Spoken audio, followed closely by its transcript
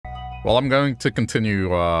Well, I'm going to continue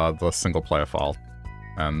the single player file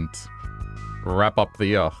and wrap up the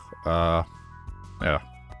year. Yeah.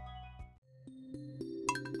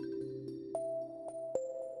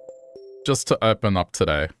 Just to open up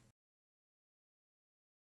today.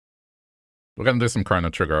 We're gonna do some Chrono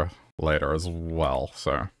Trigger later as well,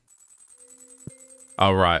 so.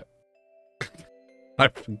 Oh, right. I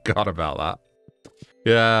forgot about that.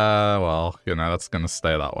 Yeah, well, you know, that's gonna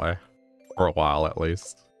stay that way. For a while, at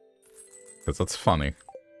least. Because that's funny.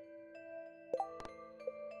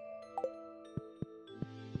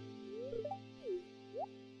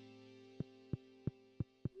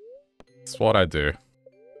 It's what I do.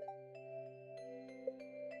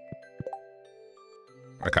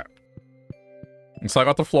 Okay. So I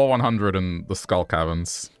got the floor 100 in the Skull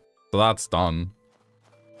Caverns. So that's done.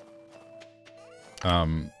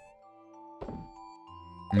 Now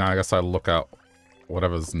I guess I look at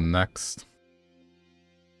whatever's next.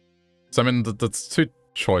 So I mean, there's two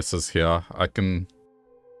choices here. I can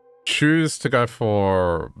choose to go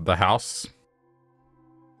for the house,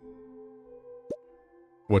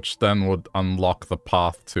 which then would unlock the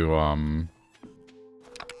path to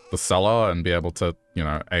the cellar and be able to, you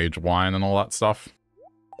know, age wine and all that stuff.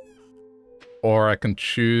 Or I can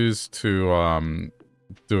choose to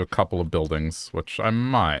do a couple of buildings, which I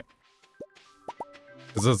might.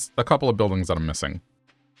 Because there's a couple of buildings that I'm missing.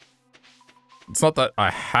 It's not that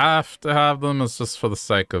I have to have them, it's just for the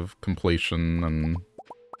sake of completion and...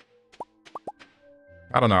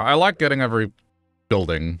 I don't know, I like getting every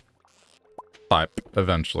building type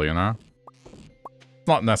eventually, you know? It's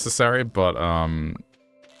not necessary, but, I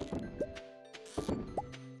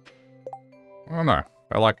don't know.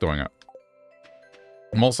 I like doing it.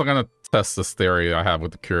 I'm also gonna test this theory I have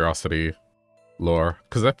with the curiosity lure,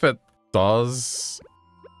 because if it does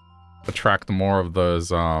attract more of those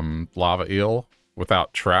lava eel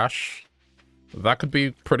without trash, that could be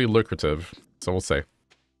pretty lucrative. So we'll see.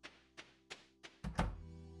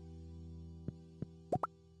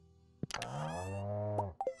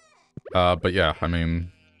 But yeah, I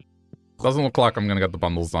mean, doesn't look like I'm gonna get the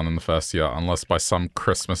bundles done in the first year, unless by some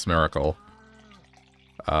Christmas miracle.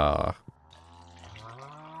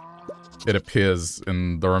 It appears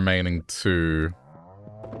in the remaining 2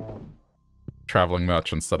 traveling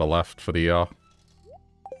merchants that are left for the year.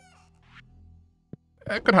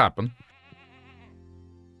 It could happen.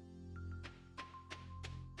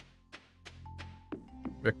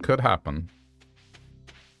 It could happen.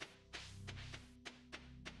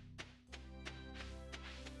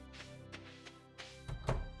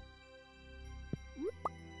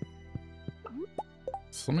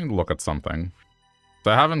 So let me look at something.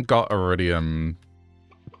 So I haven't got iridium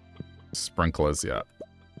sprinklers yet.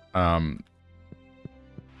 So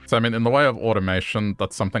I mean, in the way of automation,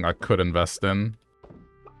 that's something I could invest in.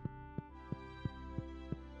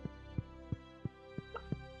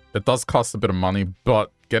 It does cost a bit of money,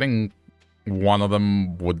 but getting one of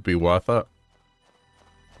them would be worth it.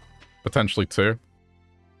 Potentially 2.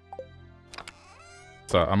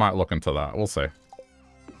 So I might look into that. We'll see.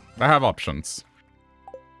 I have options.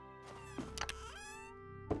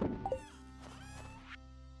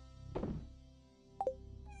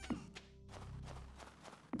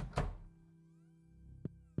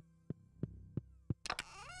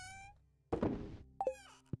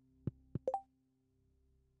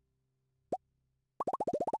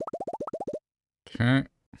 Okay.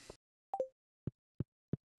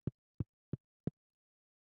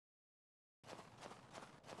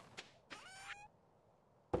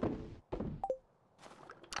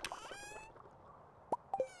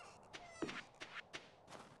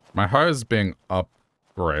 My hoe is being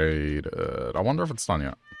upgraded. I wonder if it's done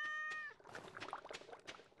yet.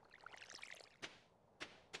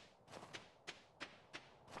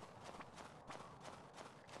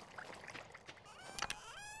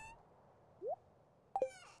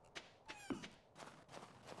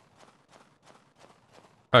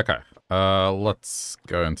 Okay, let's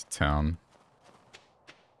go into town.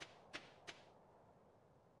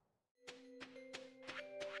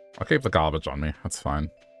 I'll keep the garbage on me, that's fine.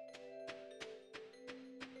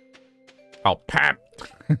 Oh, Pat!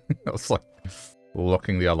 I was like,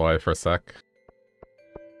 looking the other way for a sec.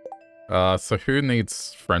 So who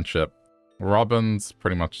needs friendship? Robin's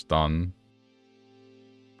pretty much done.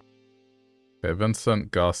 Okay,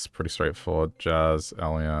 Vincent, Gus, pretty straightforward. Jazz,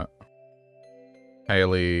 Elliot.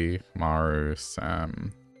 Haley, Maru,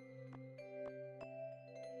 Sam.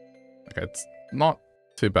 Okay, it's not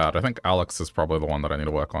too bad. I think Alex is probably the one that I need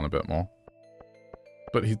to work on a bit more.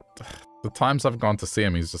 But the times I've gone to see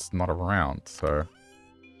him, he's just not around, so...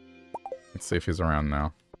 Let's see if he's around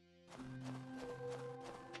now.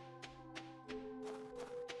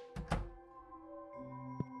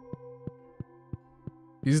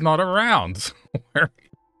 He's not around. Where?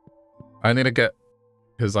 I need to get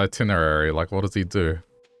his itinerary. Like, what does he do?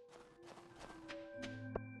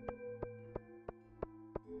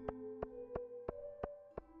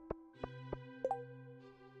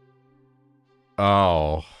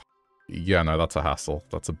 Oh. Yeah, no, that's a hassle.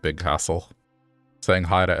 That's a big hassle. Saying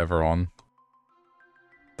hi to everyone.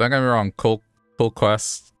 Don't get me wrong, cool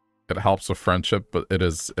quest. It helps with friendship, but it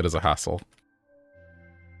is a hassle.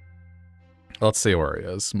 Let's see where he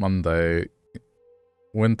is. Monday.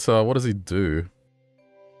 Winter, what does he do?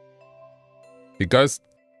 He goes...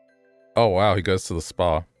 Oh wow, he goes to the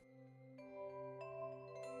spa.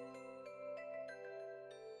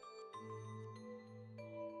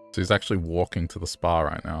 So he's actually walking to the spa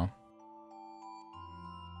right now.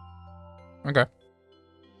 Okay.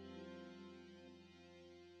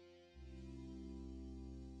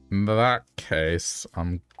 In that case,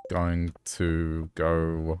 I'm going to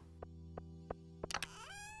go...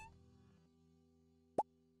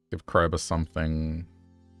 give Krober something...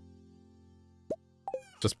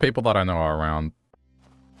 Just people that I know are around.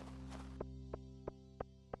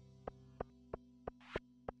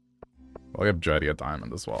 I'll give Jody a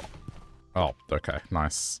diamond as well. Oh, okay,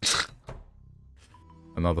 nice.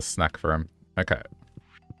 Another snack for him. Okay.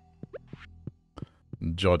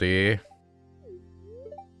 Jody.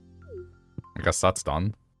 I guess that's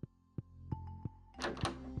done.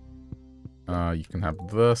 You can have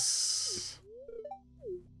this.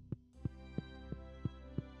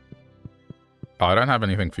 Oh, I don't have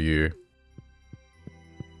anything for you.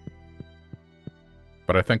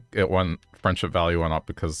 But I think it went... friendship value went up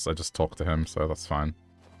because I just talked to him, so that's fine.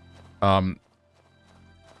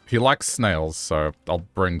 He likes snails, so I'll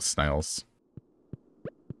bring snails.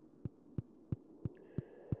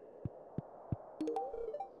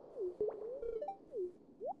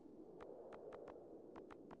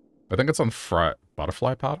 I think it's on fried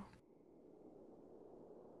butterfly powder.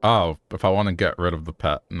 Oh, if I want to get rid of the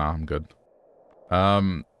pet, nah, I'm good.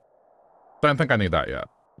 Don't think I need that yet.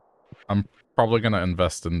 I'm probably gonna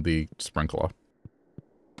invest in the sprinkler.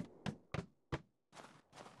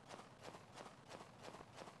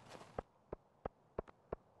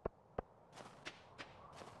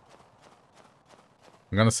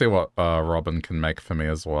 I'm gonna see what Robin can make for me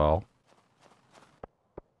as well.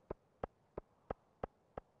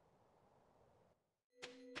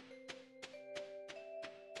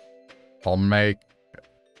 I'll make...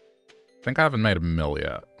 I think I haven't made a mill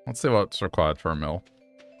yet. Let's see what's required for a mill.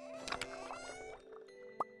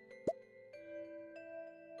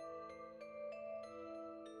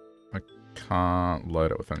 I can't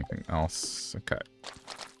load it with anything else. Okay.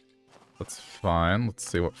 That's fine. Let's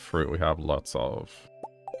see what fruit we have lots of.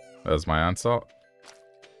 There's my answer.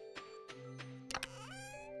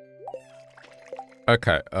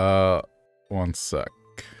 Okay, one sec.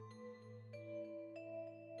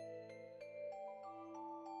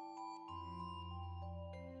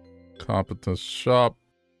 Carpenter's shop.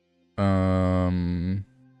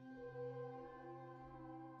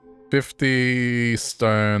 50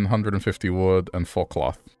 stone, 150 wood, and 4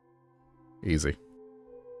 cloth. Easy.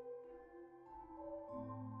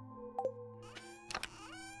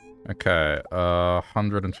 Okay,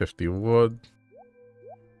 150 wood.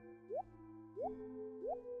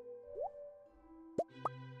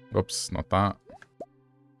 Oops, not that.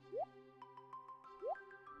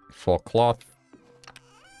 4 cloth.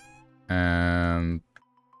 And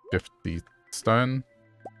 50 stone.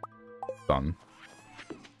 Done.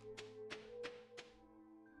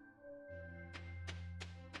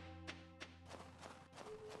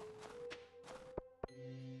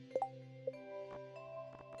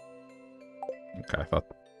 Okay, I thought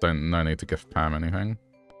no need to give Pam anything.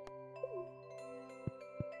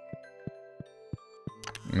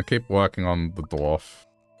 I'm gonna keep working on the dwarf.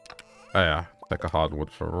 Oh yeah, take a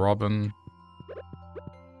hardwood for Robin.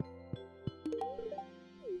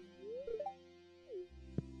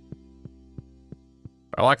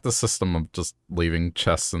 I like the system of just leaving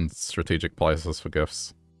chests in strategic places for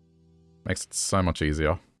gifts. Makes it so much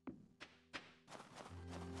easier.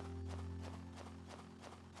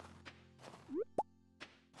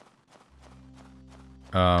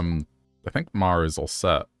 I think Maru's all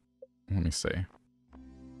set. Let me see.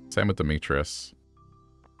 Same with Demetrius.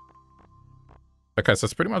 Okay, so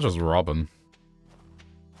it's pretty much just Robin.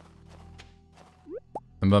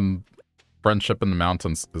 And then Friendship in the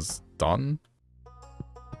Mountains is done.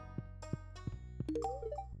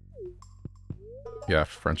 Yeah,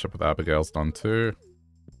 Friendship with Abigail's done too.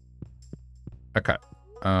 Okay.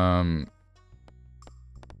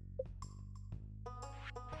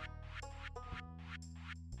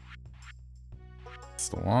 That's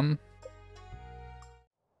the one.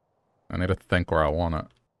 need to think where I want it.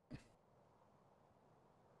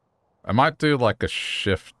 I might do like a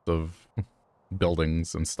shift of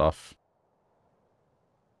buildings and stuff.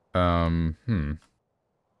 I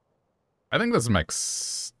think this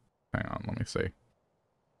makes... Hang on, let me see.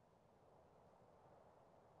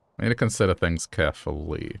 I need to consider things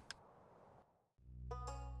carefully.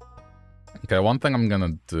 Okay, one thing I'm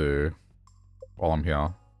gonna do while I'm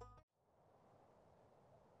here.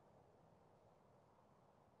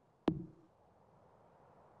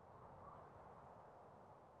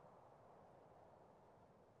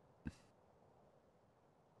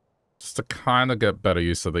 Just to kind of get better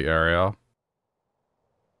use of the area.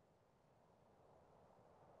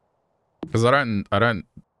 Because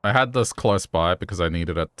I had this close by because I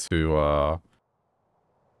needed it to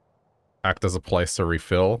act as a place to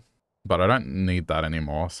refill, but I don't need that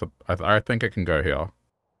anymore, so I think I can go here.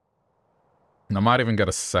 And I might even get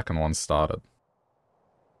a second one started.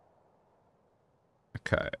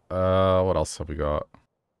 Okay, what else have we got?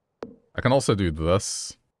 I can also do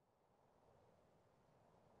this.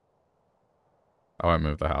 I won't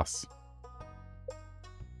move the house.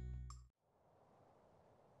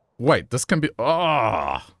 Wait, this can be...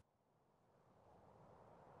 Oh!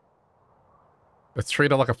 It's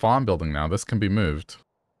treated like a farm building now. This can be moved.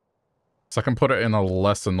 So I can put it in a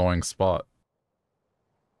less annoying spot.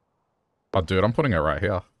 Oh, dude, I'm putting it right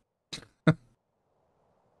here.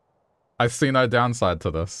 I see no downside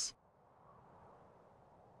to this.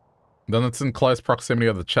 Then it's in close proximity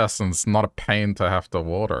of the chest and it's not a pain to have to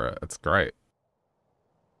water it. It's great.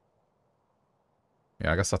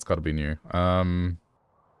 Yeah, I guess that's got to be new.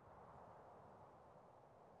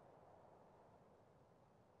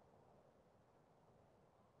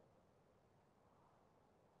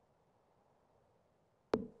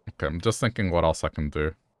 Okay, I'm just thinking what else I can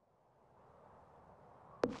do.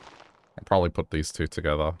 I'll probably put these two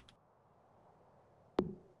together.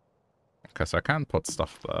 Okay, so I can put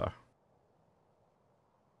stuff there.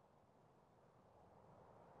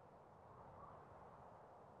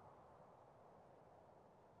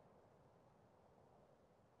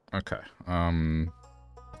 Okay,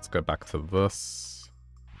 let's go back to this.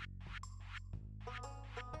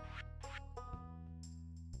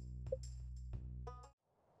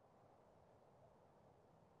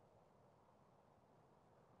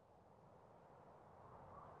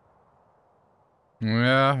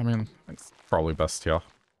 Yeah, I mean, it's probably best here.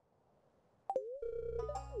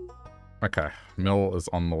 Okay, mill is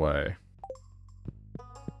on the way.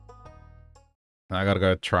 I gotta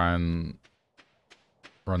go try and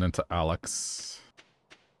run into Alex.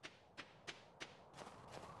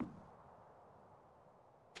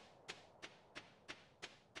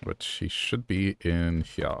 Which he should be in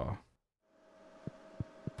here.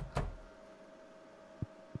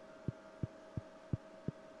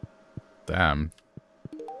 Damn.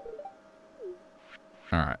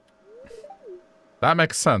 Alright. That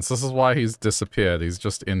makes sense. This is why he's disappeared. He's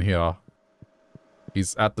just in here.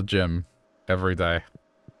 He's at the gym every day.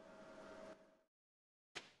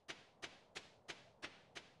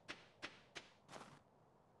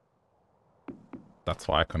 That's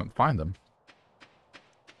why I couldn't find him.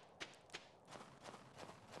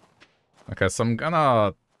 Okay, so I'm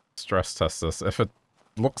gonna stress test this. If it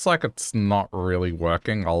looks like it's not really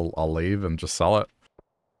working, I'll leave and just sell it.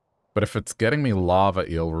 But if it's getting me lava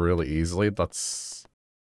eel really easily, that's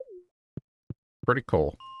pretty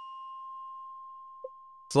cool.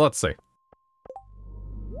 So let's see.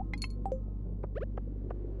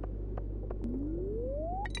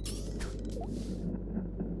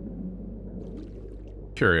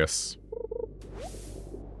 Curious.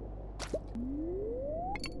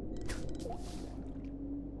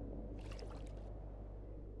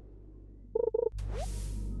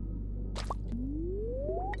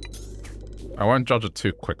 I won't judge it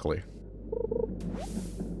too quickly.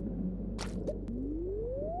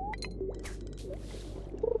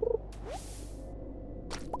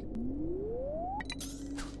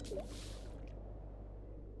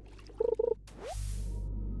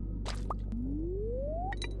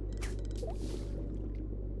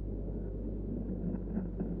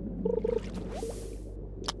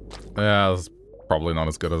 Yeah, it's probably not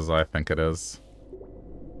as good as I think it is.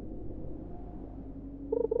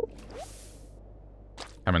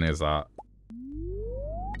 How many is that?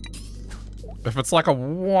 If it's like a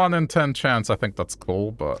 1 in 10 chance, I think that's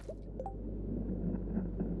cool, but...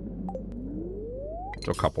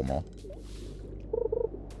 do a couple more.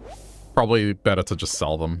 Probably better to just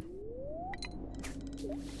sell them.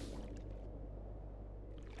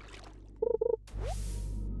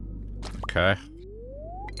 Okay.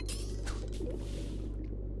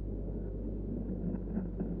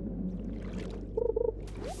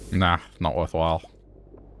 Nah, not worthwhile.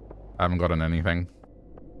 I haven't gotten anything.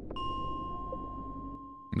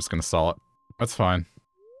 I'm just gonna sell it. That's fine.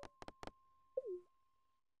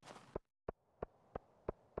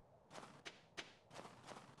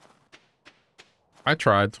 I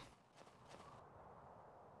tried.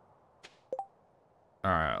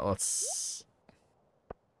 Alright, let's...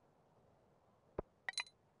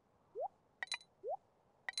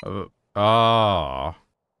 Oh.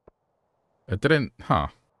 It didn't... Huh.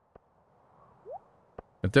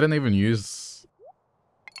 It didn't even use...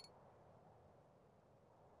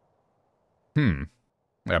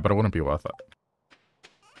 Yeah, but it wouldn't be worth it.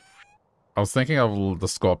 I was thinking of the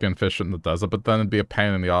scorpion fish in the desert, but then it'd be a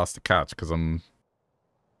pain in the ass to catch, because I'm...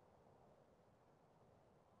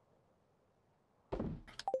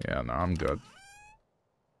 Yeah, no, I'm good.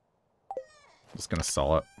 Just gonna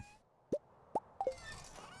sell it.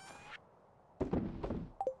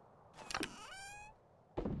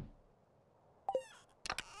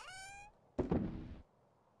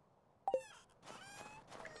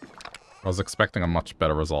 I was expecting a much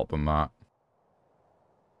better result than that.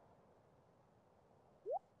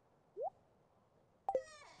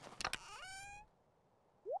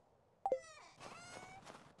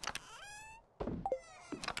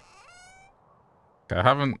 Okay, I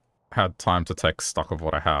haven't had time to take stock of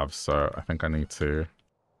what I have, so I think I need to...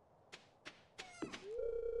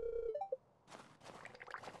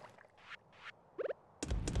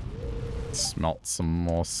 smelt some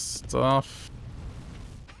more stuff.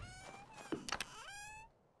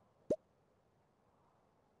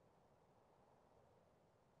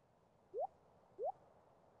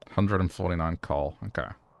 $149 coal. Okay.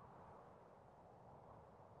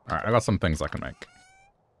 Alright, I got some things I can make.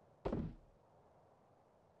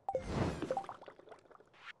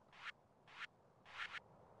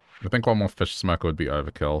 I think one more fish smoker would be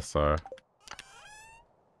overkill, so...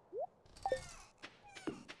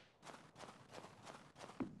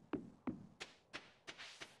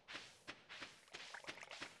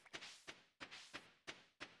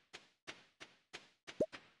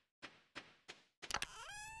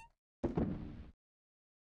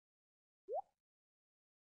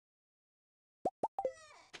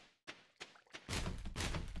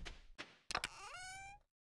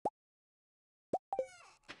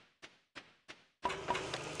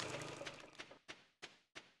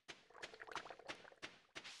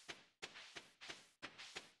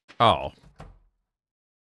 Oh.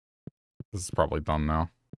 This is probably done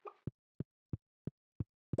now.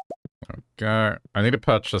 Okay. I need to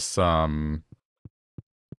purchase, other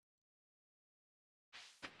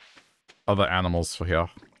animals for here.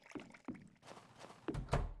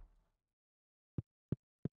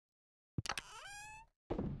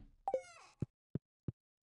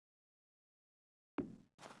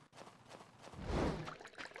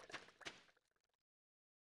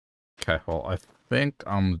 Okay, well, I think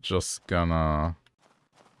I'm just gonna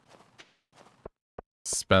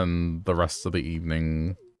spend the rest of the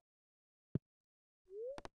evening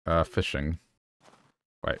fishing.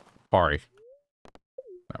 Wait, quarry.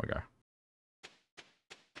 There we go.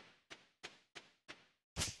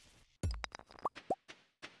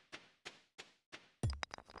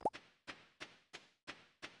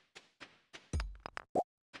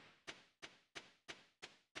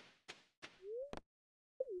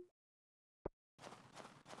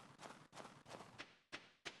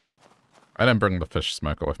 I didn't bring the fish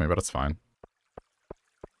smoker with me, but it's fine.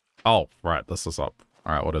 Oh, right, this is up.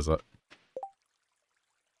 Alright, what is it?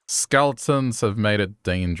 Skeletons have made it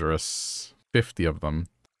dangerous. 50 of them.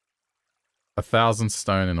 1,000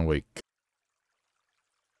 stone in a week.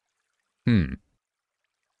 Let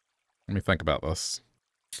me think about this.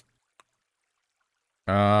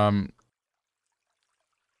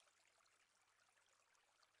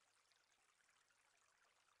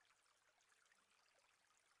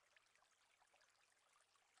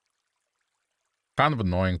 Kind of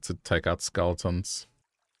annoying to take out skeletons.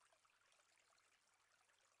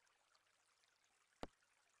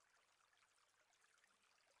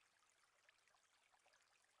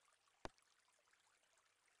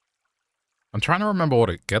 I'm trying to remember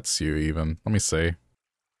what it gets you, even. Let me see.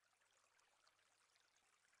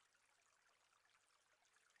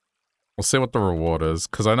 We'll see what the reward is,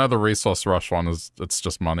 because I know the resource rush one is, it's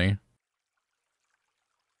just money.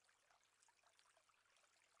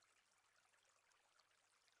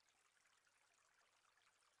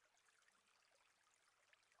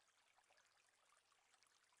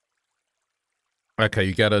 Okay,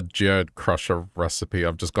 you get a geode crusher recipe.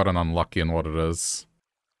 I've just gotten unlucky in what it is.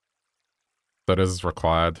 That is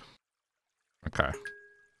required. Okay.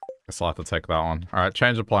 Guess I'll have to take that one. Alright,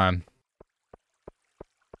 change of plan.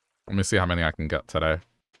 Let me see how many I can get today.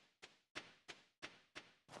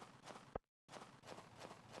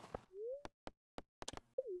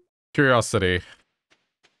 Curiosity.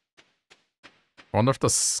 I wonder if the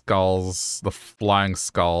skulls, the flying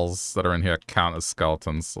skulls that are in here count as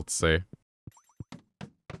skeletons. Let's see.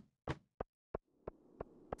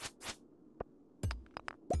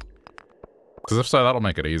 Because if so, that'll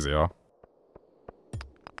make it easier.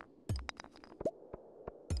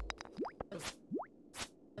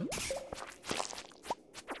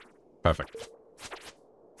 Perfect.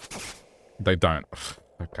 They don't.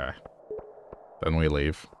 Okay. Then we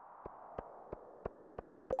leave.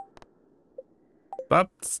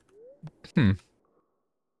 That's... I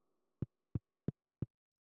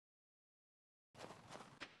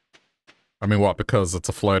mean, what? Because it's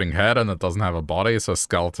a floating head and it doesn't have a body, so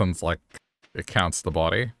skeletons, like, it counts the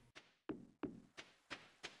body?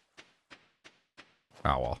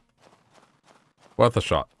 Oh, well. Worth a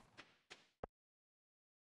shot.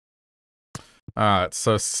 Alright,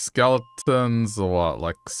 so skeletons are what,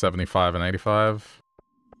 like 75 and 85?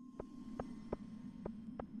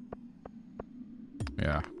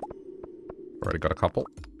 Yeah. Already got a couple.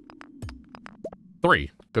 3.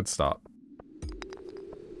 Good start.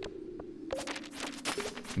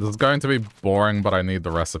 This is going to be boring, but I need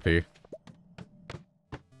the recipe.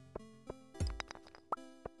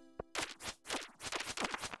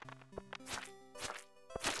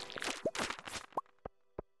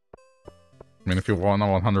 I mean, if you want to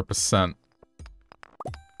 100%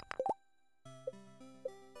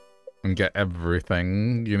 and get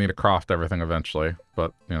everything, you need to craft everything eventually.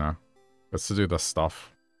 But, you know, let's do this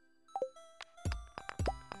stuff.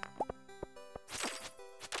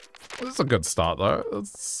 This is a good start, though.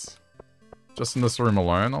 It's just in this room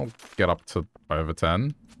alone, I'll get up to over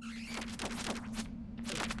 10.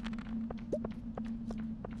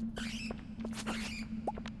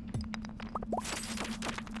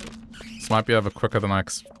 This might be over quicker than I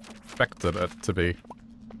expected it to be.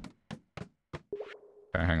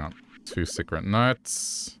 Okay, hang on. 2 secret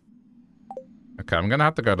notes. Okay, I'm gonna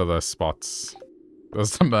have to go to those spots.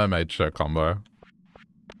 There's the mermaid show combo.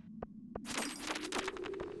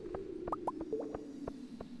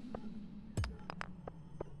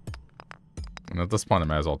 And at this point, I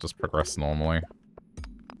may as well just progress normally.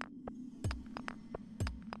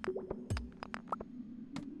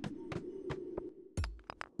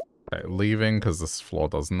 Okay, leaving, because this floor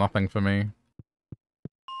does nothing for me.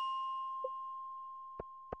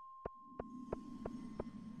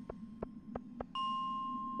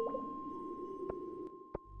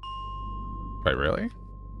 Wait, really?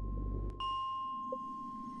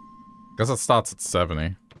 Guess it starts at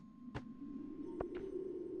 70.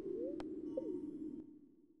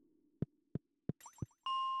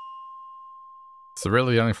 So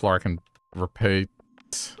really the only floor I can repeat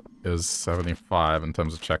is 75 in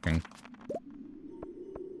terms of checking.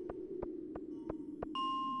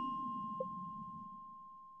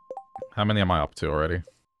 How many am I up to already?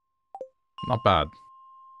 Not bad.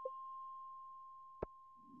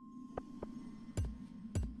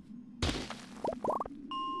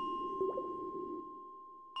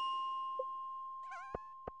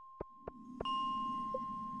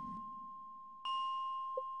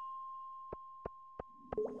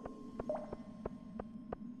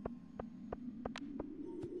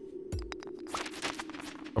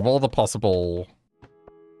 Of all the possible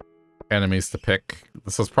enemies to pick,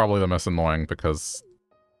 this is probably the most annoying because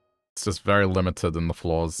it's just very limited in the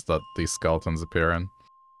floors that these skeletons appear in.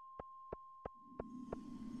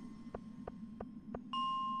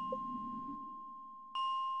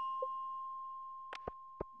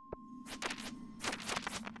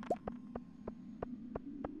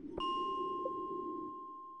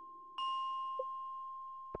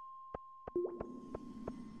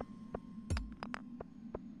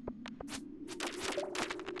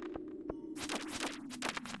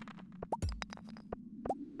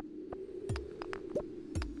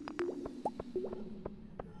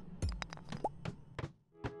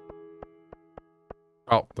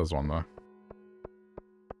 Oh, there's one there.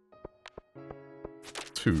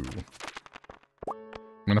 2. I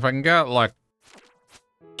mean, if I can get, like,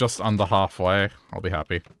 just under halfway, I'll be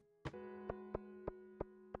happy.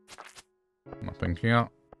 Nothing here.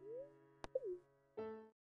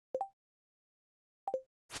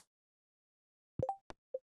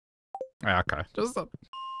 Yeah, okay.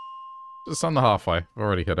 Just under halfway. I've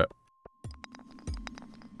already hit it.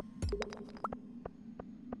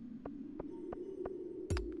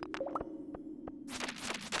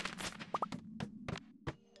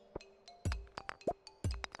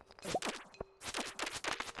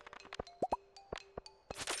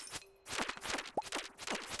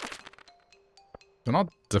 They're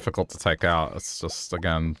not difficult to take out. It's just,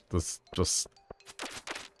 again, there's just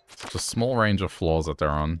such a small range of floors that they're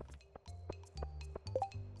on.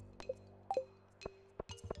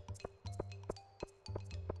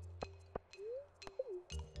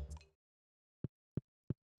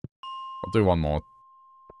 I'll do one more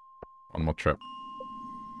trip.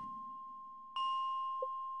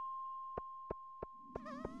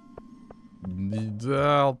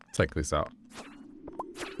 I'll take these out.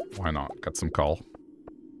 Why not? Get some coal.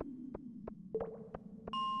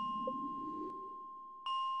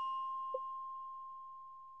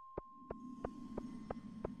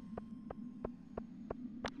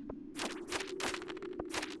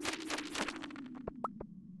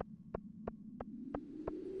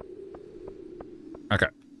 Okay,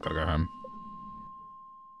 gotta go home.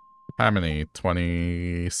 How many?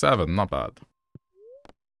 27, not bad.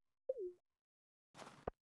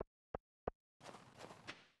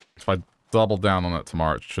 If I double down on it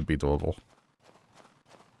tomorrow, it should be doable.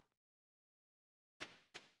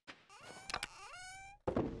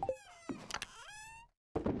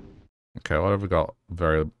 Okay, what have we got?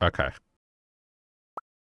 Okay.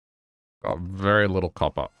 Got very little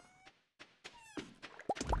copper.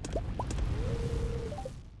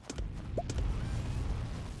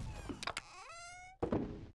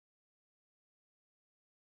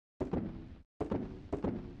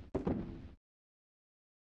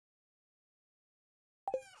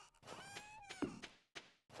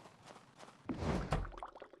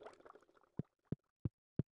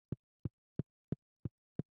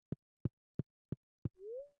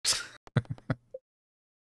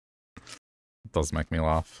 It does make me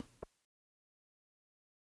laugh.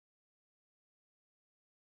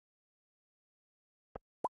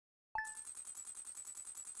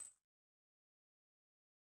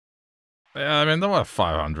 Yeah, I mean, they're worth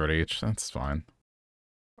 500 each. That's fine.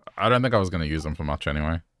 I don't think I was going to use them for much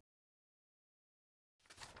anyway.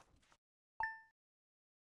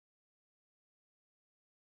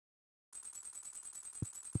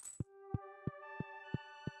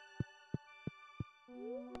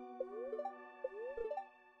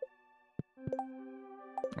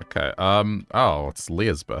 Okay, oh, it's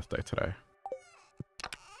Leah's birthday today.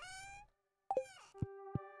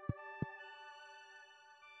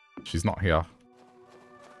 She's not here.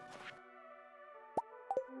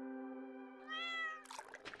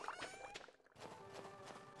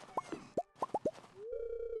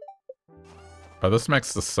 Oh, this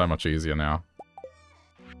makes this so much easier now.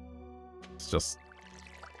 Let's just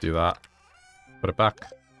do that. Put it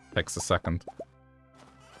back. Takes a second.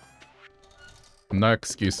 No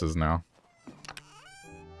excuses now.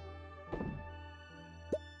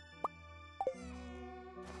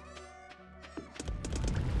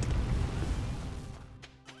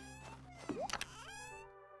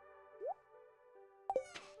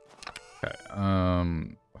 Okay,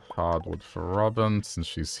 hardwood for Robin since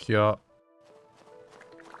she's here.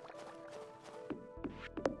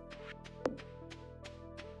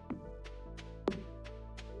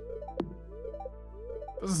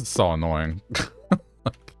 This is so annoying.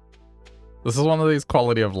 This is one of these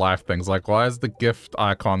quality of life things. Like, why is the gift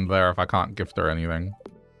icon there if I can't gift her anything?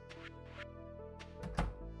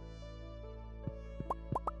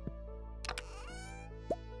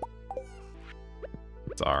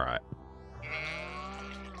 It's alright.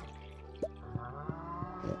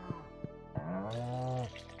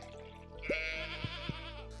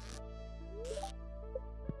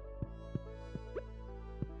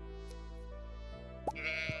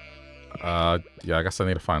 Yeah, I guess I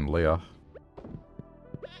need to find Leah.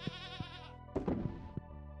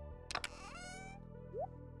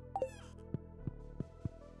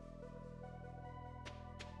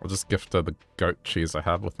 I'll just gift her the goat cheese I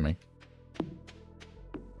have with me.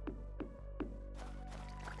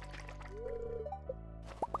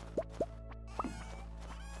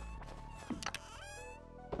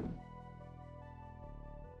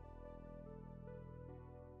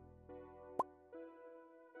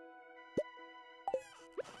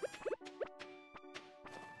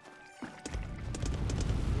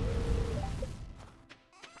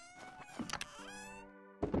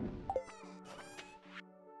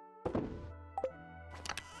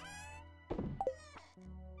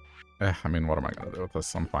 I mean, what am I gonna do with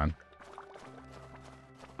this? I'm fine.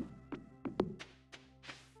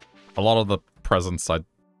 A lot of the presents I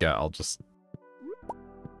get, I'll just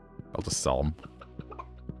sell them.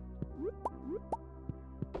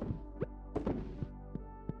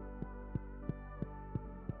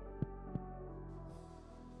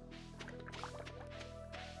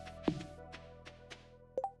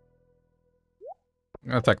 I'm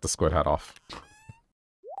gonna take the squid hat off.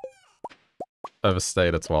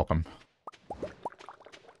 overstayed its welcome.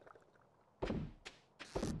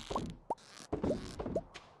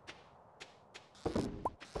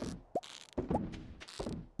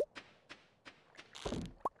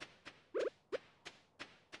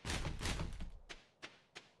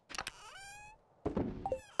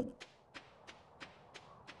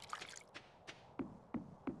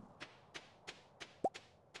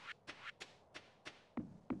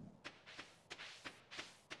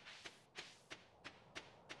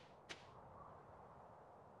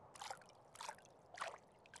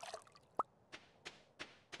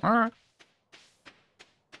 Alright.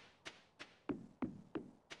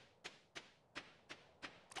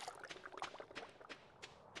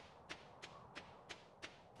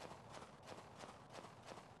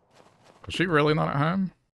 Is she really not at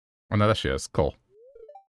home? Oh no, there she is. Cool.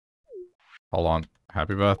 Hold on.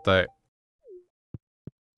 Happy birthday.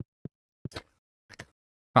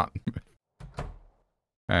 Can't.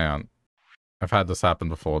 Hang on. I've had this happen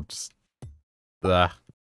before. Just... Ugh.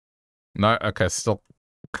 No, okay, still...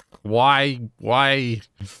 Why? Why?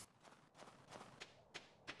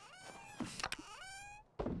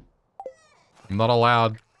 I'm not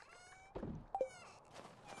allowed.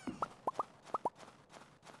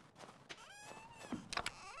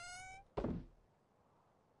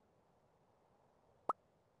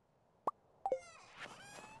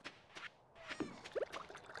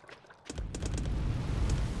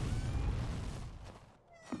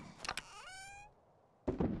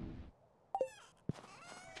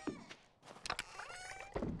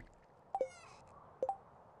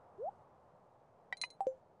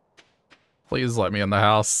 Please let me in the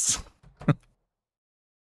house.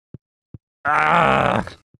 Ah!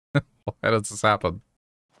 Why does this happen?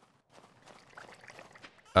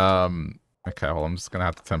 Okay, well, I'm just gonna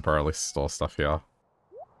have to temporarily store stuff here.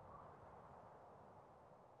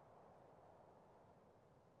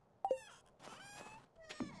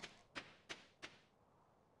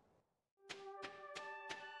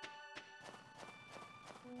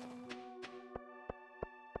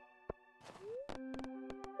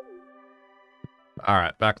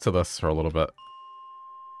 Alright, back to this for a little bit.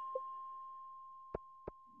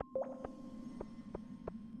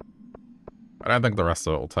 I don't think the rest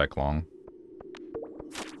of it will take long.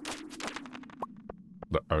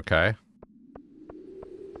 Okay.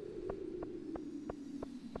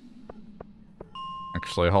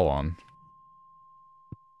 Actually, hold on.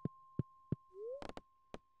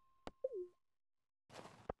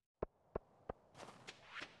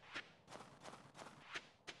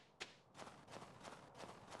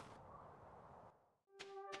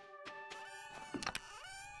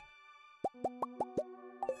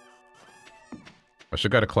 I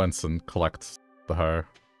should go to Clint's and collect the hoe.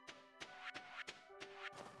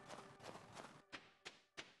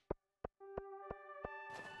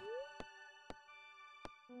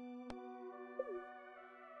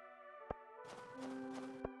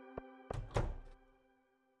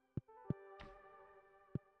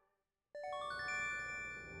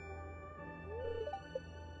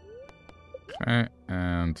 Okay,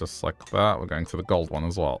 and just like that, we're going to the gold one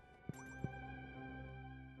as well.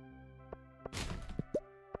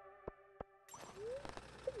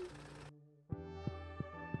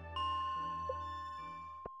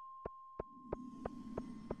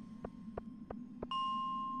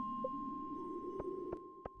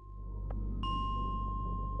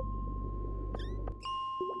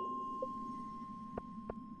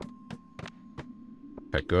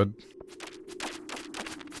 Okay, good.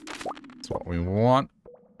 That's what we want.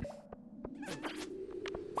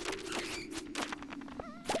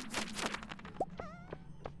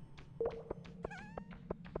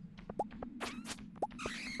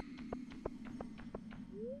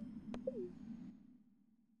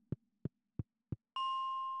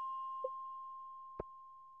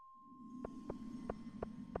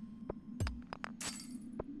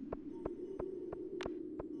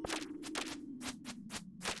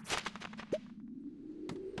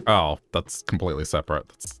 Oh, that's completely separate.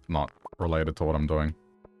 That's not related to what I'm doing.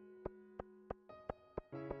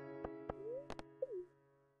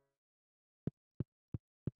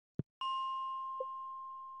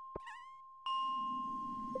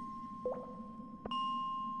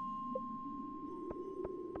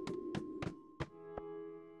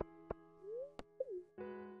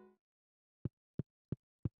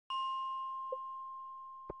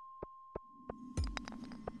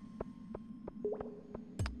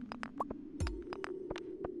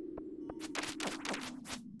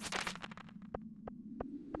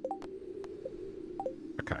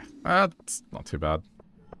 Okay, that's not too bad.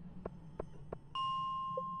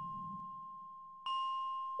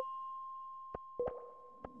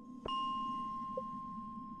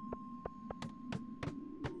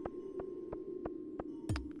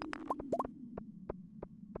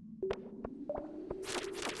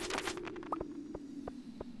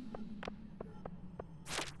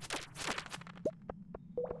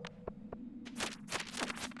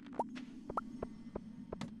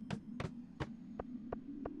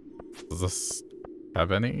 Does this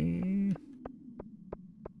have any?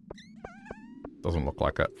 Doesn't look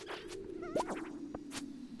like it.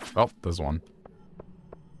 Oh, there's one.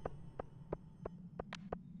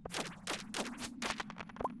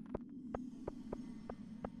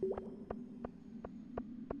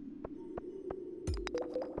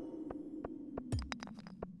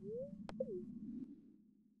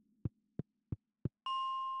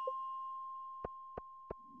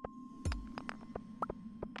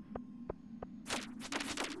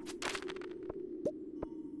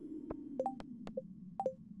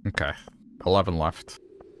 Okay, 11 left.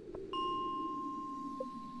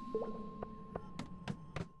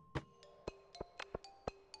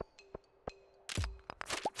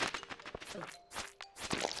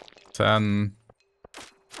 Ten,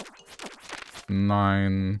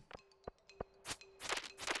 9,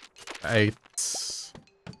 8.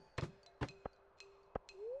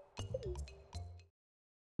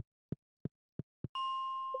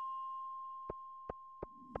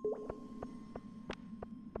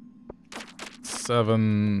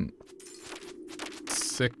 Seven,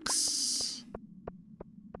 6.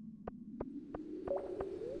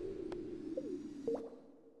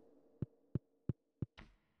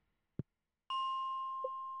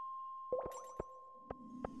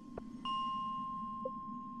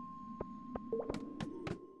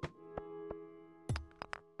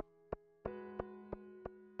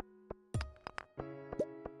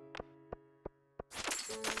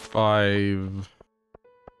 5,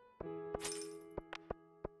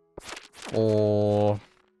 4.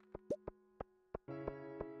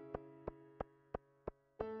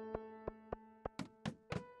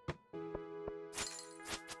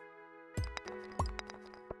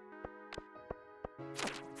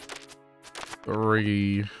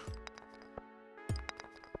 3.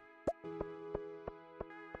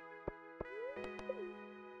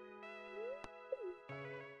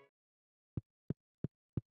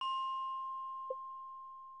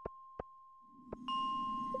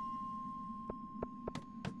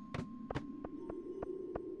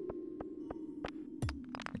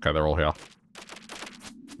 'Kay, they're all here.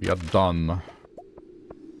 You're done.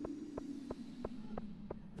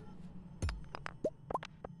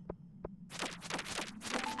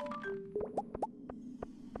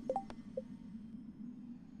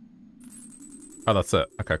 Oh, that's it.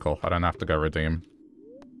 Okay, cool. I don't have to go redeem.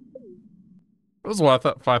 It was worth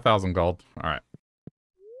it. 5,000 gold. Alright.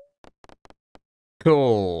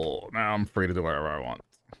 Cool. Now I'm free to do whatever I want.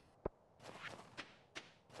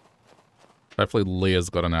 Hopefully Leah's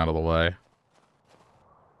gotten out of the way.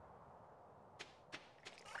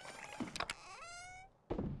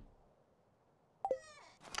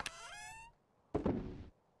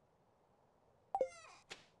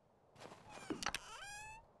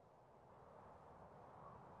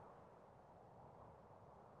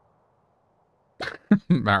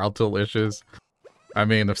 Marital issues. I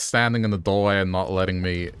mean, if standing in the doorway and not letting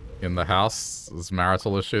me in the house is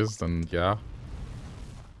marital issues, then yeah.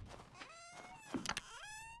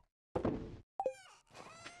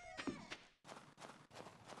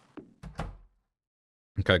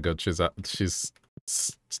 Okay, good. She's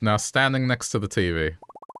now standing next to the TV.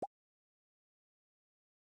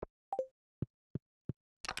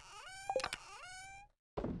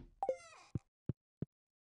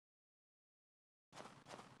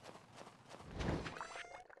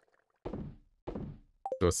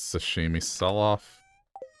 Do a sashimi sell-off.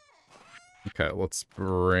 Okay, let's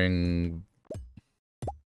bring...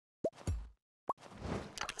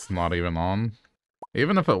 It's not even on.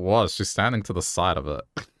 Even if it was, she's standing to the side of it.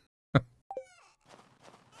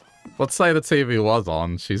 Let's say the TV was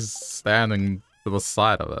on, she's standing to the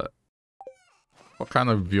side of it. What kind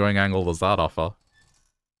of viewing angle does that offer?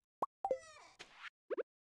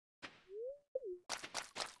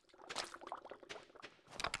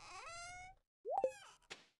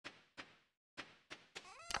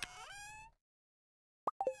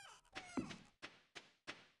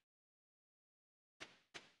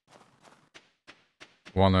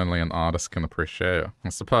 One only an artist can appreciate, I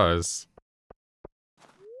suppose.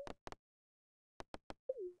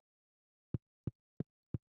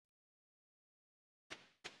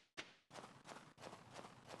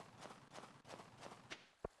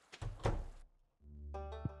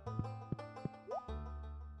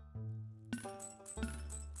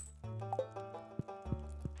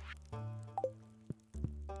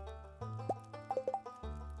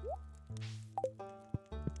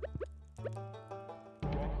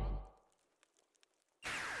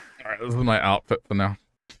 Alright, this is my outfit for now.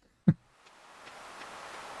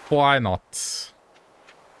 Why not?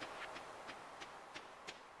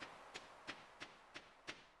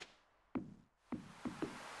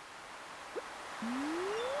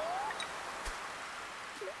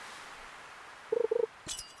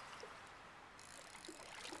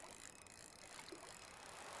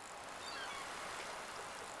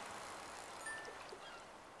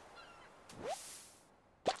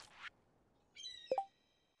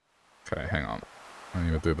 I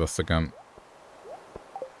need to do this again.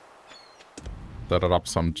 Set it up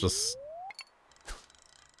so I'm just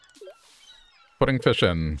putting fish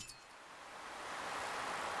in.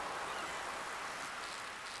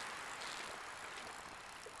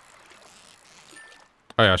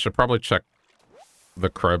 Oh yeah, I should probably check the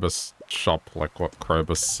Krobus shop, like what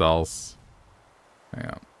Krobus sells. Hang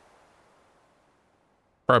on.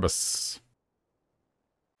 Krobus.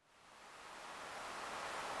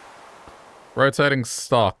 Rotating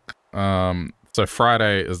stock. So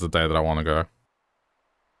Friday is the day that I want to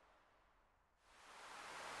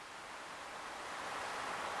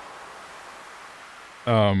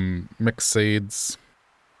go. Mixed seeds.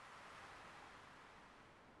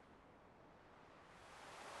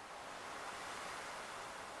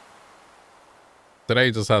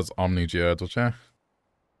 Today just has Omni Geode, which yeah.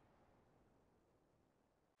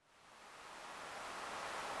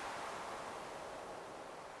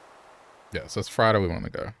 Yeah, so it's Friday we want to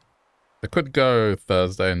go. I could go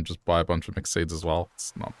Thursday and just buy a bunch of mixed seeds as well.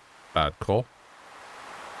 It's not a bad call.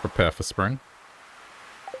 Prepare for spring.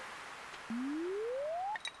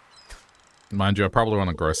 Mind you, I probably want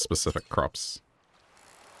to grow specific crops.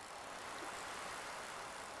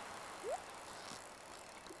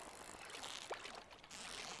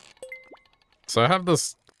 So I have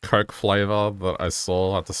this Coke flavor that I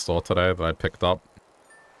saw at the store today that I picked up.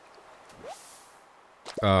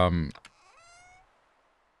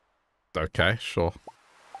 Okay, sure.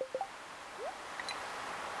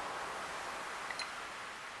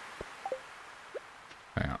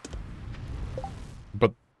 Hang on.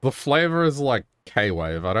 But the flavor is like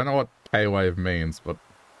K-Wave. I don't know what K-Wave means, but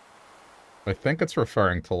I think it's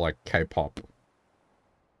referring to like K-pop.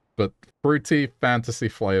 But fruity,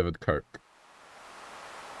 fantasy-flavored Coke.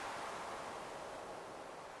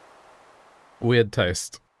 Weird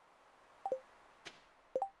taste.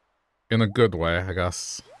 In a good way, I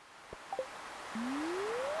guess.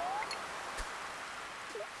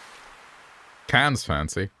 Can's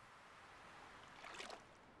fancy.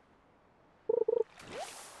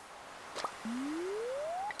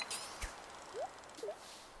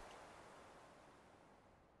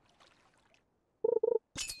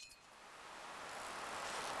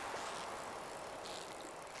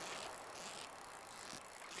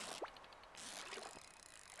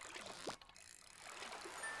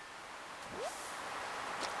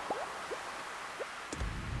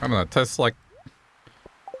 I don't know, it tastes like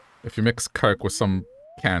if you mix Coke with some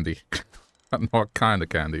candy. I don't know what kind of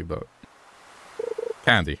candy, but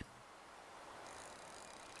candy.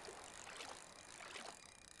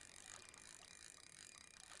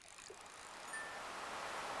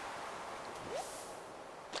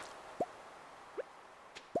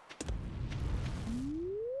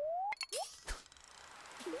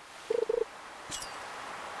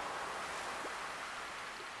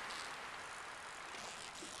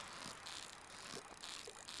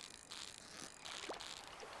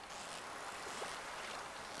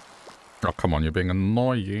 Oh, come on, you're being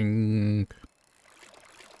annoying.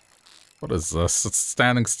 What is this? It's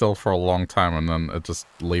standing still for a long time and then it just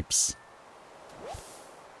leaps.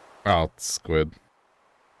 Oh, it's squid.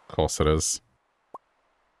 Of course it is.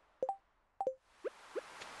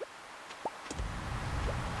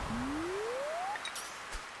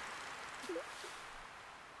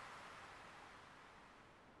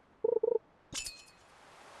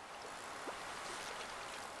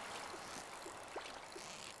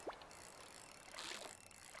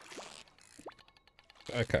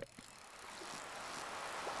 Okay.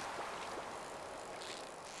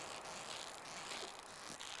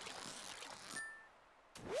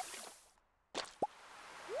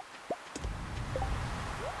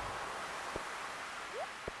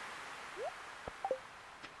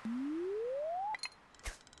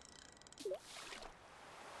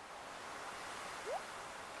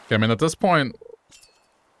 I mean, at this point,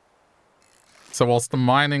 so whilst the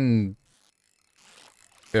mining,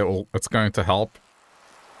 it's going to help,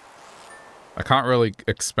 I can't really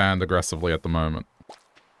expand aggressively at the moment.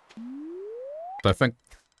 So I think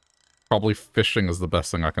probably fishing is the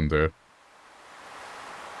best thing I can do.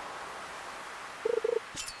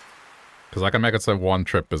 Because I can make it so one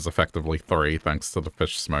trip is effectively 3 thanks to the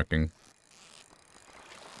fish smoking.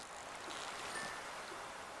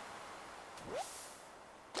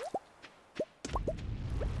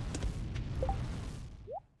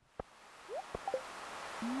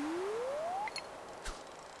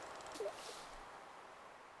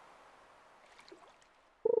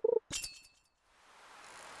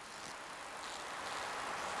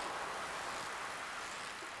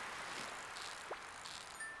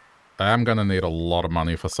 I am going to need a lot of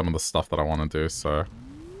money for some of the stuff that I want to do, so...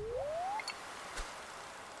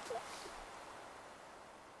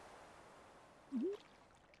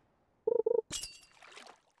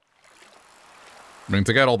 I mean,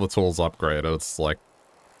 to get all the tools upgraded, it's like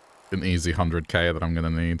an easy 100k that I'm gonna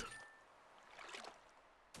need.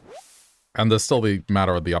 And there's still the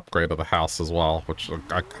matter of the upgrade of the house as well, which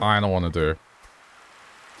I kind of want to do.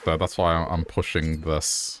 So that's why I'm pushing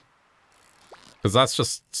this. Because that's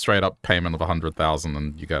just straight up payment of 100,000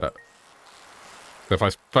 and you get it. So if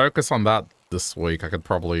I focus on that this week, I could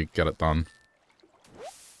probably get it done.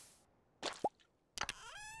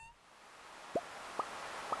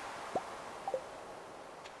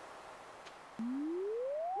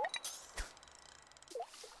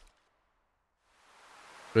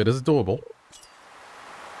 It is doable.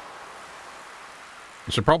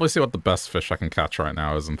 I should probably see what the best fish I can catch right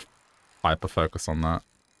now is and hyper-focus on that.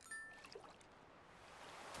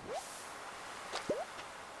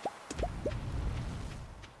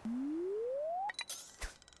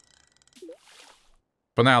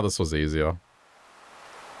 For now, this was easier.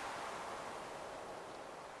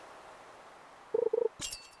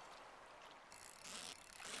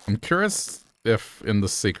 I'm curious if in the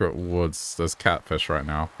secret woods there's catfish right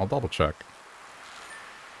now. I'll double check.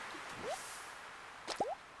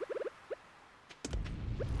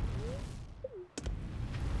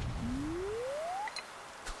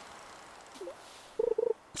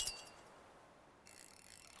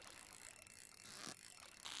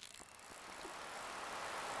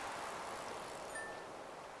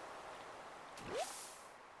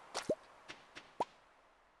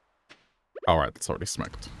 Alright, it's already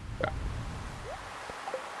smoked. Yeah.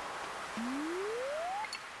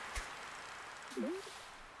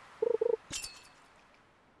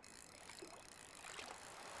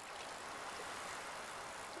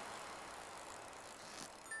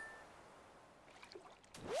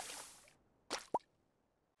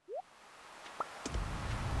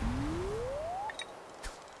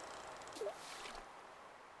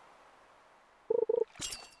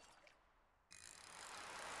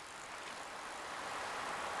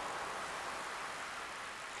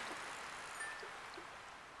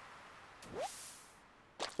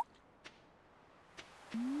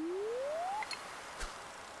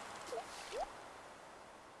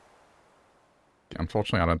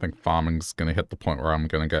 Unfortunately, I don't think farming's going to hit the point where I'm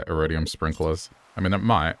going to get iridium sprinklers. I mean, it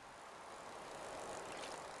might.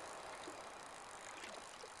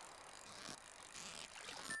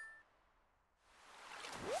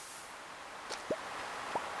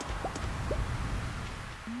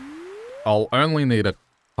 I'll only need a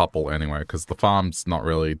couple anyway, because the farm's not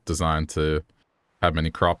really designed to have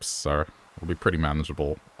many crops, so it'll be pretty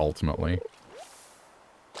manageable, ultimately.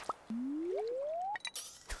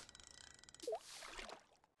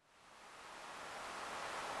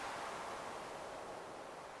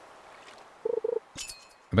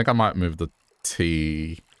 I think I might move the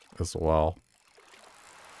tea as well.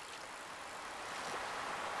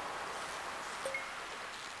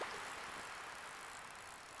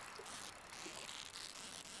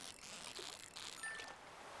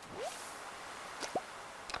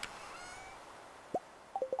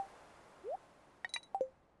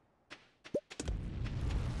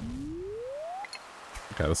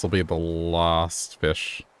 Okay, this will be the last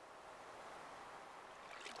fish.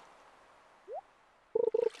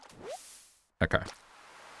 Okay.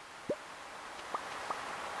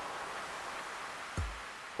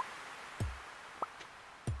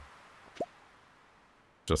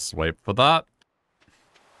 Just wait for that.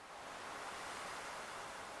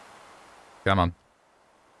 Come on.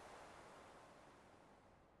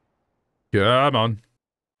 Come on.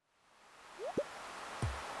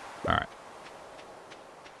 Alright.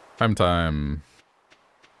 Home time.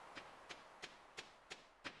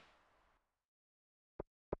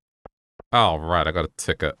 Oh, right, I got a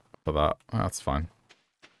ticket for that. Oh, that's fine.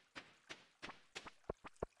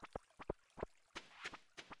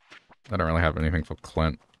 I don't really have anything for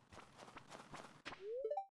Clint.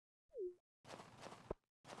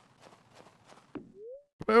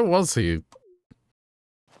 Where was he?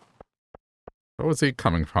 Where was he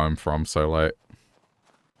coming home from so late?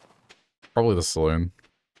 Probably the saloon.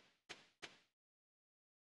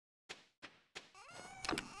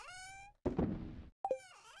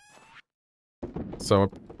 So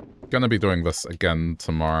I'm gonna be doing this again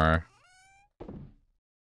tomorrow.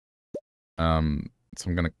 So I'm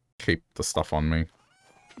gonna keep the stuff on me.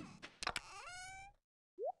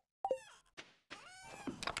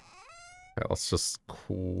 Okay, let's just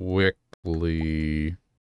quickly...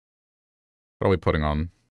 What are we putting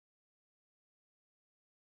on?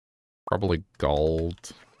 Probably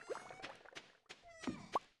gold.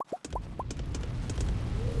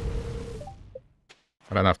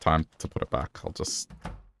 I don't have time to put it back. I'll just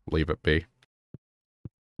leave it be.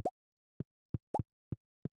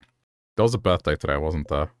 There was a birthday today, wasn't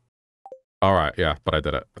there? Alright, yeah, but I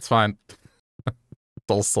did it. It's fine. It's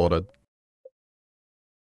all sorted.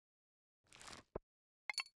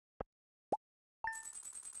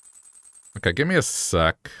 Okay, give me a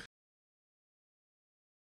sec.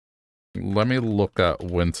 Let me look at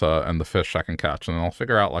winter and the fish I can catch, and then I'll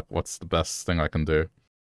figure out, like, what's the best thing I can do.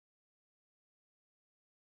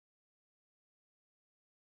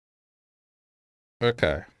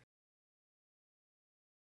 Okay.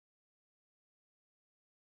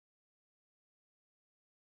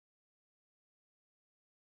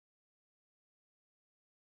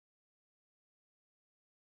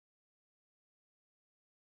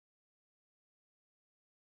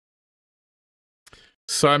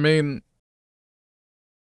 So, I mean...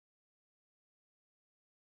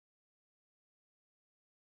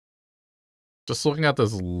 Just looking at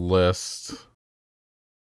this list...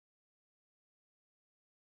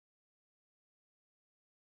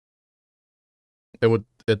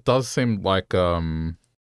 It does seem like,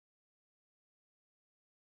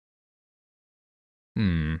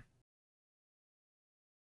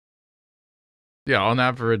 Yeah, on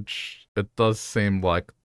average, it does seem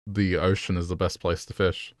like the ocean is the best place to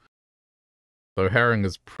fish. So herring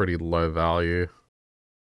is pretty low value.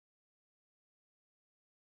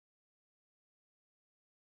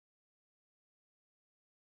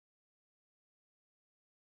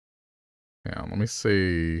 Yeah, let me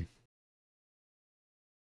see.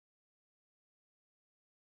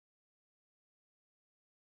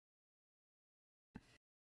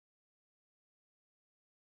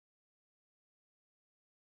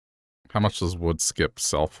 How much does wood skip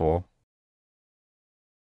sell for?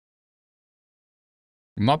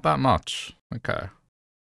 Not that much. Okay.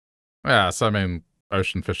 Yeah, so I mean,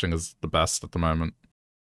 ocean fishing is the best at the moment.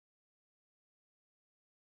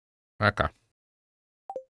 Okay.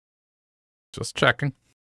 Just checking.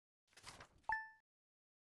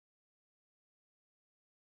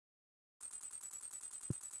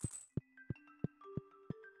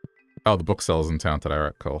 Oh, the bookseller's in town today.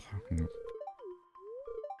 Alright, cool.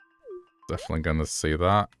 Definitely gonna see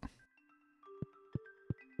that.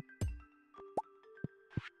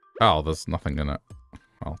 Oh, there's nothing in it.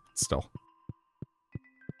 Well, still.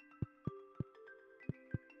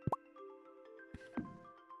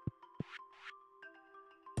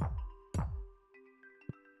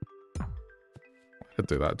 I could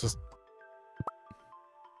do that, just...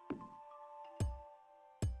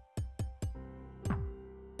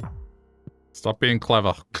 Stop being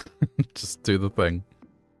clever. Just do the thing.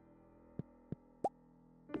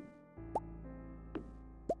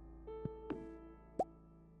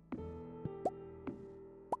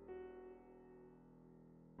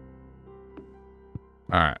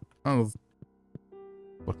 Alright. Oh,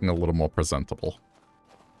 looking a little more presentable.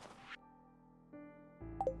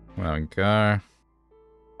 There we go.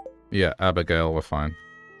 Yeah, Abigail, we're fine.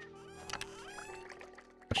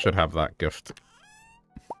 I should have that gift.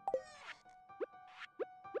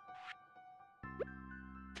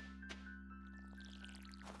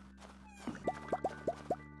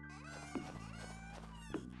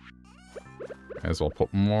 May as well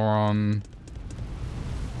put more on.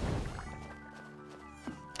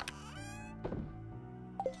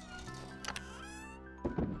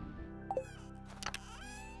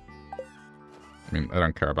 I mean, I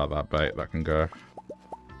don't care about that bait. That can go.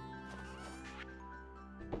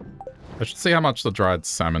 I should see how much the dried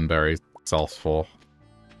salmon berry sells for.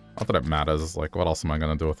 Not that it matters. Like, what else am I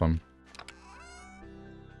going to do with them?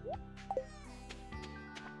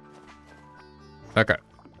 Okay.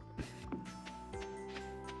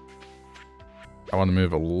 I want to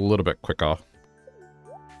move a little bit quicker.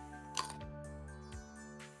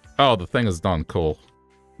 Oh, the thing is done. Cool.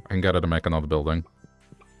 I can get her to make another building.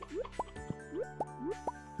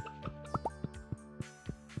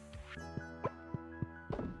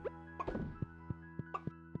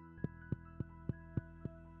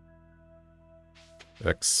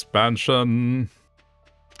 Expansion.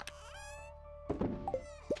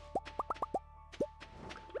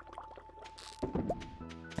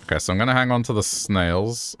 Okay, so I'm gonna hang on to the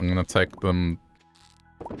snails. I'm gonna take them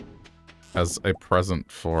as a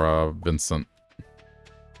present for Vincent.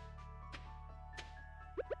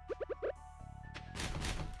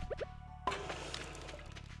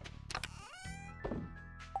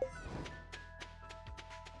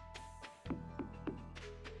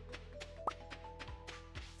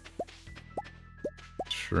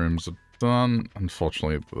 Shrooms are done.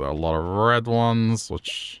 Unfortunately, there are a lot of red ones,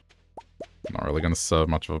 which not really going to serve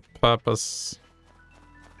much of a purpose.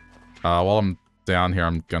 While I'm down here,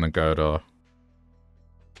 I'm going to go to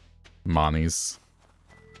Marnie's.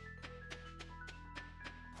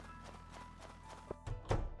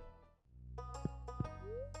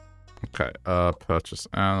 Okay, purchase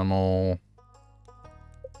animal.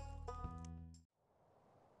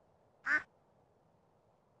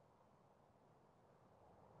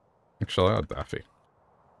 Actually, Daffy.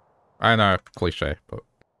 I know, cliche, but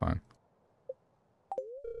fine.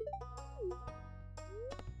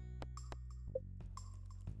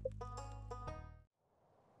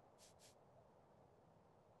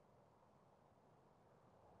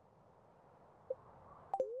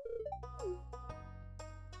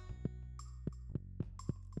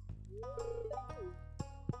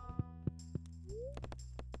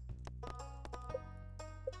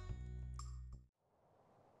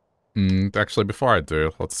 Actually, before I do,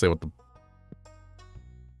 let's see what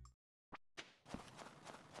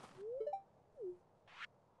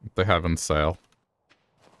they have in sale.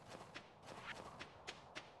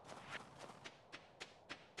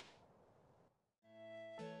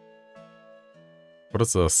 What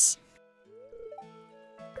is this?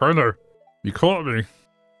 Turner, you caught me.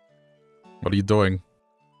 What are you doing?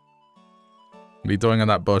 What are you doing in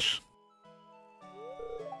that bush?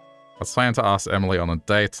 I was planning to ask Emily on a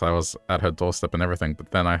date. I was at her doorstep and everything, but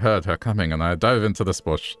then I heard her coming and I dove into this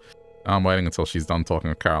bush. Now I'm waiting until she's done talking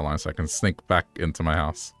with Caroline so I can sneak back into my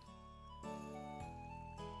house.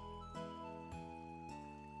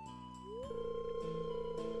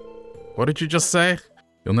 What did you just say?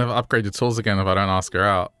 You'll never upgrade your tools again if I don't ask her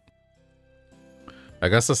out. I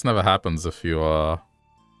guess this never happens if you're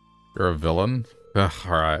a villain. Ugh,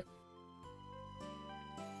 alright.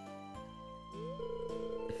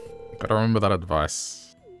 Gotta remember that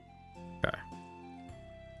advice. Okay.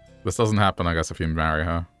 This doesn't happen, I guess, if you marry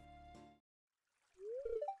her.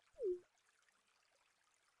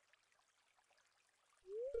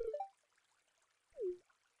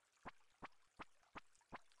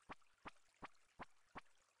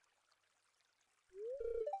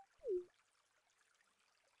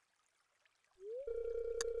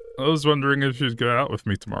 I was wondering if she'd go out with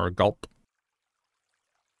me tomorrow. Gulp.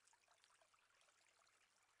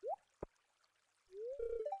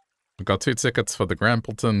 I've got 2 tickets for the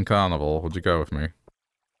Grampleton Carnival. Would you go with me?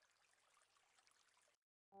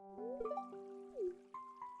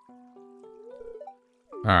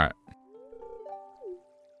 Alright.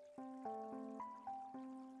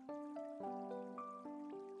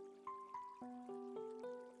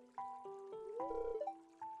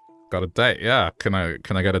 Got a date, yeah. Can I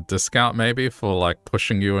get a discount maybe for like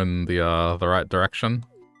pushing you in the right direction?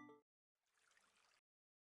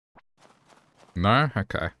 No?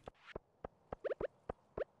 Okay.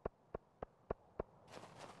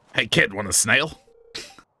 Hey kid, want a snail?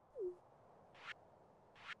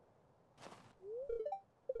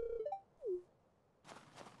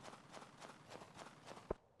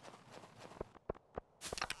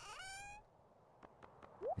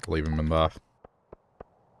 Leave him in there.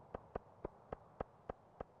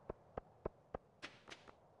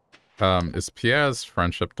 Is Pierre's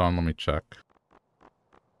friendship done? Let me check.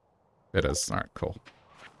 It is. Alright, cool.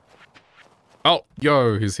 Oh,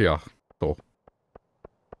 yo, he's here. Cool.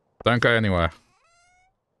 Don't go anywhere.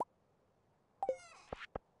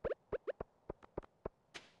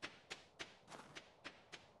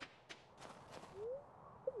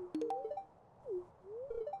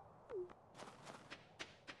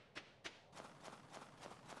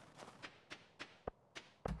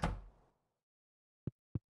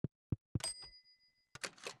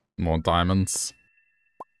 More diamonds.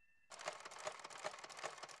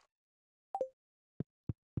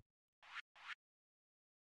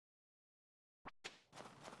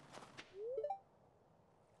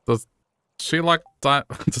 Does she like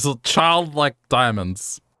does a child like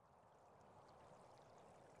diamonds?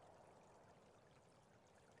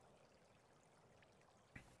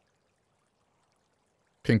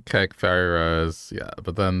 Pink cake, fairy rose, yeah,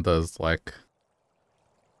 but then there's like...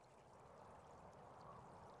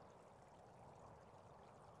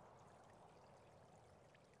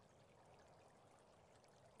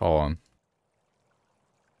 Hold on.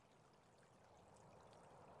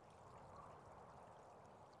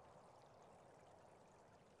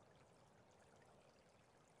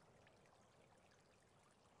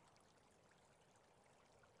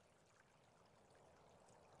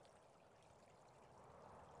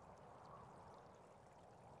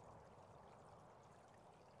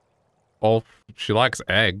 Oh, she likes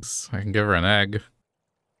eggs. I can give her an egg.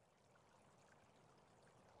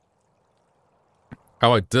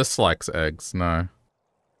 Oh, it dislikes eggs. No.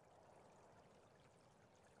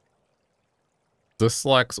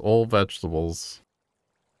 Dislikes all vegetables.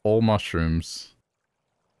 All mushrooms.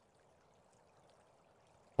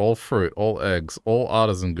 All fruit. All eggs. All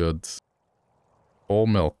artisan goods. All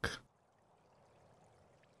milk.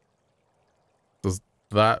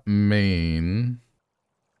 that mean...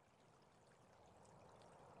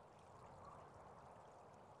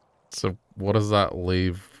 So what does that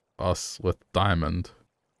leave us with diamond?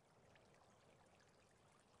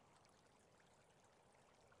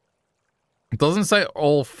 It doesn't say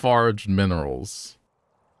all foraged minerals.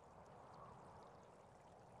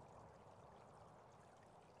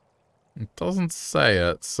 It doesn't say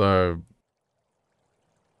it, so...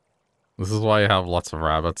 This is why you have lots of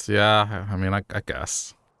rabbits. Yeah, I mean, I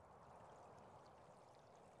guess.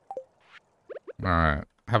 Alright,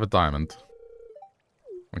 have a diamond.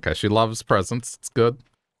 Okay, she loves presents. It's good.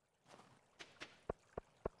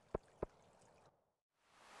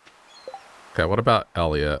 Okay, what about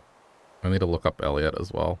Elliot? I need to look up Elliot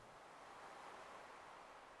as well.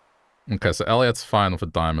 Okay, so Elliot's fine with a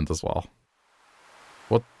diamond as well.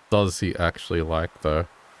 What does he actually like, though?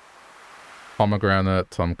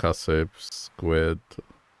 Pomegranate, tomka soup, squid.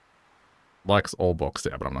 Likes all books.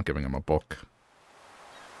 Yeah, but I'm not giving him a book.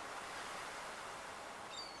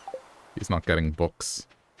 He's not getting books.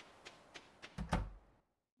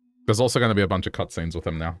 There's also going to be a bunch of cutscenes with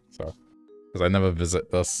him now, so... Because I never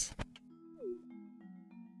visit this.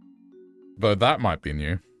 Though that might be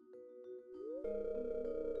new.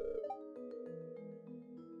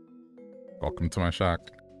 Welcome to my shack.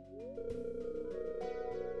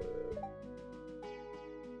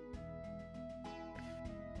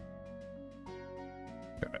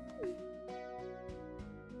 Okay.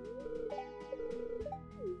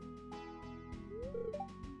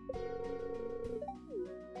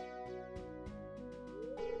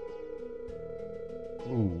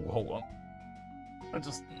 Ooh, hold on. I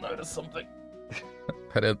just noticed something.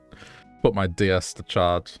 I didn't put my DS to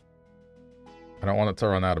charge. I don't want it to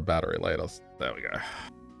run out of battery later. There we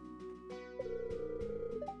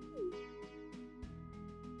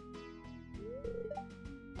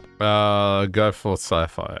go. Go for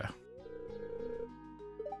sci-fi.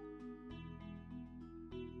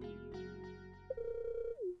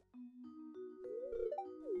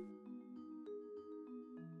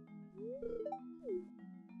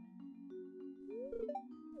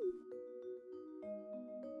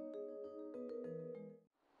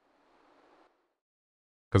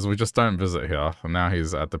 Because we just don't visit here, and now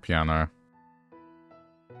he's at the piano.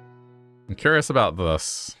 I'm curious about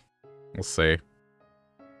this. We'll see.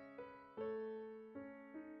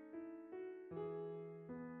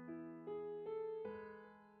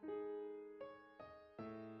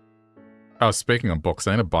 Oh, speaking of books,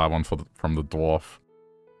 I need to buy one from the dwarf.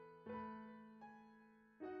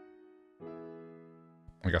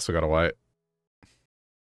 I guess we gotta wait.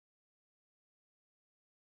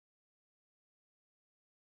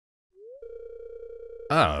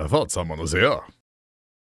 Ah, I thought someone was here.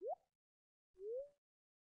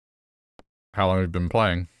 How long have you been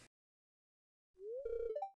playing?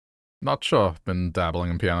 Not sure. Been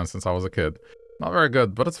dabbling in piano since I was a kid. Not very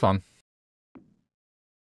good, but it's fun.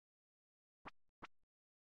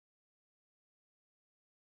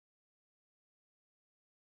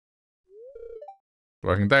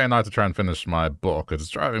 Working day and night to try and finish my book. It's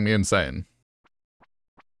driving me insane.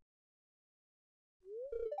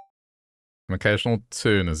 An occasional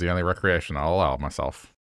tune is the only recreation I'll allow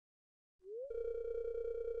myself.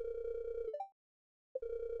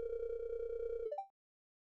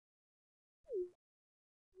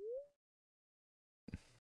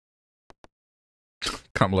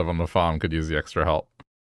 Come live on the farm, could use the extra help.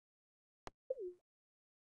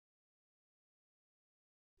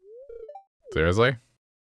 Seriously?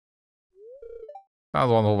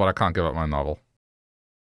 Sounds wonderful, but I can't give up my novel.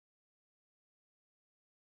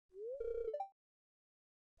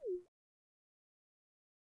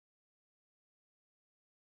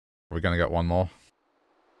 Are we gonna get one more?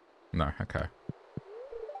 No, okay.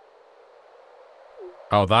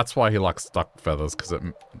 Oh, that's why he likes duck feathers, because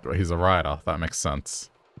he's a writer. That makes sense.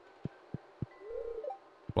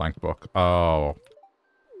 Blank book. Oh.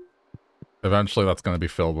 Eventually that's going to be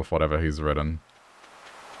filled with whatever he's written.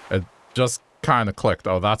 It just kind of clicked.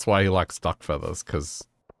 Oh, that's why he likes duck feathers, because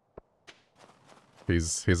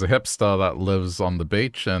he's a hipster that lives on the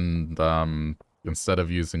beach, and instead of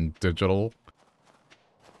using digital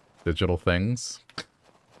things,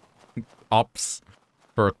 opts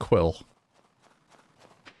for a quill.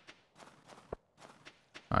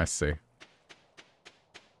 I see.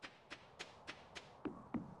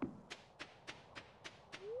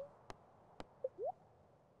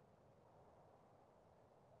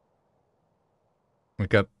 We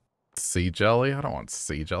got sea jelly? I don't want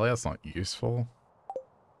sea jelly, that's not useful.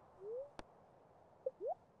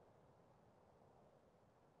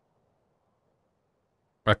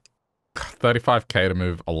 Like, 35k to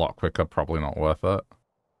move a lot quicker, probably not worth it.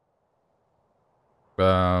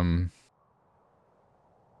 I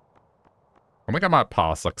think I might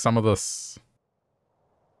pass. Like, some of this...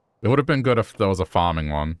 It would have been good if there was a farming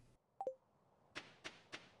one.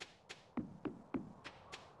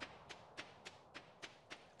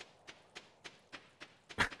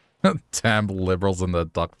 Damn liberals and their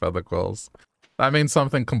duck feather quills. That means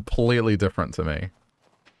something completely different to me.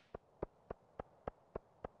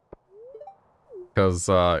 Because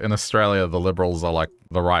in Australia, the Liberals are like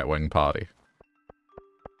the right-wing party.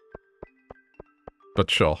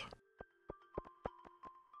 But sure.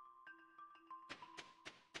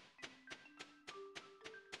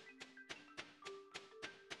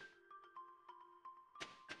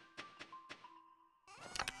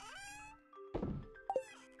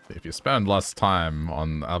 If you spend less time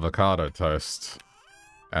on avocado toast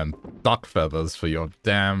and duck feathers for your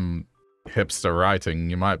damn hipster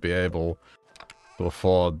writing, you might be able to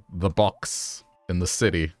afford the box in the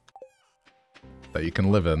city that you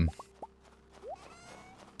can live in.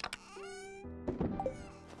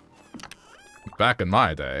 Back in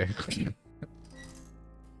my day.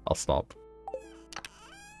 I'll stop.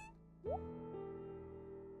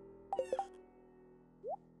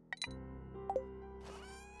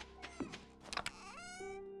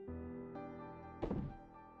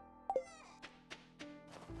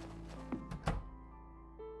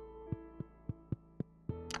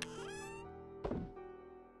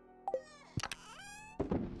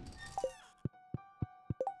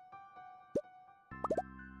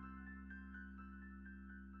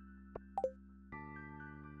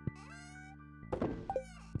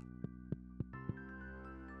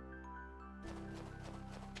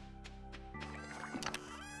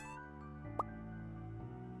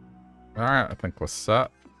 Alright, I think we're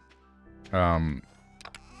set.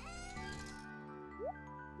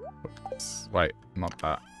 Oops, wait, not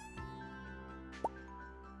that.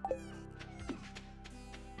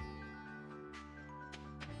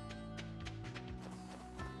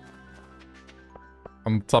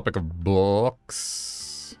 On the topic of books...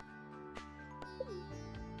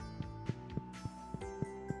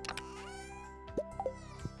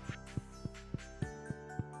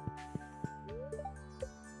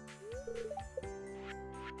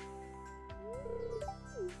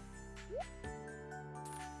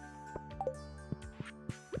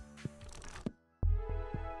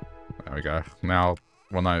 There we go. Now,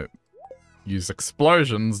 when I use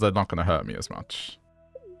explosions, they're not going to hurt me as much.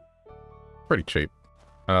 Pretty cheap.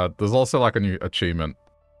 There's also like a new achievement,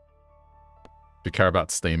 if you care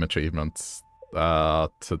about Steam achievements,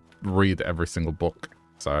 to read every single book.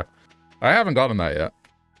 So, I haven't gotten that yet.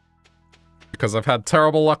 Because I've had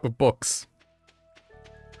terrible luck with books.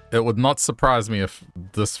 It would not surprise me if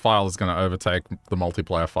this file is going to overtake the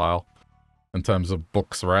multiplayer file in terms of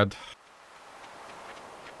books read.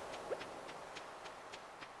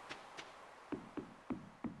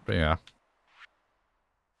 But yeah.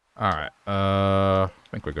 Alright, I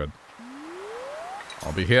think we're good.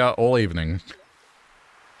 I'll be here all evening.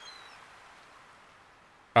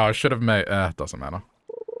 Oh, I should have made... doesn't matter.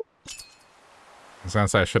 I was gonna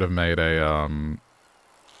say I should have made a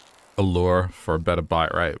lure for a better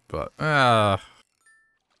bite rate, but, that's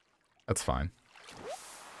fine.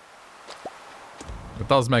 It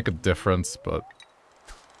does make a difference, but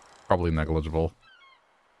probably negligible.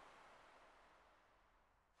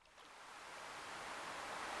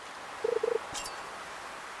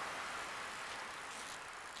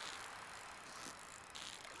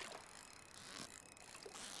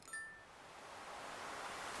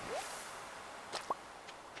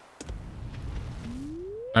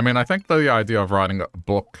 I mean, I think the idea of writing a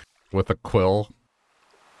book with a quill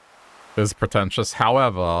is pretentious.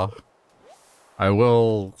 However, I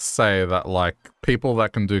will say that, like, people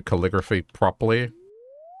that can do calligraphy properly,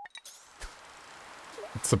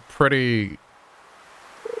 it's a pretty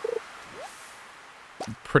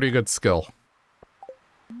good skill.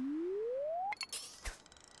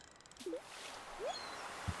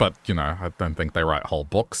 But, you know, I don't think they write whole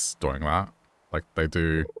books doing that. Like, they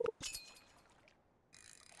do...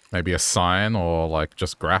 maybe a sign or, like,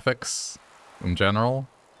 just graphics in general.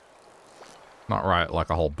 Not write, like,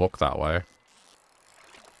 a whole book that way.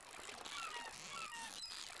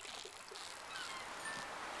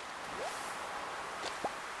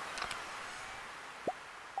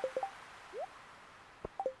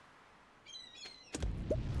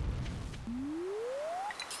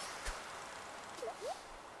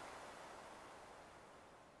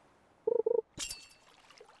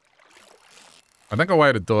 I think a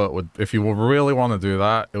way to do it would, if you really want to do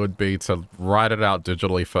that, it would be to write it out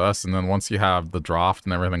digitally first, and then once you have the draft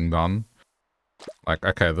and everything done, like,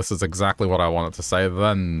 okay, this is exactly what I want it to say,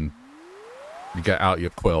 then You get out your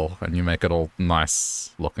quill and you make it all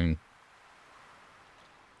nice looking.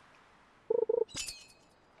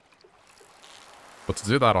 But to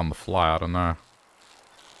do that on the fly, I don't know.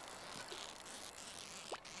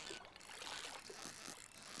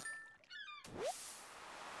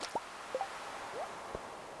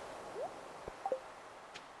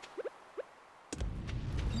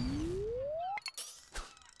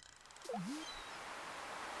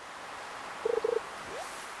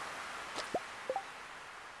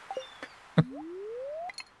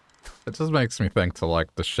 It just makes me think to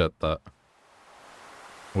like the shit that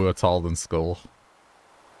we were told in school.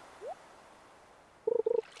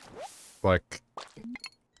 Like,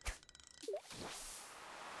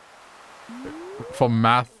 for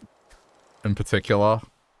math in particular,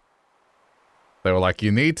 they were like,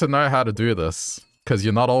 you need to know how to do this, because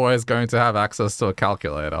you're not always going to have access to a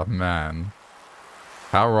calculator. Man,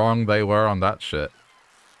 how wrong they were on that shit.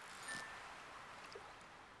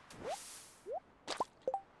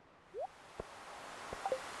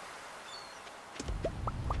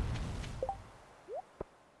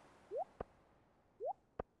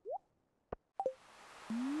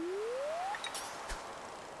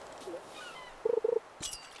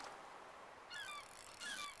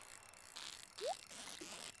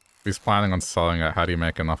 He's planning on selling it. How do you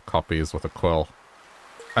make enough copies with a quill?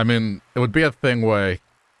 I mean, it would be a thing where,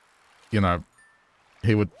 you know,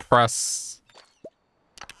 he would press...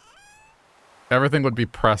 Everything would be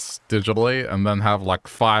pressed digitally and then have like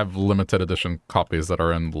 5 limited edition copies that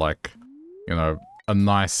are in like, you know, a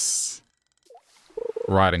nice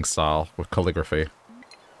writing style with calligraphy.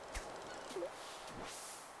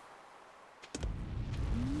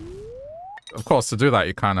 Of course, to do that,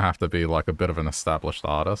 you kind of have to be, like, a bit of an established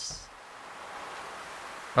artist.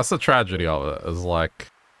 That's the tragedy of it, is,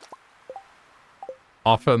 like...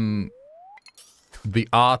 Often, the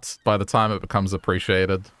art, by the time it becomes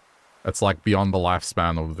appreciated, it's, like, beyond the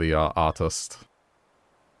lifespan of the artist.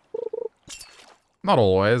 Not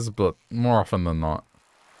always, but more often than not.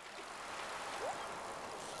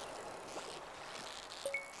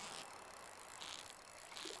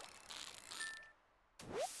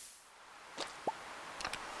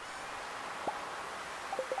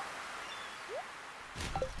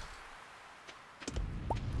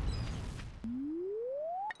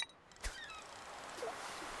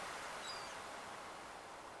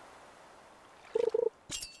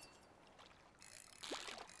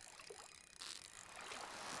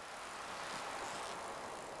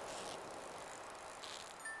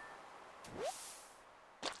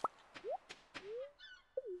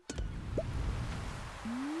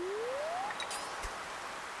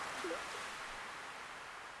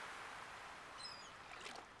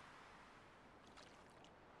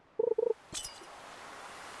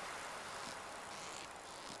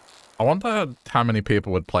 I wonder how many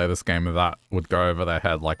people would play this game that would go over their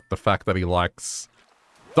head, like the fact that he likes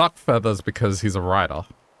duck feathers because he's a writer.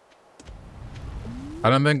 I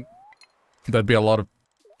don't think there'd be a lot of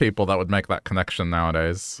people that would make that connection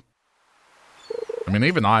nowadays. I mean,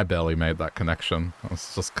 even I barely made that connection.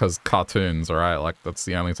 It's just because cartoons, right? Like, that's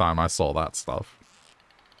the only time I saw that stuff.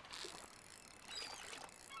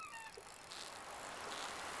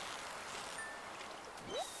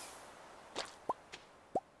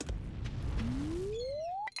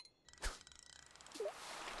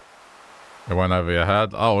 It went over your head?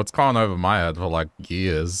 Oh, it's gone over my head for, like,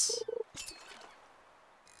 years.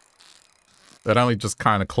 It only just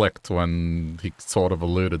kind of clicked when he sort of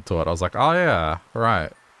alluded to it. I was like, oh yeah,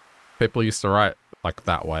 right. People used to write, like,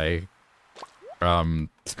 that way. In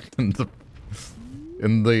the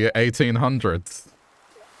 1800s.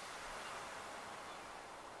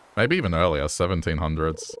 Maybe even earlier,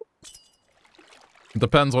 1700s. It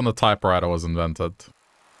depends when the typewriter was invented.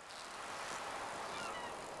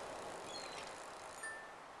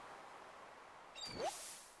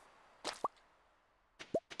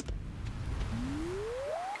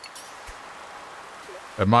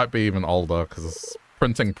 It might be even older, because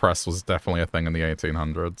printing press was definitely a thing in the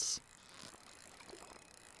 1800s.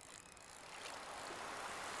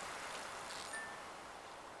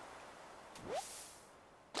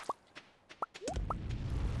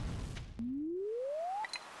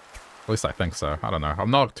 At least I think so. I don't know.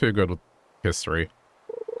 I'm not too good with history.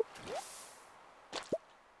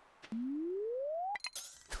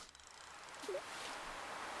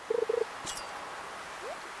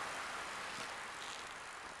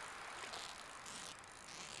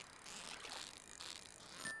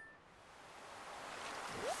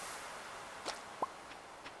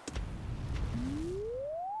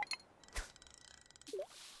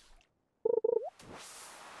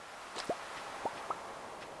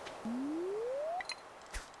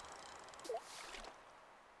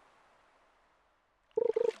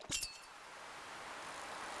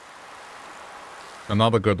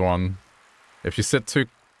 Another good one. If you sit too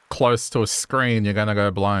close to a screen, you're gonna go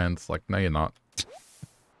blind. It's like, no, you're not.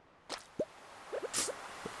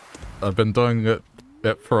 I've been doing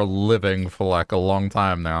it for a living for like a long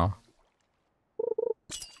time now.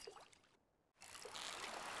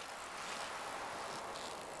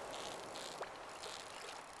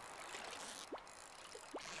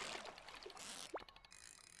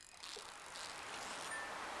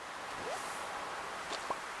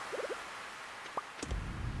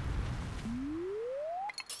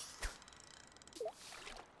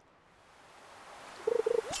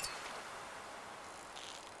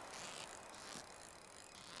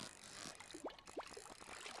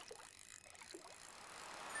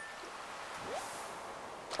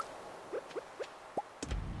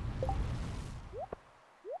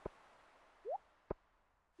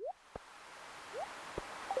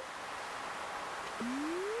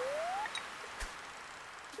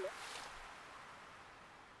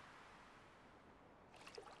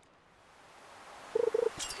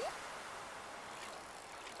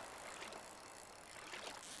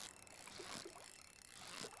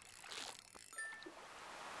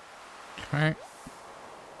 Okay.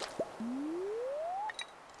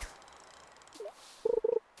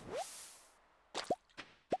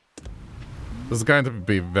 This is going to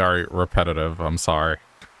be very repetitive, I'm sorry.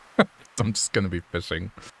 I'm just going to be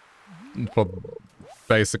fishing for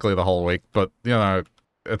basically the whole week, but, you know,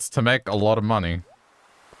 it's to make a lot of money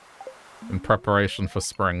in preparation for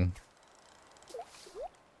spring.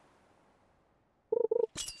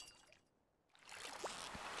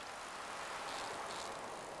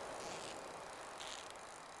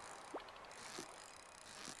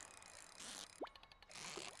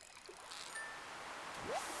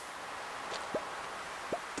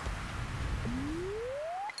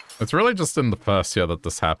 It's really just in the first year that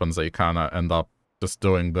this happens that you kind of end up just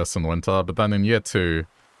doing this in winter, but then in year 2,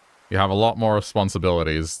 you have a lot more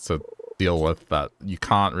responsibilities to deal with that you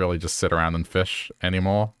can't really just sit around and fish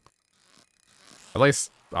anymore. At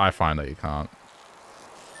least I find that you can't.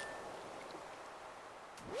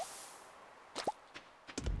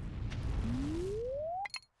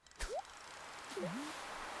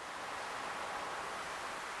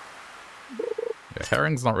 Yeah,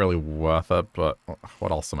 herring's not really worth it, but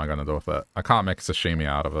what else am I going to do with it? I can't make sashimi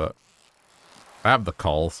out of it. I have the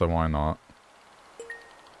coal, so why not?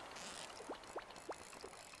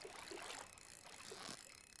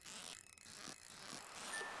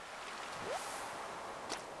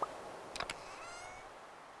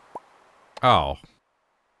 Oh.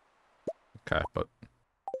 Okay, but...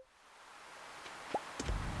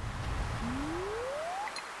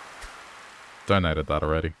 donated that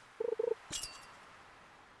already.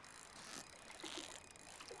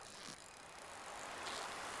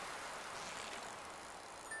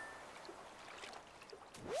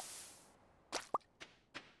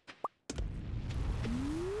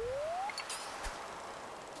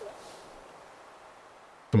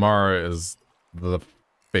 Tomorrow is the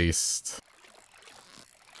feast,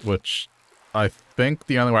 which I think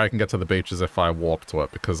the only way I can get to the beach is if I walk to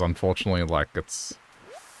it, because unfortunately, like, it's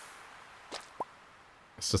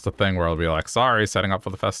just a thing where I'll be like, sorry, setting up for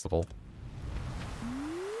the festival.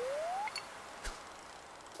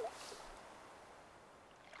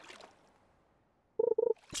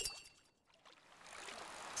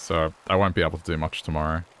 So I won't be able to do much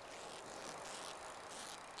tomorrow.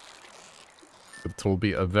 It will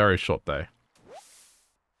be a very short day.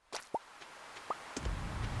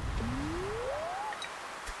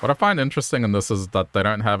 What I find interesting in this is that they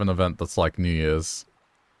don't have an event that's like New Year's.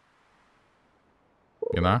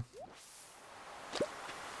 You know?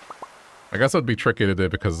 I guess it would be tricky to do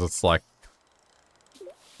because it's like...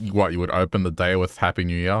 what, you would open the day with Happy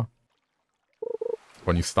New Year?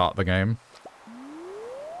 When you start the game?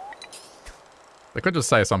 They could just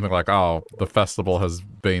say something like, oh, the festival has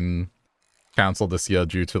been cancelled this year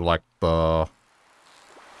due to, like, the...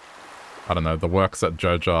 I don't know, the works that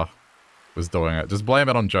Joja was doing it. Just blame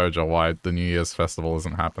it on Joja why the New Year's festival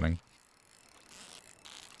isn't happening.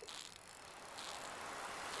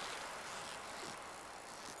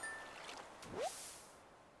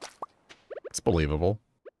 It's believable.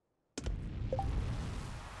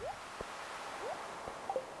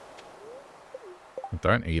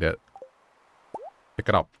 Don't eat it. Pick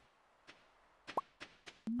it up.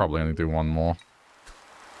 Probably only do one more.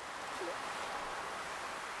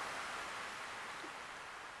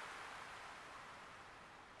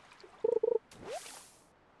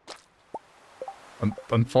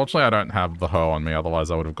 Unfortunately, I don't have the hoe on me, otherwise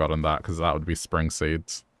I would have gotten that, because that would be spring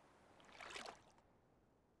seeds.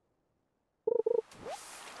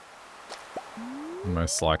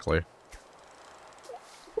 Most likely.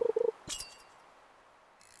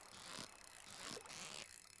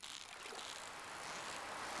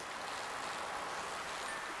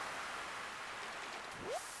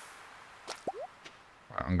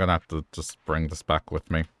 gonna have to just bring this back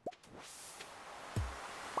with me.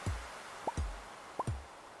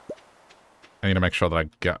 I need to make sure that I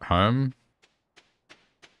get home.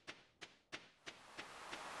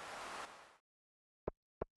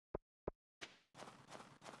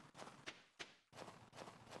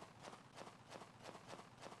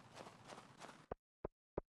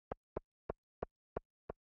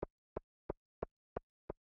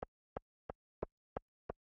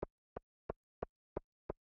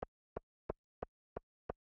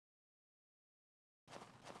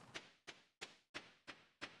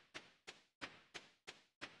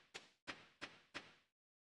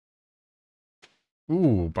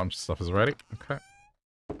 Ooh, a bunch of stuff is ready. Okay.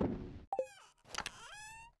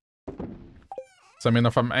 So, I mean,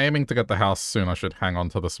 if I'm aiming to get the house soon, I should hang on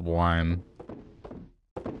to this wine.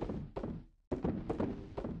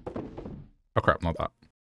 Oh crap, not that.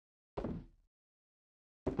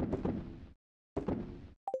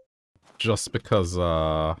 Just because,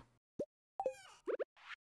 well,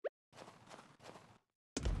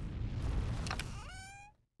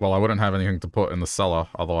 I wouldn't have anything to put in the cellar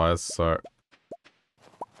otherwise, so...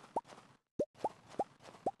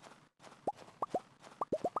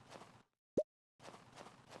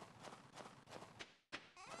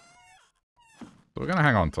 We're gonna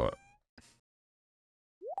hang on to it.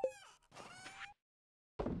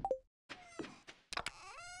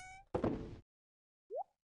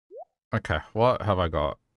 Okay, what have I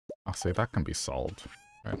got? I'll see, that can be sold.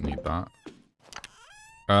 I don't need that.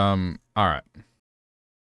 Alright.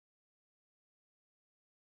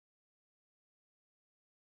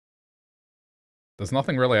 There's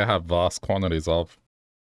nothing really I have vast quantities of.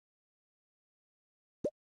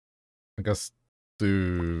 I guess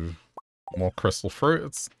do more crystal fruit.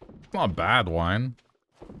 It's not a bad wine.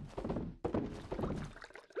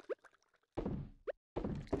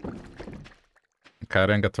 Okay, I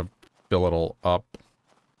didn't get to fill it all up.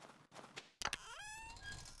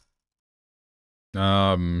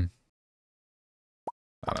 I don't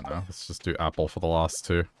know. Let's just do apple for the last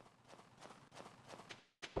two.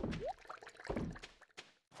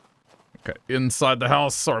 Okay, inside the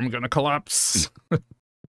house or I'm gonna collapse.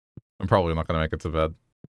 I'm probably not gonna make it to bed.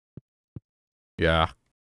 Yeah.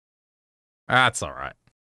 That's alright.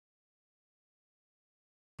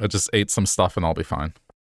 I just ate some stuff and I'll be fine.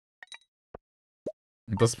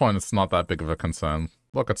 At this point, it's not that big of a concern.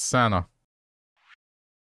 Look, it's Santa.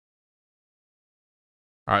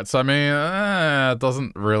 Alright, so I mean, it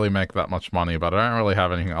doesn't really make that much money, but I don't really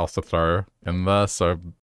have anything else to throw in there, so...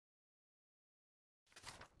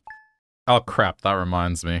 Oh crap, that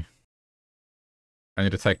reminds me. I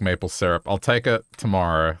need to take maple syrup. I'll take it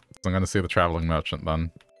tomorrow. So I'm gonna see the traveling merchant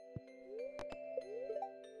then.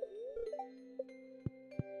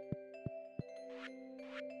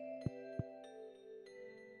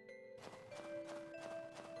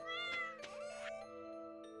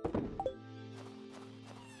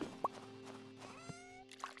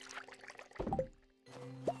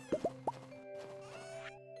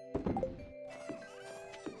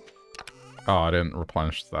 Oh, I didn't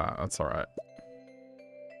replenish that. That's alright.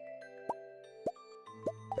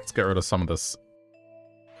 Let's get rid of some of this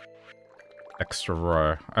extra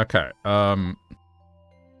row. Okay, I'm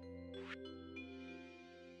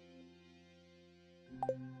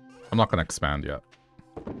not gonna expand yet.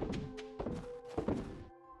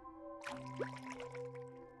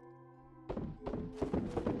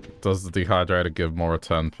 Does the dehydrator give more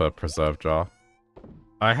return per preserve jar?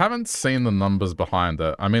 I haven't seen the numbers behind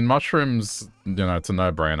it. I mean, mushrooms, you know, it's a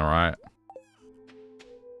no-brainer, right?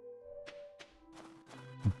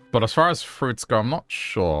 But as far as fruits go, I'm not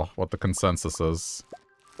sure what the consensus is.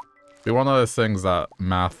 It'd be one of those things that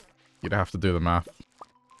math, you'd have to do the math.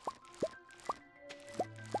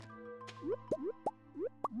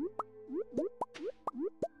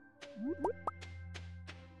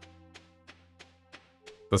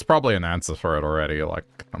 There's probably an answer for it already, like,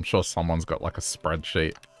 I'm sure someone's got, like, a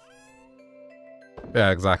spreadsheet.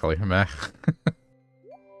 Yeah, exactly, meh.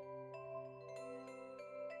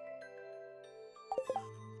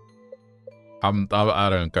 I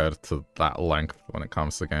don't go to that length when it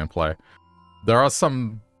comes to gameplay. There are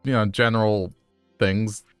some, you know, general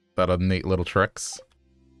things that are neat little tricks.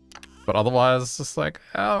 But otherwise, it's just like,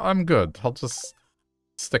 oh, I'm good. I'll just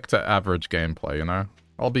stick to average gameplay, you know?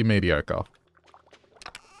 I'll be mediocre.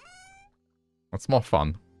 It's more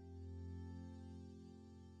fun.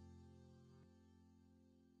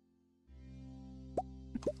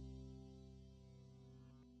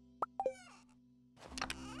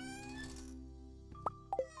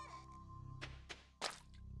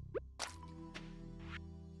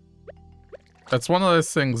 It's one of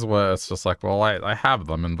those things where it's just like, well, I have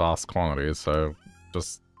them in vast quantities, so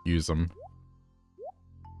just use them.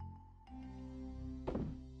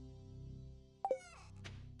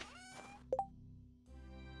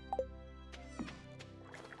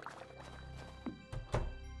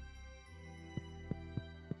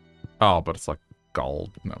 Oh, but it's like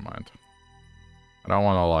gold. Never mind. I don't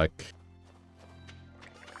want to, like,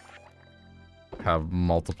 have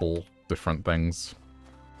multiple different things.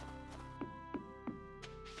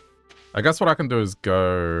 I guess what I can do is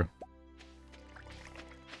go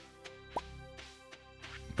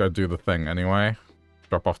do the thing anyway.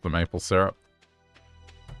 Drop off the maple syrup.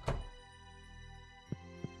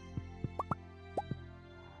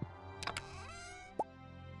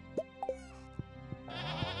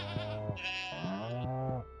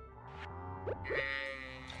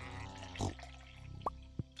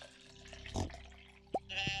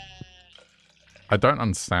 I don't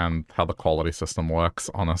understand how the quality system works,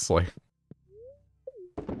 honestly.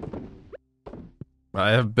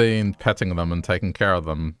 I have been petting them and taking care of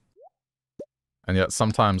them, and yet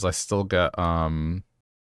sometimes I still get,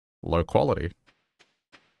 low quality.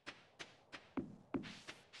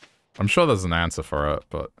 I'm sure there's an answer for it,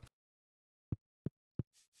 but...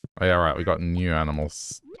 Oh, yeah, right, we got new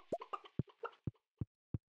animals.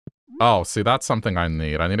 Oh, see, that's something I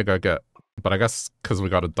need. I need to go get... But I guess because we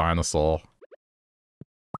got a dinosaur...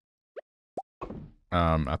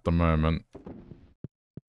 at the moment.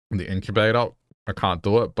 The incubator, I can't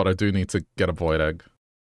do it, but I do need to get a void egg.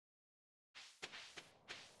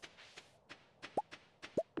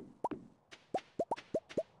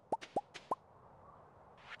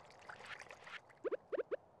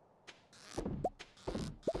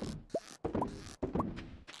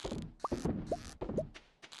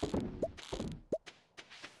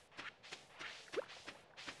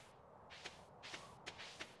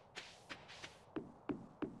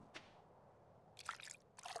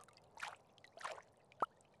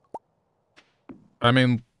 I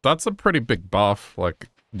mean, that's a pretty big buff. Like,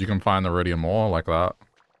 you can find iridium ore like that.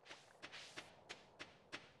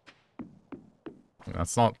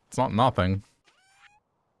 It's not nothing.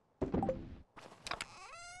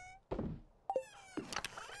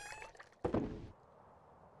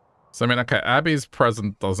 So, I mean, okay, Abby's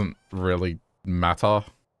present doesn't really matter.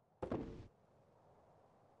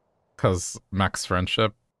 Because max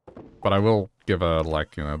friendship. But I will give her,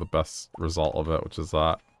 like, you know, the best result of it, which is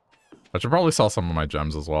that. I should probably sell some of my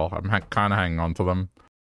gems as well. I'm kind of hanging on to them.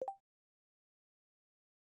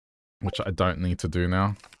 Which I don't need to do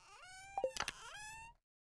now.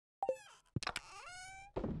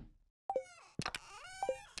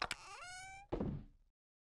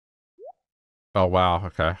 Oh, wow,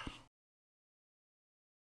 okay.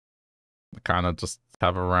 I kind of just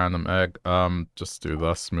have a random egg. Just do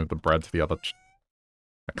this. Move the bread to the other...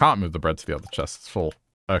 I can't move the bread to the other chest. It's full.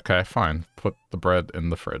 Okay, fine. Put the bread in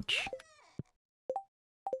the fridge.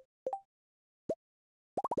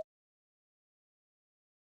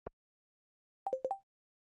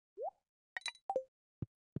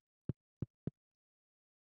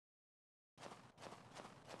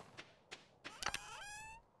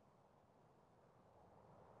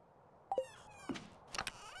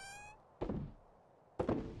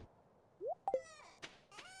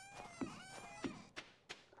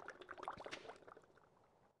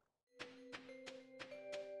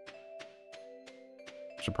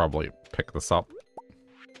 Should probably pick this up.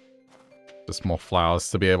 Just more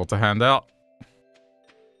flowers to be able to hand out.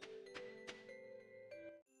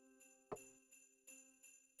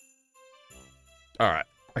 Alright,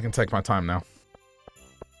 I can take my time now.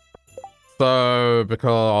 So,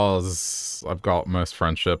 because I've got most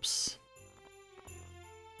friendships.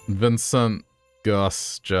 Vincent,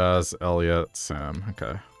 Gus, Jazz, Elliot, Sam.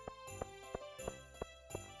 Okay.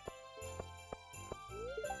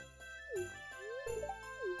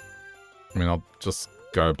 I mean, I'll just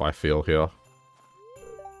go by feel here.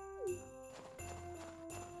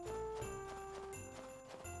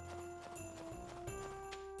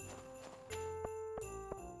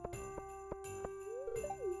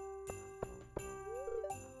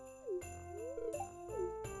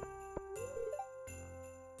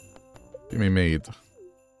 Give me mead.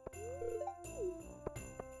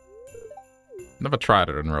 Never tried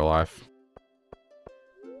it in real life.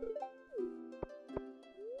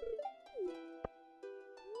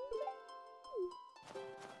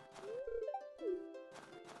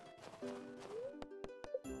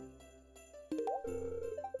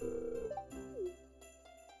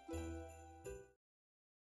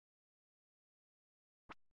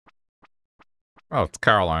 Oh, it's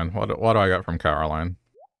Caroline. What do I get from Caroline?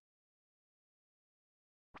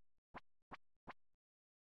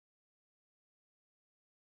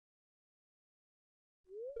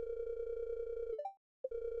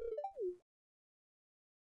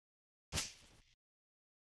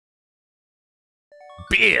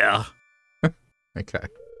 beer! Okay.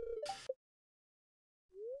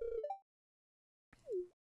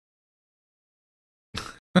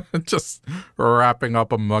 Just wrapping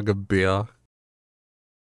up a mug of beer.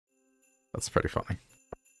 That's pretty funny.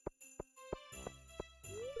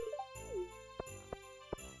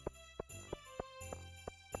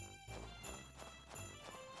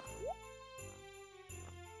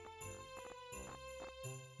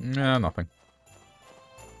 Yeah, nothing.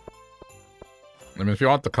 I mean, if you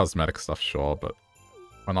want the cosmetic stuff, sure, but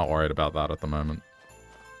we're not worried about that at the moment.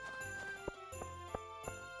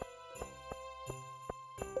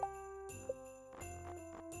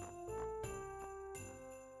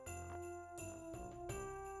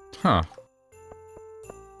 Huh.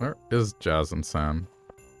 Where is Jazz and Sam?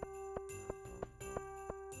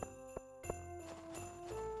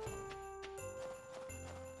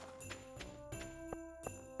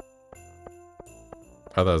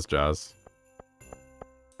 Oh, there's Jazz.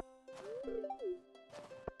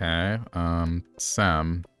 Okay,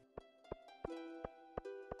 Sam.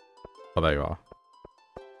 Oh, there you are.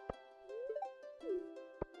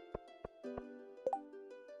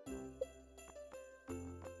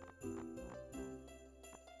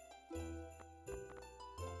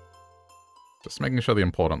 Just making sure the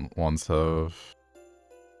important ones have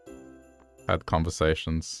had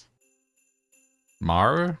conversations.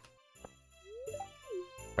 Maru?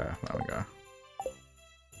 Okay, there we go.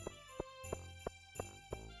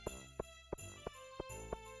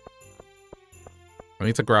 I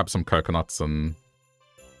need to grab some coconuts and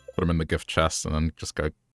put them in the gift chest and then just go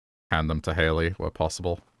hand them to Haley where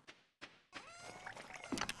possible.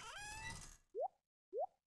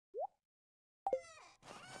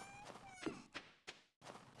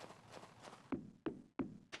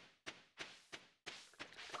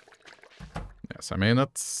 Yes, I mean,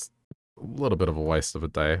 it's a little bit of a waste of a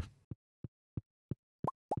day.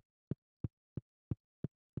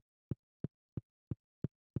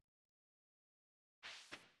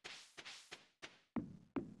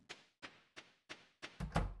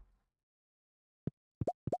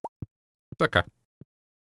 It's okay.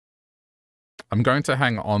 I'm going to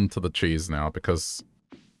hang on to the cheese now because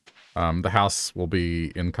the house will be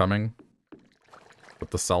incoming with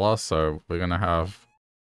the cellar, so we're gonna have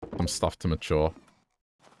some stuff to mature.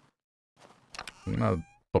 I'm gonna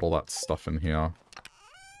put all that stuff in here.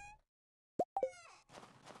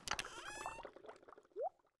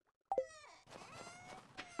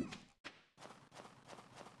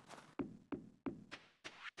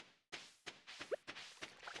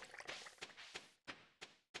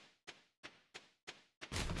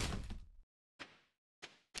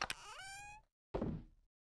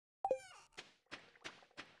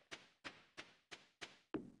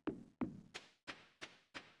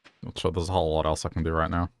 Not sure there's a whole lot else I can do right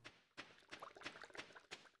now.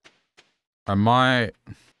 I might...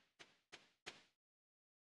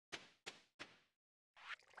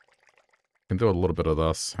 can do a little bit of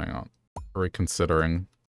this. Hang on. Reconsidering.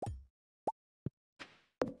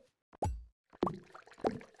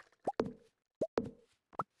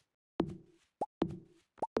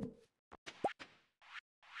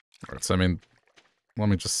 Alright, so I mean, let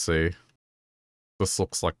me just see. This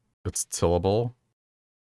looks like it's tillable.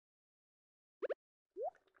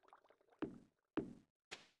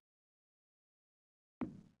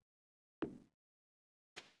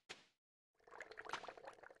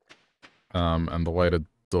 And the way to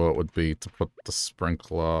do it would be to put the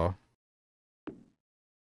sprinkler...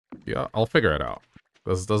 Yeah, I'll figure it out.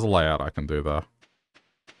 There's a layout I can do there.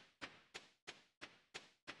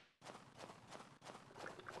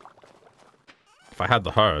 If I had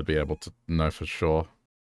the hoe, I'd be able to know for sure.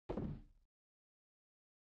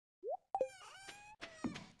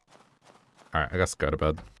 Alright, I guess go to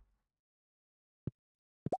bed.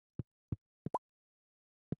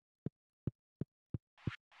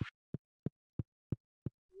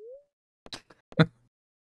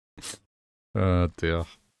 Oh dear.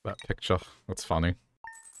 That picture. That's funny.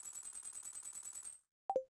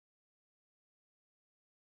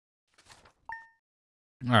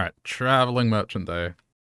 Alright, traveling merchant day.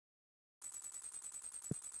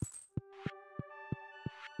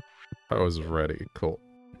 I was ready. Cool.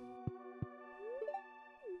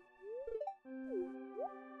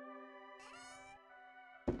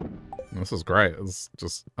 This is great. It's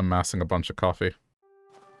just amassing a bunch of coffee.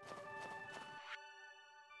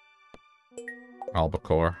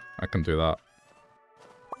 Albacore. I can do that.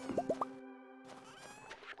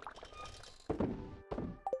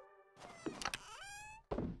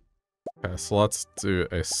 Okay, so let's do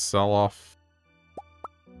a sell-off.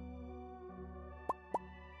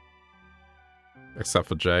 Except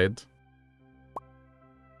for Jade.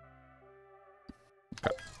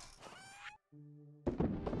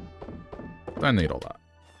 Don't need all that.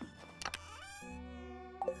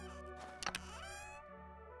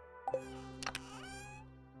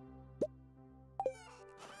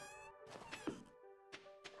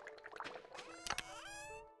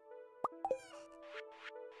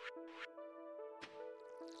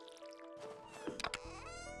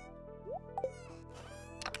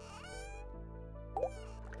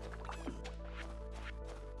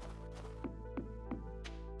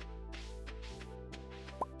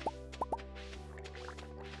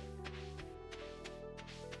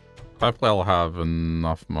 Hopefully I'll have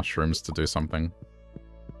enough mushrooms to do something.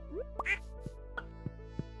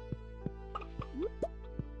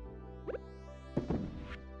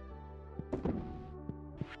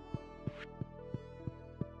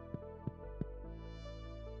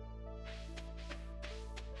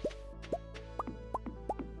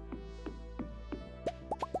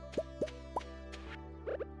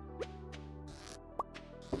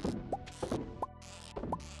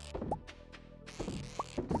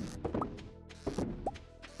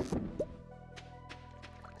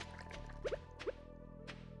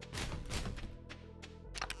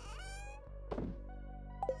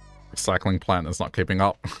 Recycling plant is not keeping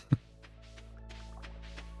up.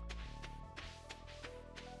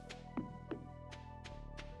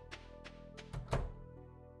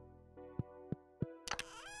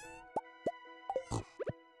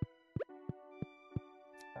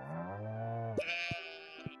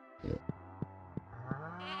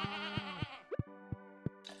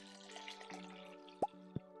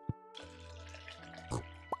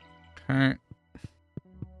 Okay.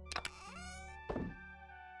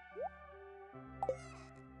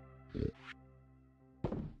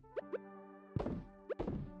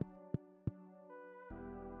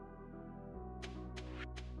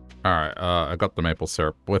 Alright, I got the maple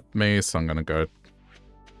syrup with me, so I'm gonna go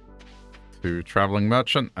to Traveling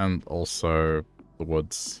Merchant and also the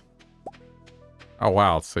woods. Oh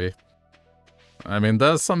wow, see? I mean,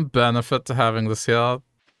 there's some benefit to having this here.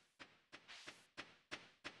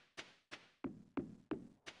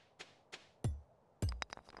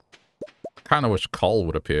 Kinda wish coal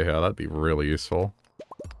would appear here, that'd be really useful.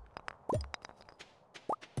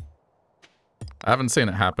 I haven't seen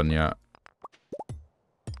it happen yet.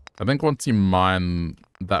 I think once you mine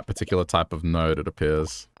that particular type of node, it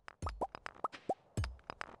appears.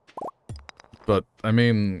 But, I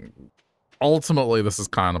mean, ultimately this is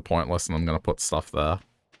kind of pointless and I'm going to put stuff there.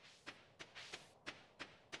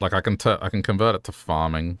 Like, I can convert it to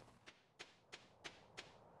farming.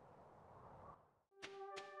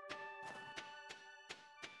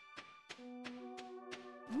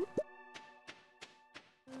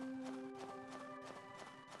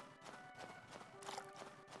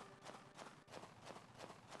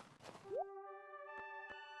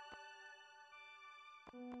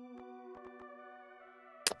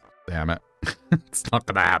 Damn it. It's not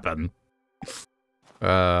gonna happen.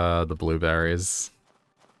 The blueberries.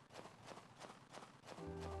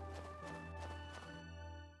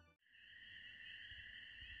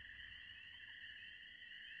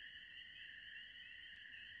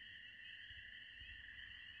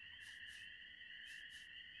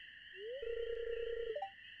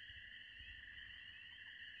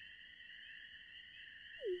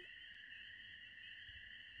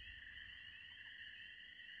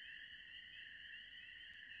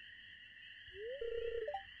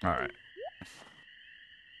 Alright.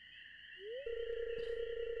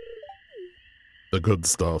 The good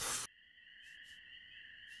stuff.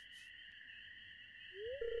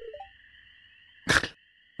 The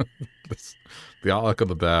artwork of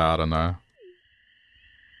the bear, I don't know.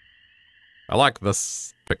 I like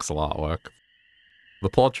this pixel artwork. The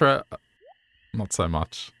portrait, not so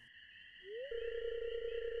much.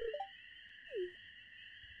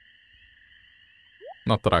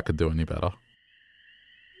 Not that I could do any better.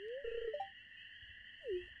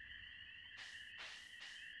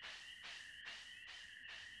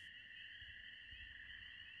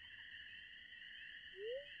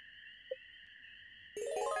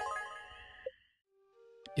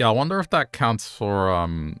 Yeah, I wonder if that counts for,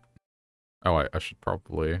 oh wait, I should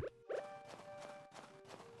probably...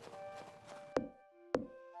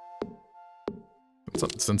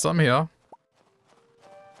 Since I'm here...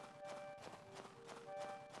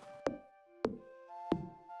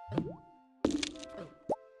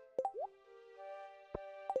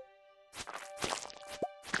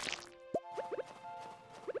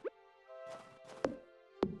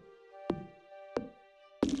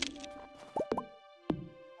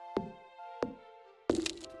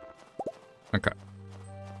 Okay.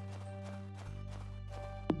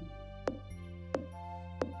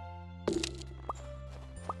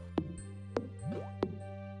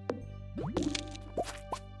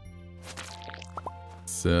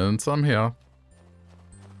 Since I'm here.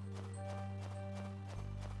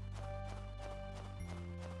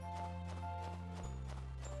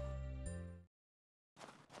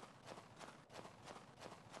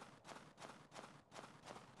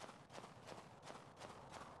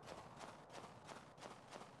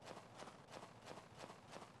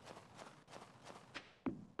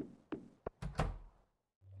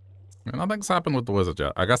 Nothing's happened with the wizard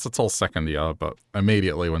yet. I guess it's all second year, but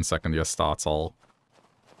immediately when second year starts, I'll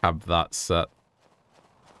have that set.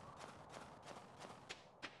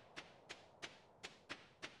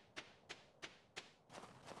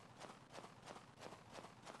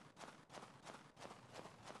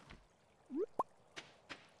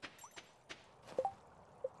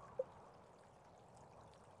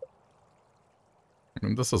 I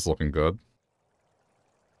mean, this is looking good.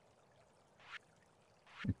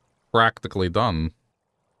 Practically done.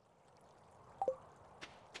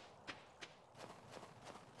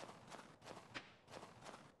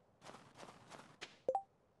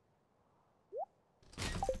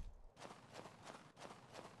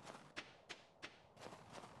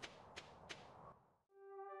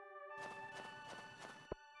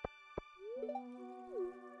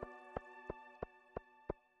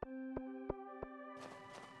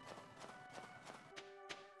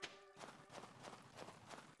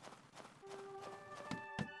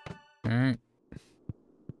 Okay.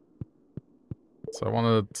 So I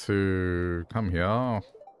wanted to come here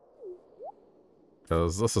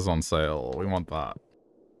because this is on sale. We want that.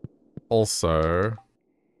 Also,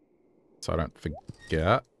 so I don't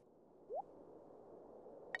forget.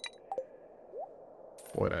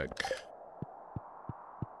 Void egg.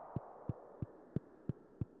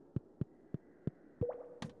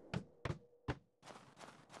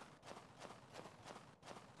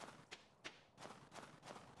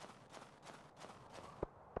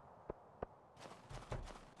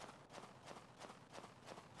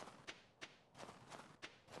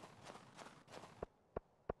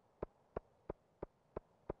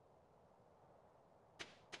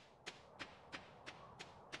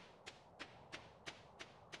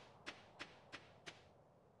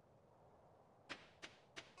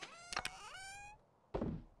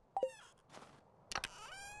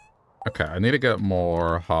 Okay, I need to get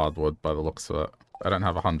more hardwood by the looks of it. I don't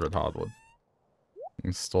have 100 hardwood.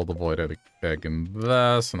 Install the void egg in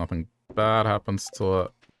there so nothing bad happens to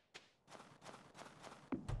it.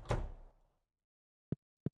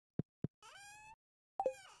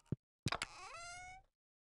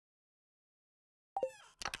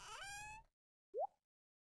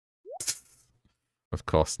 Of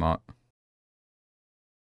course not.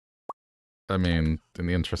 I mean, in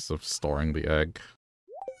the interest of storing the egg.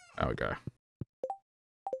 There we go.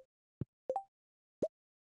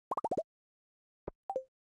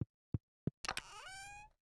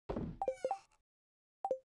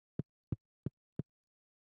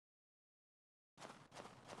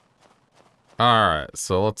 Alright,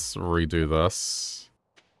 so let's redo this.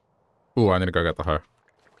 Ooh, I need to go get the hoe.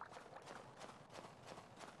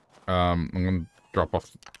 I'm gonna drop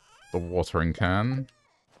off the watering can.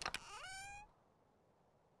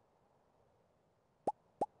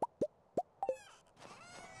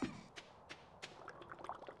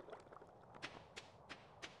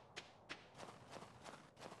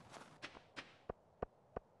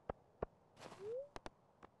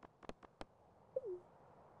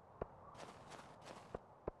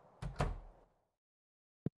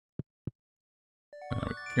 There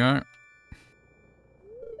we go.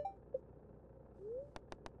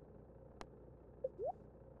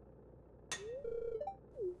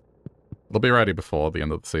 They'll be ready before the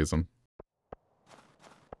end of the season.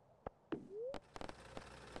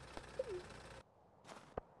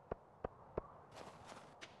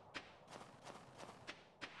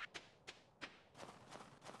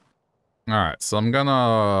 Alright, so I'm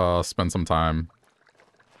gonna spend some time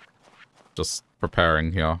just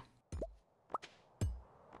preparing here.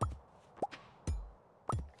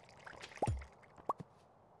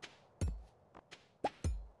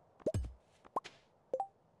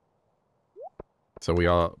 So we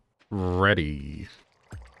are ready.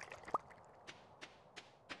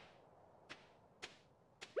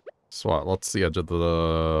 So what, what's the edge of the...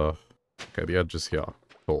 Okay, the edge is here.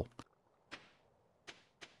 Cool.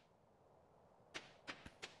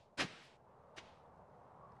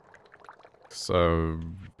 So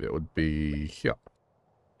it would be here.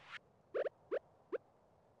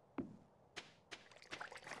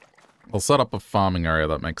 I'll set up a farming area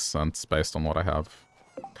that makes sense based on what I have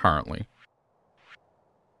currently.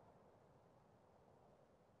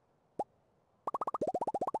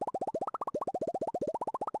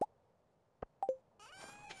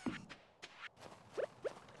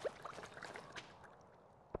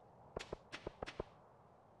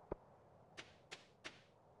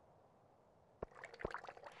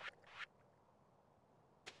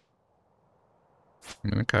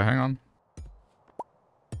 Okay, hang on.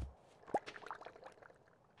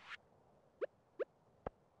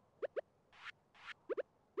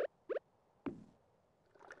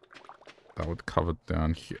 That would cover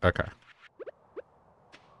down here. Okay.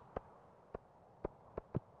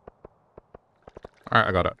 Alright,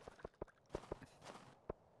 I got it.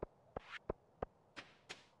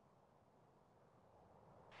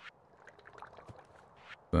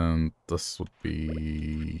 Then this would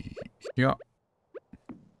be here.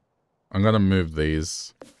 I'm gonna move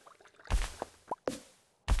these. It's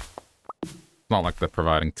not like they're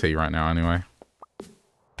providing tea right now anyway.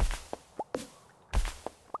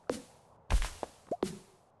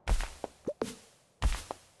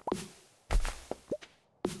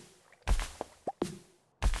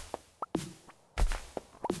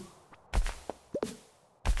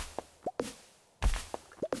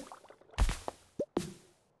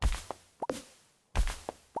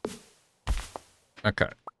 Okay.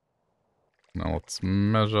 Now let's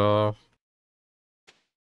measure.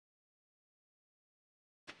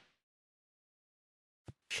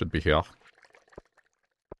 Should be here.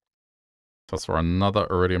 That's where another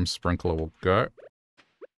iridium sprinkler will go.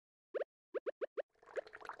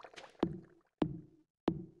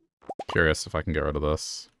 Curious if I can get rid of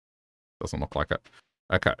this. Doesn't look like it.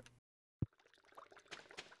 Okay.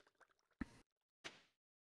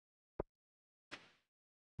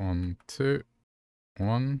 One, two,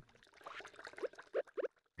 one.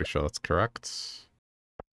 Pretty sure that's correct.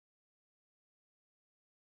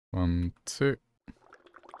 One, two.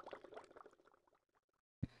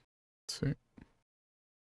 Two. Okay,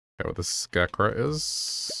 what this scarecrow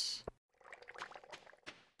is.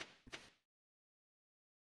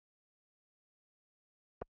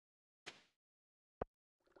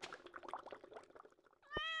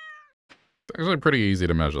 It's actually pretty easy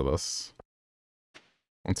to measure this.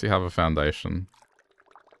 Once you have a foundation.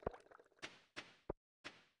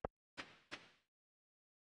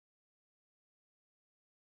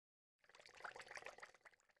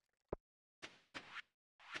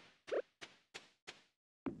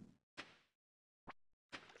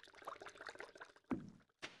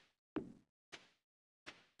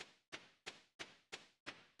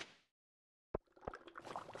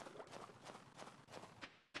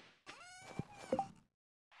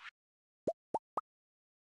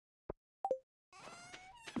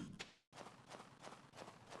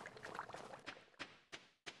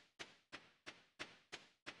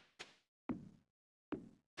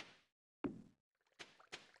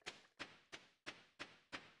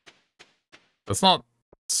 It's not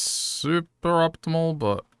super optimal,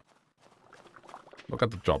 but we'll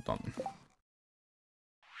get the job done.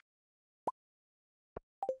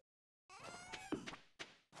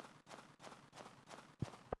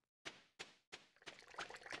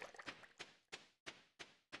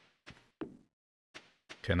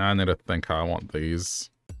 Okay, now I need to think how I want these.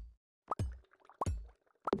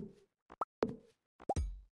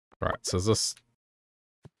 Right, so is this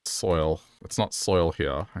soil? It's not soil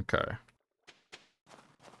here. Okay.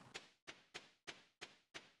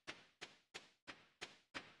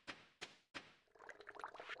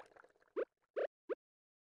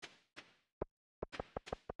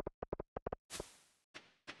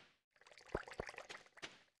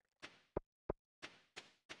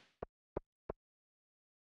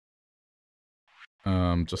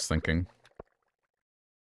 Just thinking.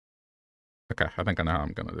 Okay, I think I know how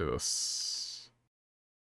I'm gonna do this.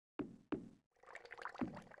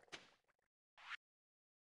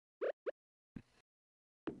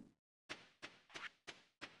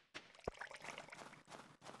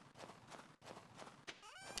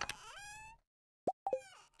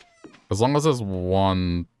 As long as there's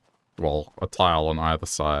one, well, a tile on either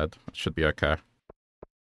side, it should be okay.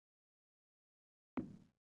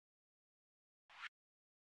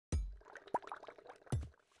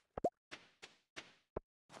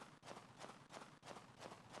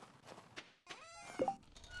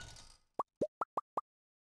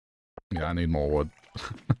 Yeah, I need more wood.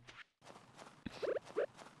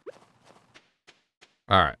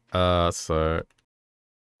 Alright, so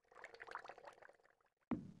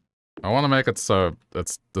I want to make it so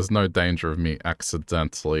there's no danger of me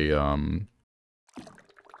accidentally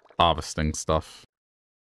harvesting stuff.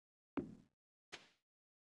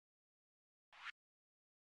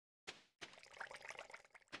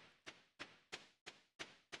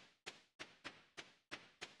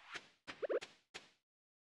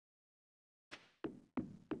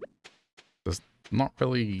 There's not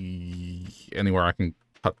really anywhere I can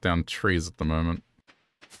cut down trees at the moment.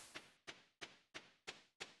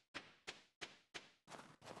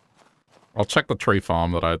 I'll check the tree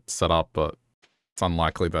farm that I set up, but It's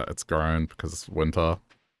unlikely that it's grown because it's winter.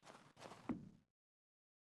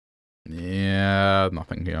 Yeah,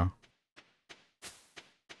 nothing here.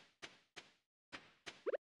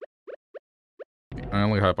 The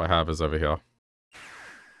only hope I have is over here.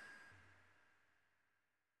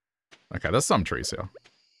 Okay, there's some trees here.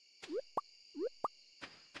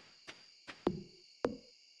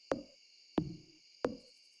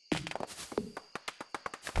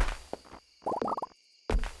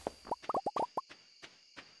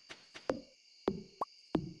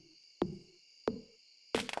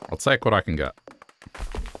 I'll take what I can get.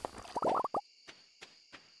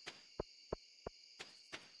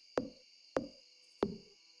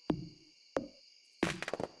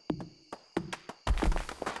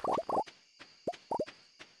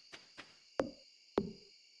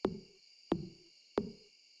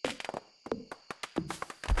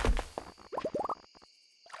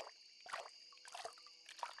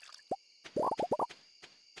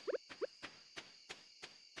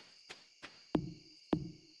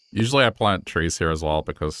 Usually I plant trees here as well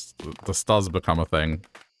because this does become a thing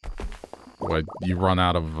where you run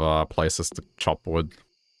out of places to chop wood.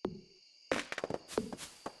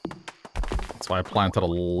 That's why I planted a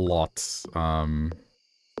lot.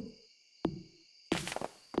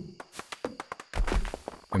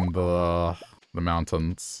 In the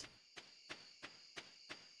mountains.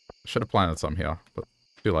 Should have planted some here, but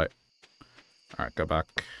too late. Alright, go back.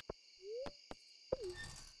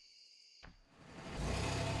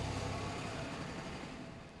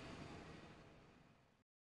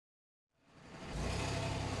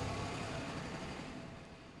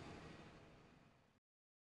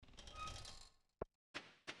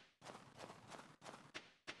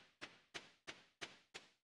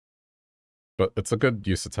 But it's a good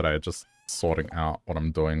use of today, just sorting out what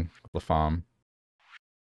I'm doing with the farm.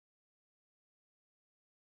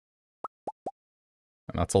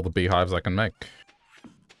 And that's all the beehives I can make.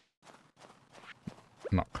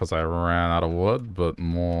 Not because I ran out of wood, but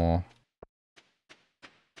more...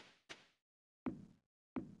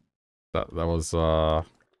 That was, oh,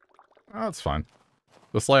 that's fine.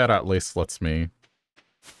 This layout at least lets me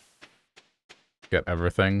get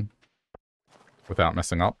everything without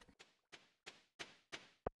messing up.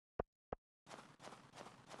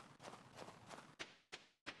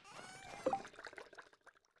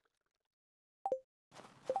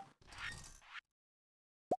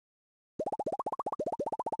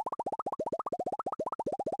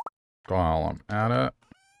 While I'm at it,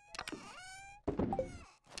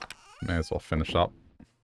 may as well finish up.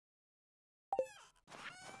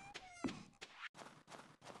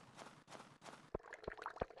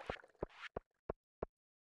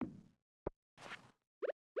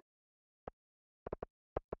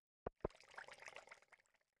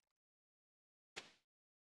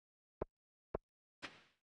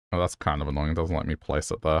 Oh, that's kind of annoying. It doesn't let me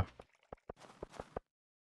place it there.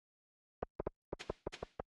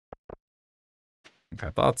 Okay,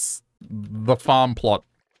 that's the farm plot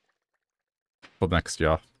for next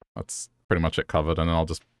year. That's pretty much it covered, and then I'll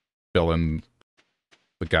just fill in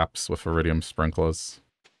the gaps with iridium sprinklers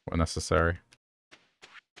where necessary.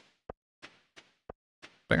 I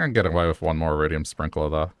think I can get away with one more iridium sprinkler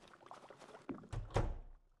there.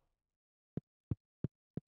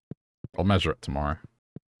 I'll measure it tomorrow.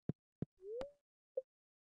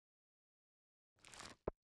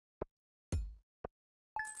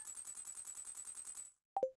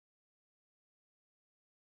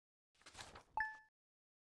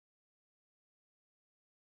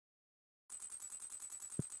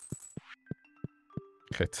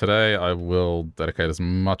 Okay, today I will dedicate as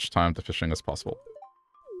much time to fishing as possible.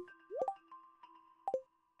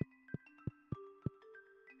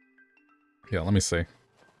 Yeah, let me see.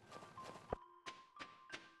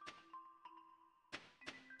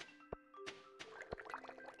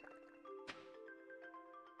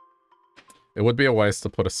 It would be a waste to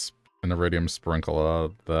put an iridium sprinkler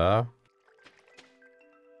there.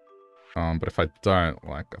 But if I don't,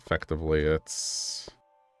 like, effectively it's...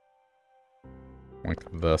 like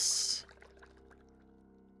this.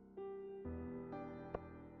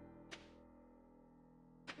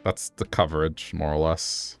 That's the coverage, more or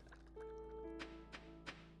less.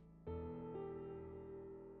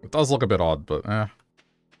 It does look a bit odd, but eh.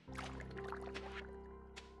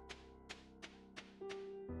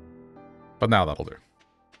 But now that'll do.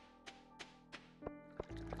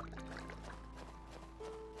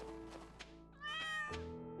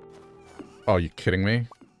 Oh, you kidding me?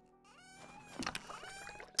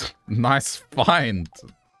 Nice find!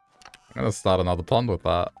 I'm gonna start another pond with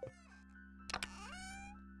that.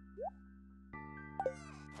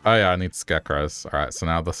 Oh yeah, I need scarecrows. Alright, so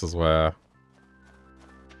now this is where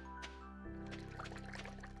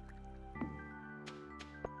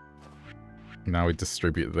Now we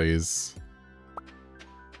distribute these.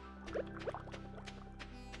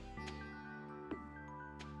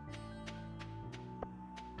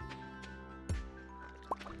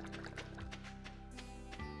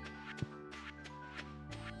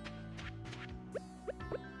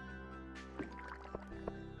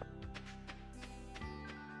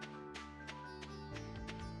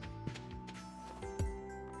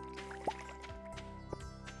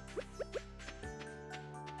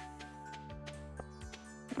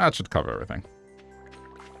 That should cover everything.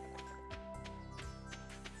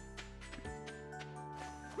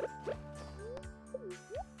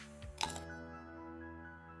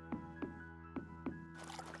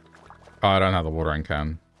 Oh, I don't have the watering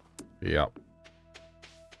can. Yep.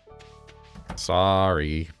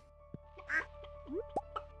 Sorry.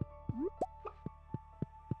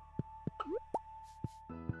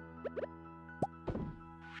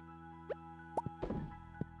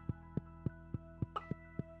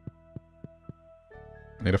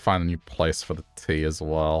 Need to find a new place for the tea as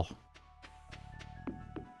well.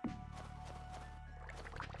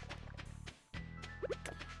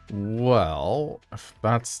 Well, if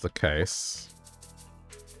that's the case...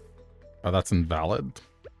 Oh, that's invalid?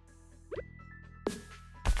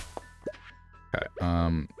 Okay,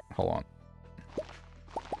 hold on.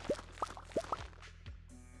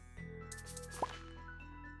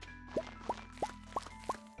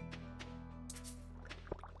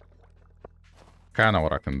 Okay, I know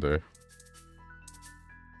what I can do.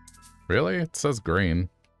 Really? It says green.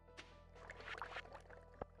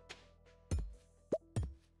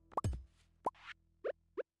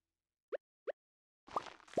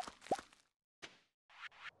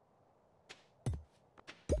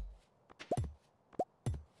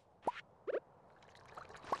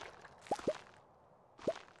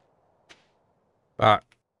 That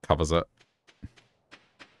covers it.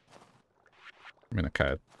 I mean,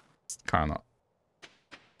 okay, it's kind of...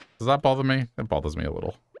 Does that bother me? It bothers me a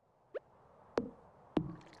little.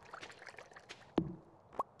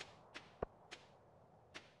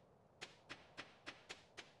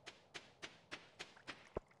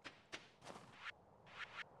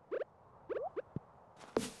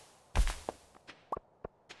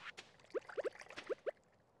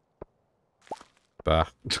 There.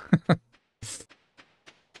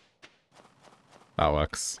 That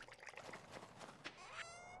works.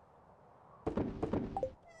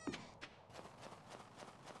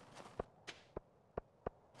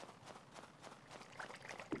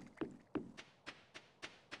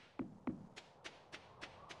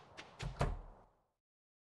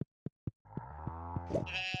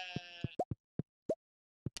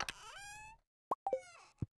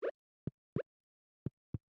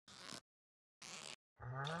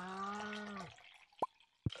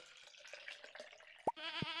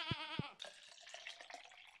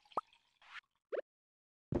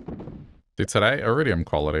 See, today, iridium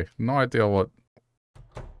quality. No idea what...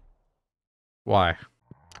 Why?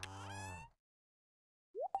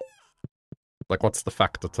 Like, what's the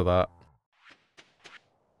factor to that?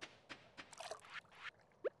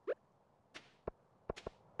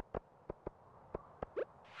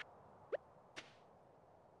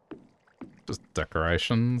 Just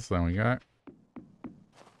decorations. There we go.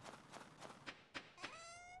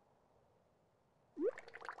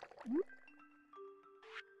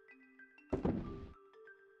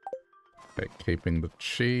 Okay, keeping the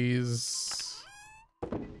cheese.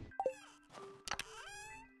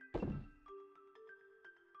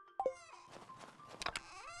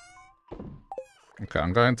 Okay,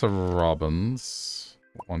 I'm going to Robin's.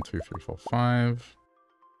 1, 2, 3, 4, 5.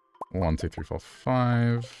 1, 2, 3, 4,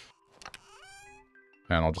 5.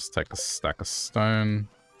 And I'll just take a stack of stone.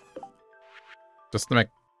 Just to make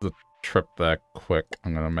the trip there quick,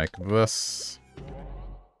 I'm gonna make this.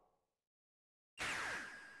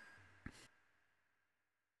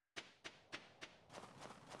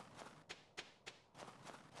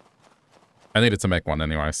 I needed to make one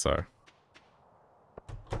anyway, so...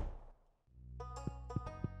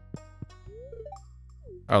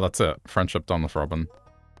 Oh, that's it. Friendship done with Robin.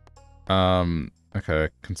 Okay,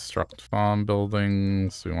 construct farm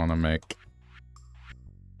buildings. We want to make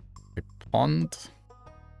a pond.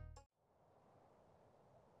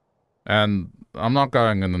 And I'm not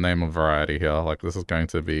going in the name of variety here. Like, this is going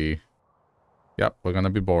to be... Yep, we're going to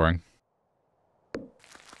be boring.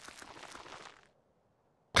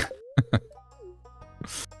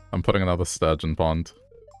 I'm putting another sturgeon pond.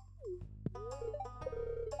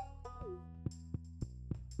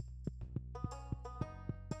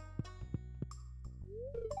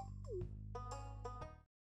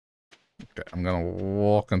 Okay, I'm gonna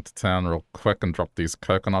walk into town real quick and drop these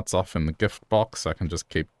coconuts off in the gift box so I can just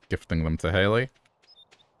keep gifting them to Haley.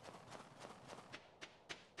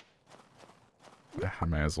 Yeah, I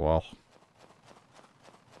may as well.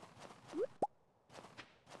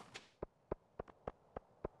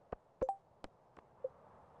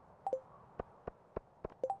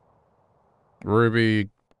 Ruby.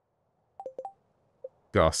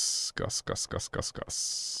 Gus.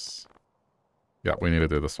 Yeah, we need to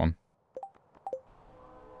do this one.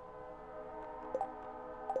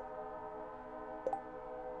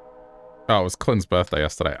 Oh, it was Clint's birthday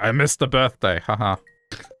yesterday. I missed the birthday. Haha.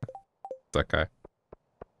 It's okay.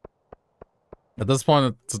 At this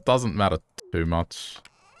point, it doesn't matter too much.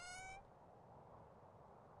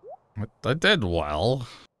 I did well.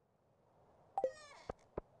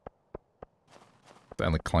 It's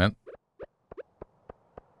only Clint.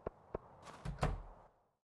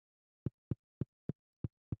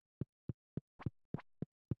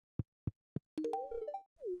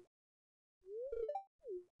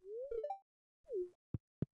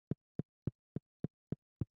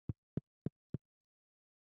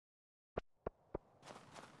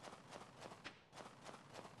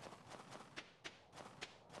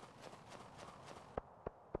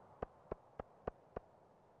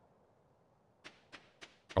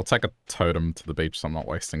 I'll take a totem to the beach so I'm not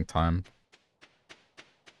wasting time.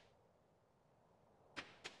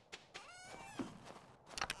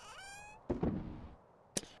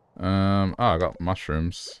 Oh, I got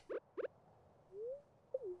mushrooms.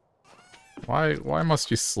 Why must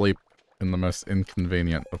you sleep in the most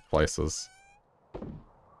inconvenient of places?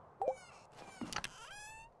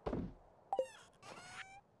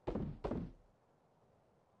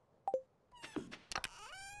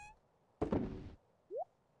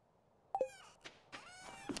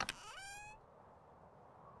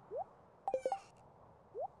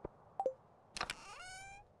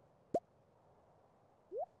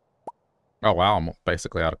 Oh wow, I'm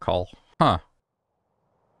basically out of coal. Huh.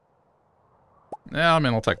 Yeah, I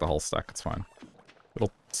mean, I'll take the whole stack, it's fine.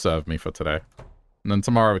 It'll serve me for today. And then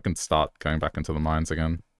tomorrow we can start going back into the mines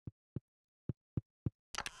again.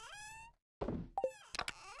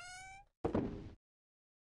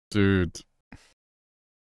 Dude.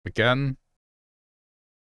 Again?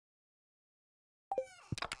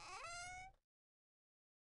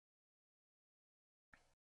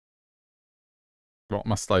 What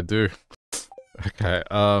must I do? Okay,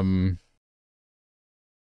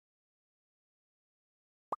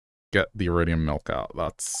 get the iridium milk out.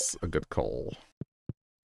 That's a good call.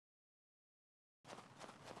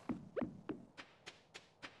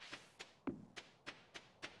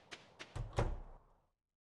 I'll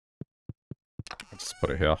just put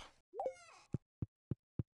it here.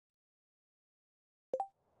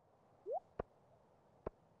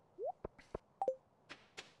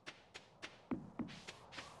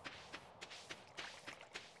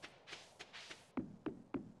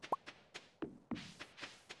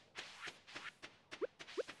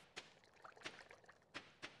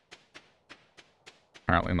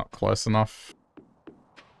 Apparently not close enough.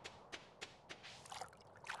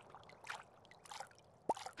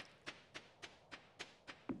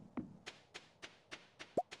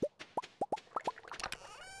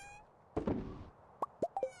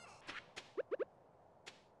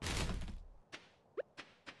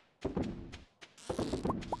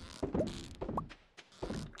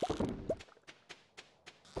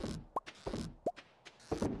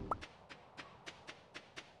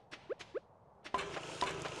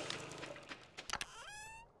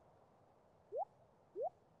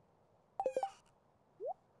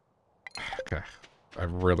 Okay,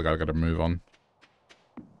 I've really got to get a move on.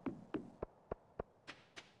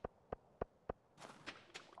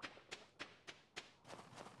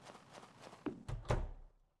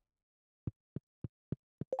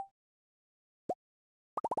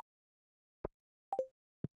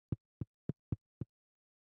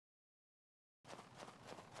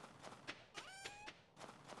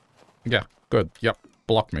 Yeah, good. Yep.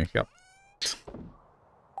 Block me. Yep.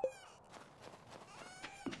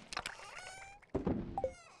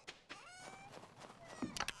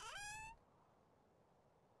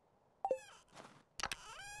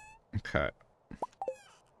 Okay.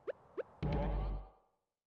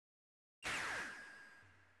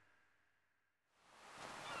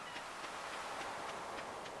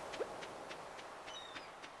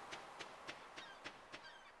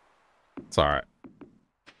 It's alright.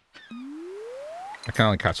 I can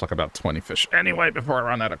only catch like about 20 fish anyway before I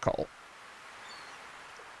run out of coal.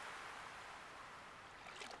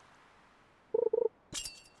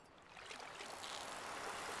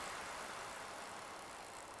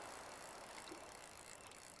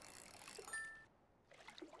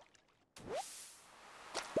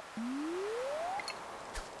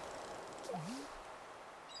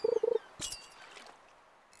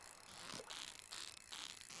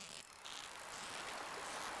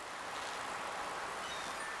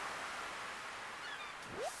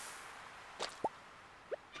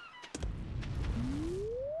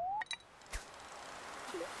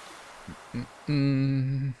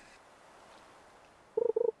 Hmm.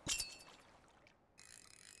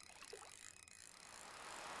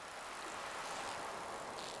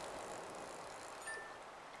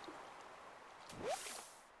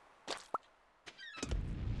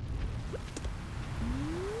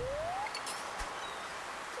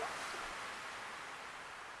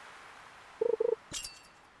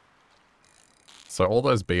 So all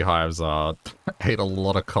those beehives ate a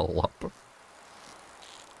lot of coal up.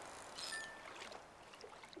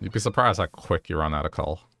 You'd be surprised how quick you run out of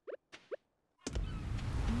coal.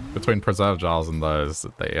 Between preserve jars and those,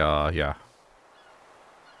 they, yeah.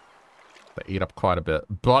 They eat up quite a bit.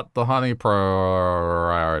 But the honey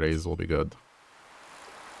priorities will be good.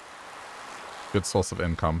 Good source of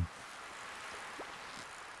income.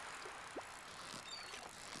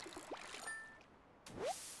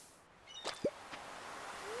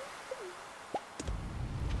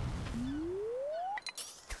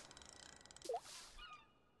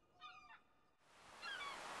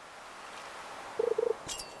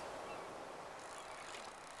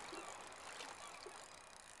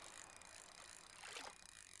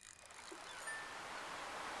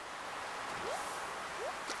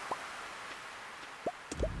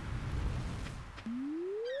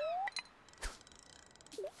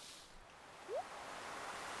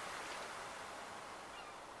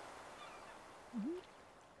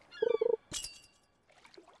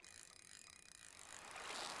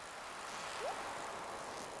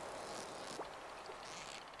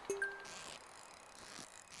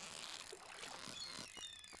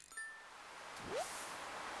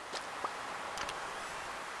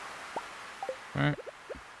 Alright.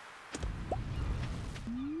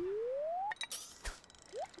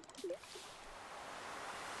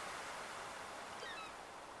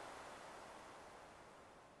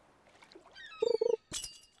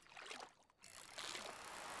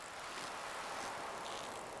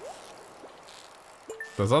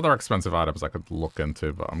 There's other expensive items I could look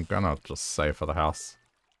into, but I'm gonna just save for the house.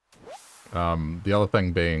 The other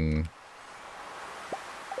thing being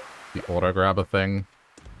the auto grabber thing.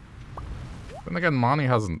 Then again, Marnie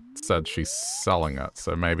hasn't said she's selling it,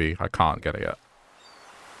 so maybe I can't get it yet.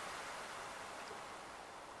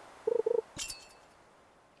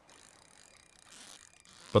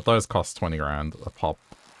 But those cost 20 grand a pop.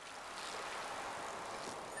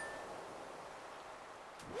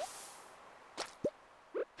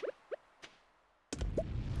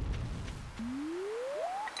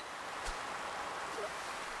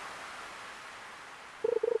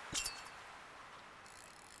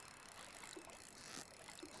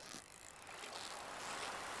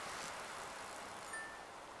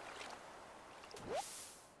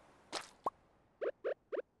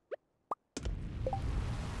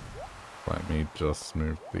 Let me just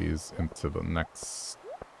move these into the next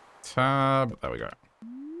tab. There we go.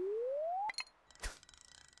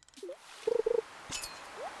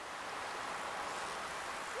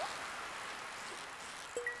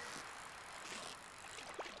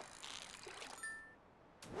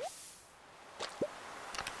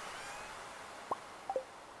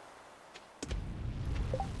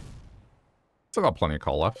 Still got plenty of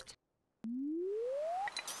coal left.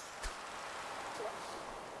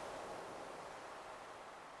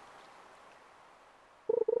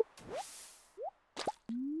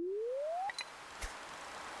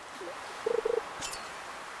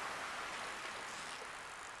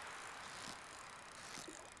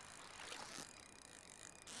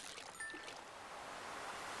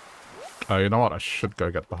 Oh, you know what? I should go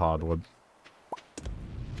get the hardwood.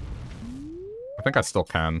 I think I still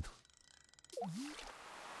can.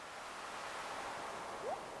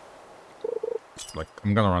 Like,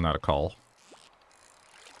 I'm gonna run out of coal.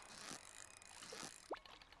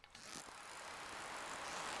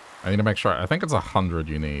 I need to make sure. I think it's 100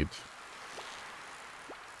 you need.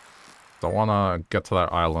 So I want to get to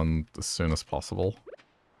that island as soon as possible.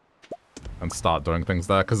 And start doing things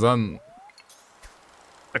there, because then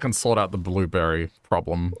I can sort out the blueberry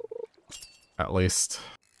problem, at least.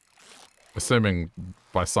 Assuming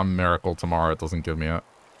by some miracle tomorrow it doesn't give me it.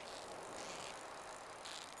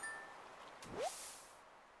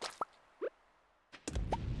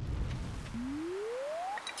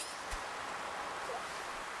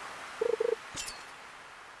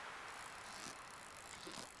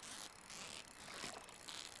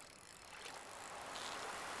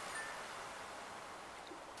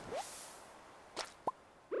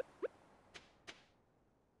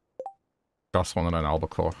 Just wanted an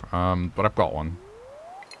albacore, but I've got one.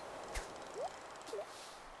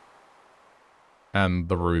 And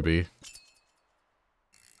the ruby.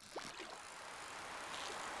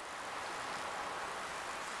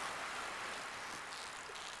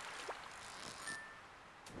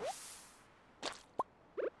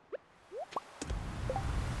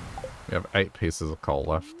 We have 8 pieces of coal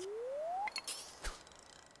left.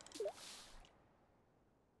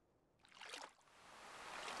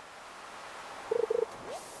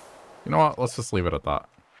 You know what? Let's just leave it at that.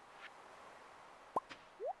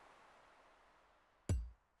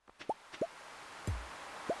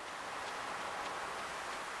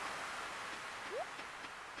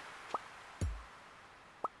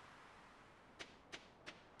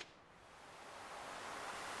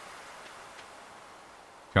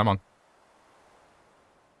 Come on.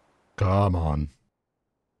 Come on.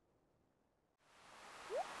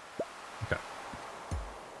 Okay.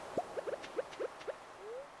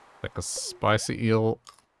 Take a spicy eel.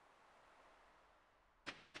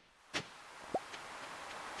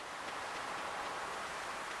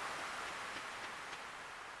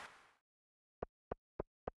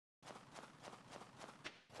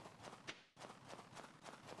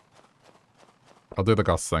 I'll do the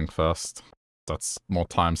gust thing first. That's more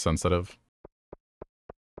time sensitive.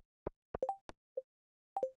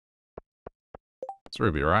 It's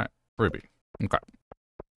Ruby, right? Ruby. Okay.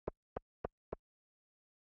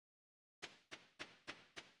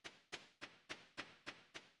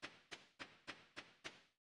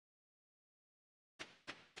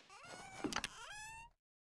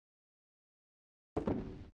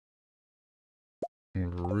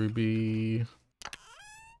 Ruby.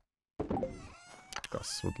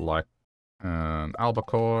 Gus would like an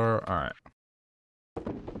albacore. Alright.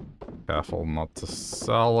 Careful not to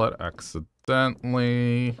sell it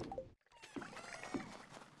accidentally.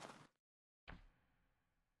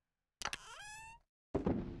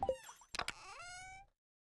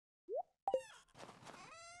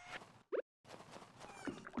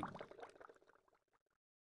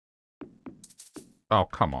 Oh,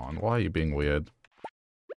 come on. Why are you being weird?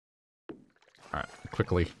 Alright,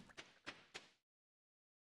 quickly.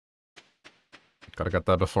 Gotta get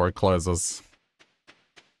there before he closes.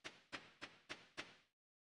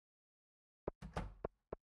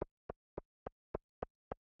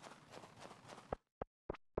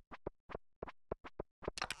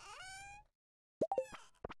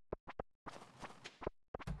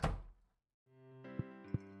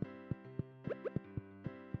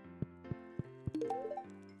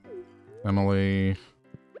 Emily.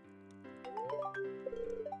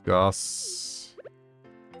 Gus.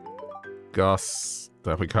 Gus.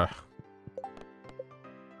 There we go.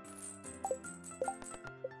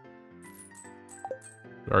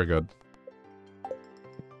 Very good.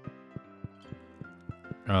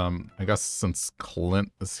 I guess since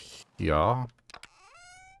Clint is here, I'm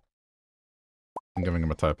giving him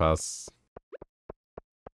a topaz.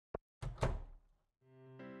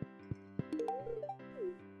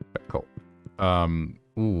 Okay, cool.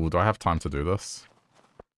 Ooh, do I have time to do this?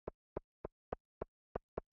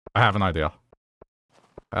 I have an idea.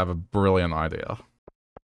 I have a brilliant idea.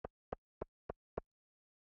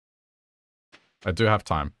 I do have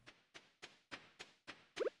time.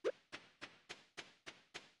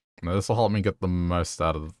 Now, this will help me get the most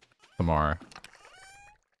out of tomorrow.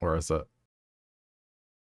 Where is it?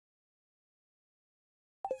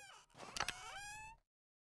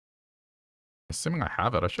 Assuming I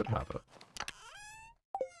have it, I should have it.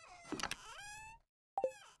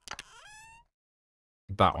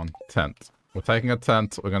 That one. Tent. We're taking a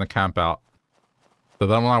tent. We're going to camp out. So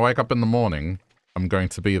then when I wake up in the morning, I'm going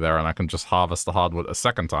to be there and I can just harvest the hardwood a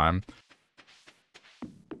second time.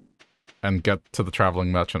 And get to the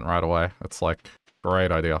traveling merchant right away. It's like,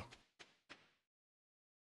 great idea.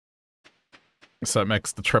 So it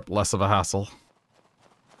makes the trip less of a hassle.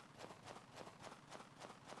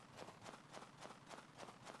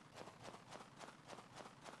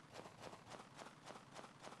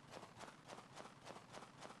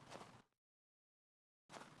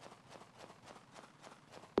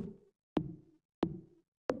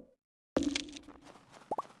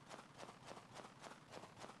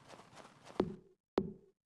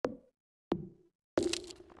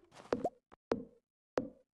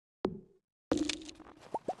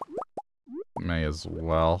 May as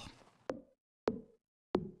well.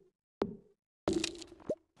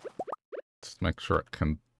 Just make sure it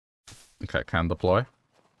can... Okay, it can deploy.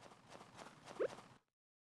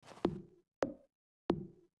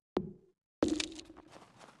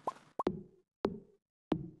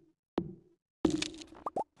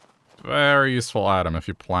 Very useful item if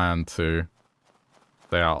you plan to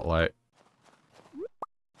stay out late.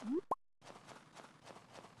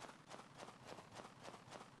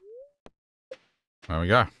 There we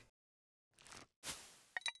go.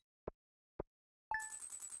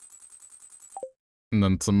 And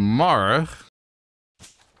then tomorrow,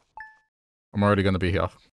 I'm already going to be here.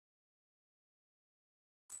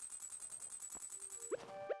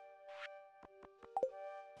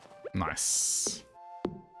 Nice.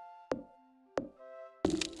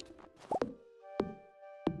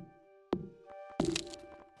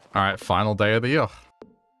 Alright, final day of the year.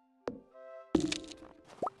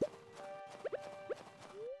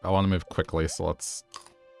 I want to move quickly, so let's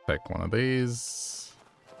take one of these.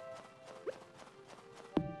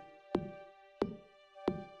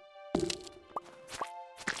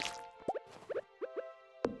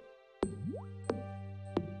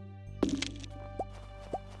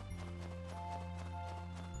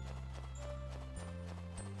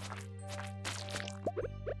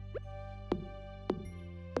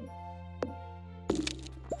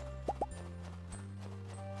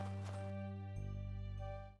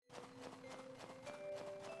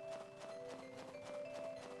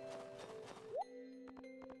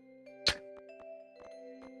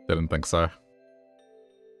 Didn't think so.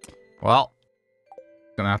 Well,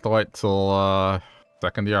 gonna have to wait till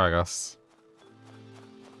second year, I guess.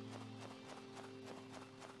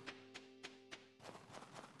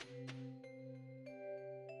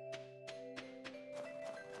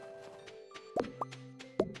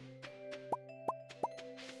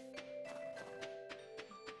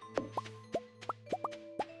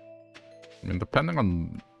 I mean, depending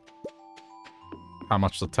on how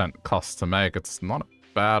much the tent costs to make, it's not a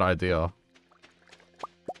bad idea.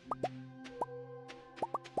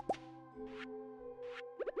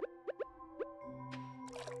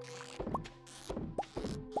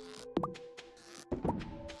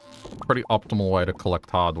 Pretty optimal way to collect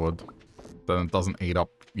hardwood. Then it doesn't eat up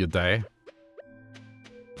your day.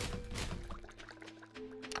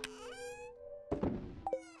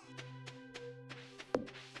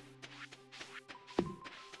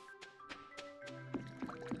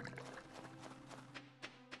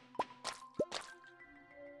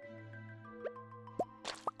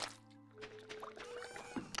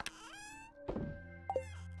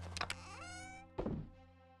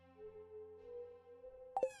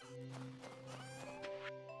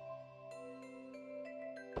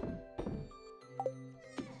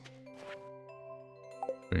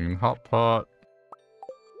 Bean hot pot.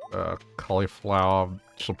 Cauliflower.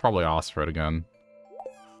 She'll probably ask for it again.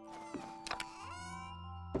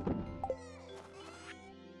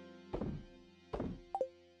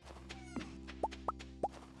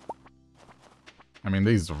 I mean,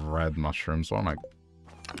 these red mushrooms, what am I...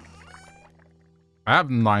 I have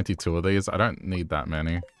 92 of these. I don't need that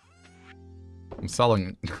many. I'm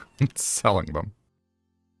selling... selling them.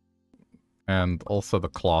 And also the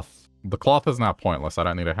cloth. The cloth is now pointless. I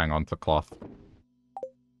don't need to hang on to cloth.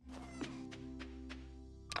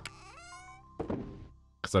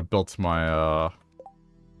 Because I built my,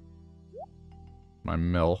 my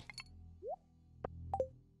mill.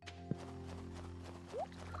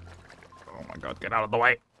 Oh my god, get out of the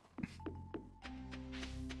way!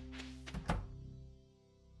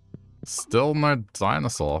 Still no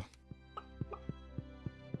dinosaur.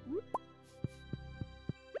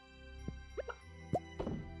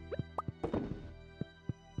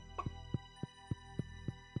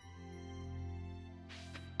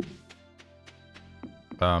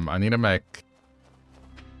 I need to make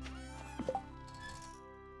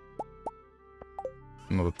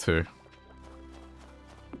another 2.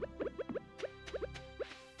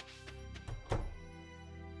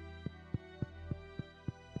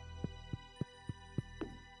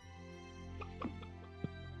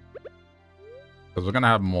 Because we're gonna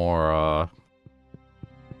have more,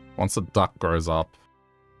 once the duck grows up,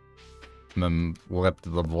 and then we'll get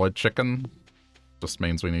the void chicken, just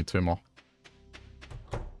means we need 2 more.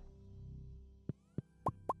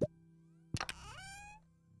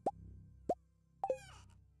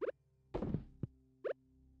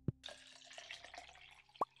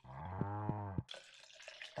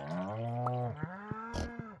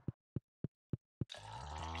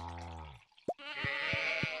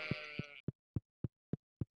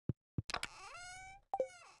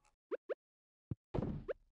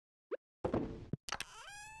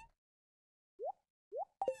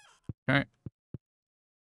 Okay.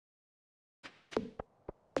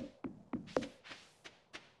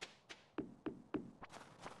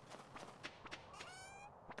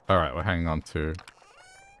 Alright, we're hanging on to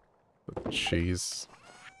the cheese.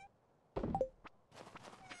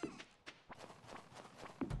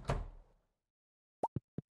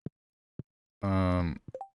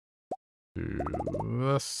 Do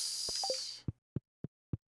this.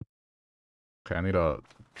 Okay, I need to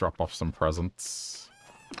drop off some presents.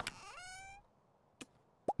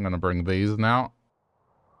 I'm gonna bring these now.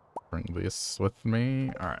 Bring this with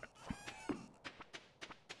me. Alright.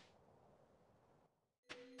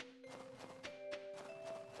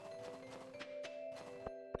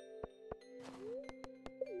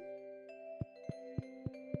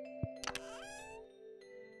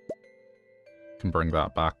 can bring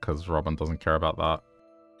that back because Robin doesn't care about that.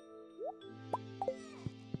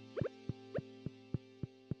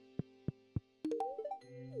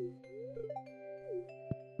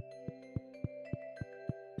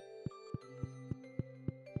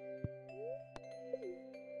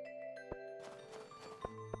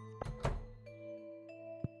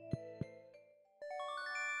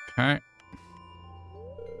 Okay.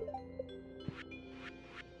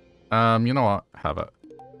 You know what? Have it.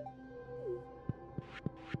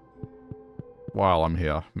 While I'm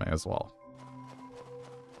here, may as well.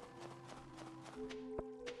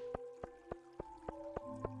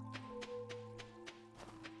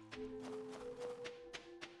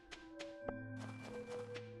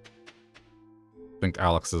 I think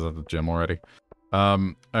Alex is at the gym already.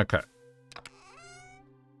 Okay.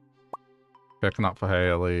 Picking up for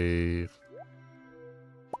Haley.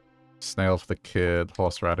 Snail for the kid.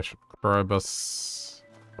 Horseradish for Krobus.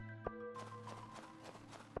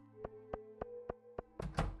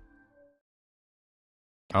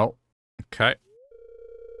 Oh, okay.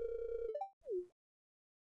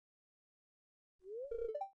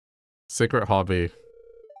 Secret hobby.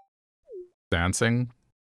 Dancing?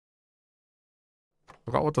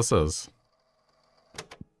 Forgot what this is.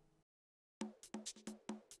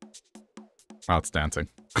 Oh, it's dancing.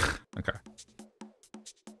 Okay.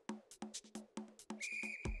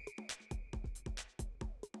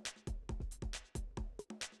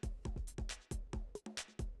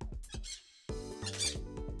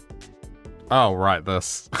 Oh, right,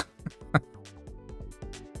 this.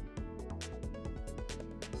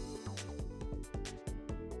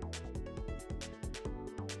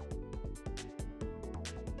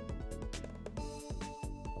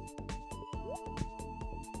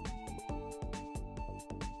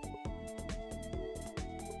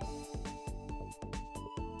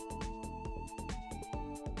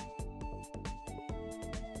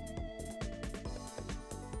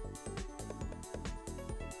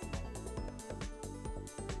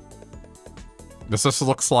 This just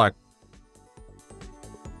looks like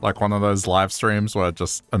one of those live streams where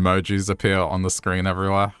just emojis appear on the screen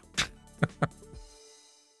everywhere.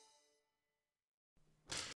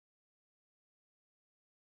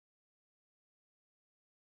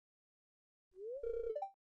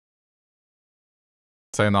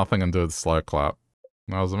 Say nothing and do the slow clap.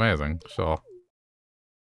 That was amazing, sure.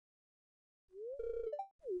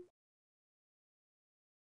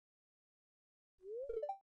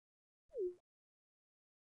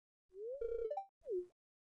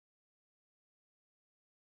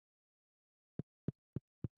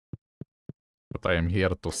 But I am here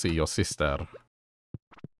to see your sister.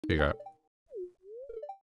 Here you go.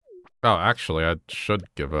 Oh, actually, I should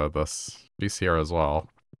give her this. She's here as well.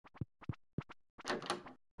 Here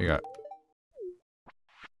you go.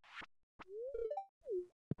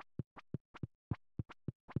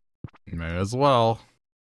 May as well.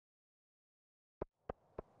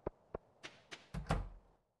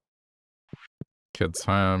 Kids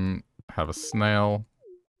home. Have a snail.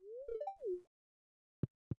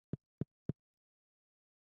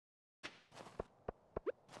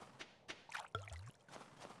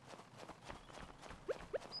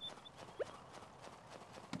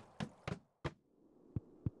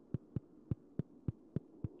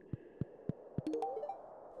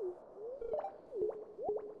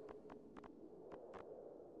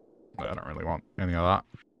 I don't really want any of that.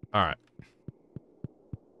 Alright.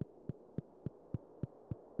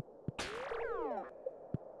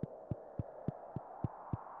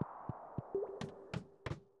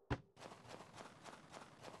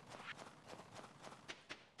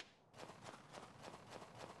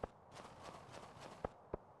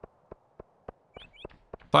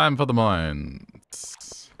 Time for the mines.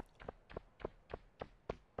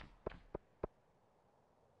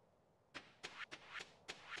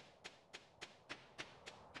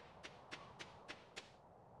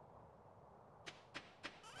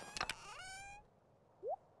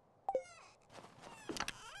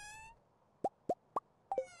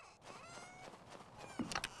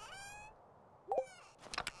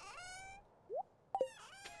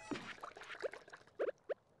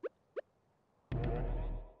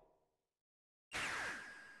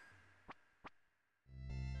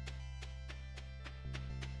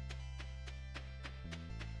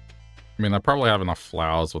 I mean, I probably have enough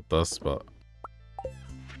flowers with this, but...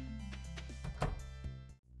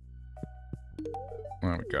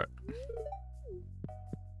 There we go.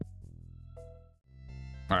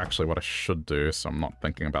 Actually, what I should do, so I'm not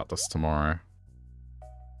thinking about this tomorrow.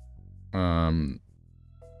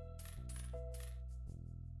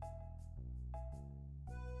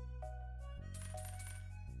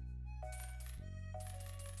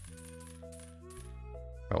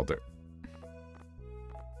 I'll do.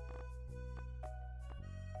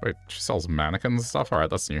 Wait, she sells mannequins and stuff? Alright,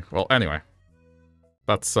 that's new. Well, anyway.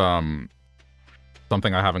 That's, something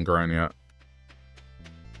I haven't grown yet.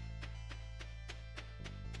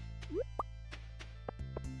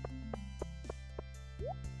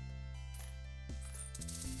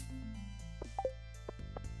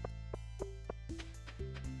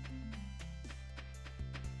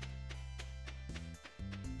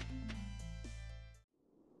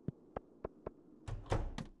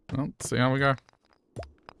 Well, let's see how we go.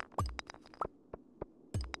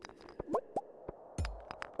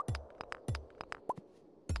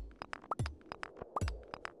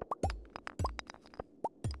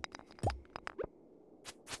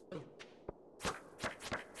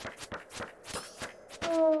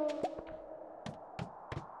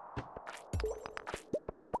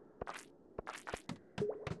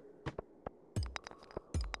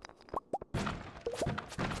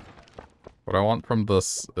 What I want from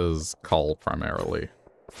this is coal, primarily.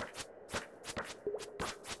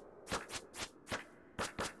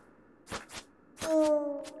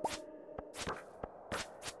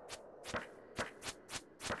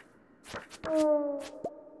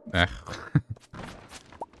 Eh.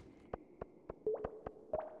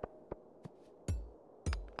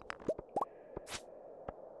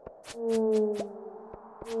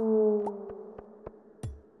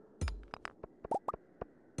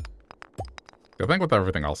 I think with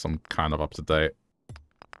everything else, I'm kind of up to date.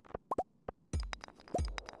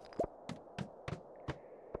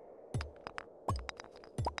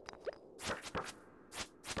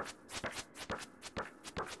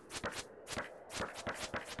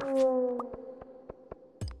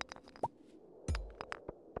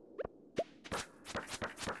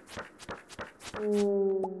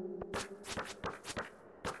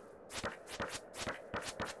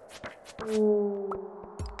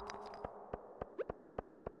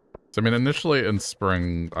 So, I mean, initially in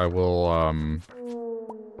spring, I will,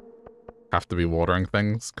 have to be watering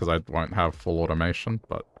things, because I won't have full automation,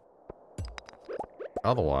 but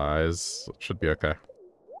otherwise, it should be okay.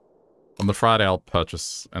 On the Friday, I'll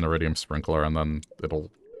purchase an iridium sprinkler, and then it'll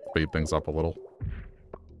speed things up a little.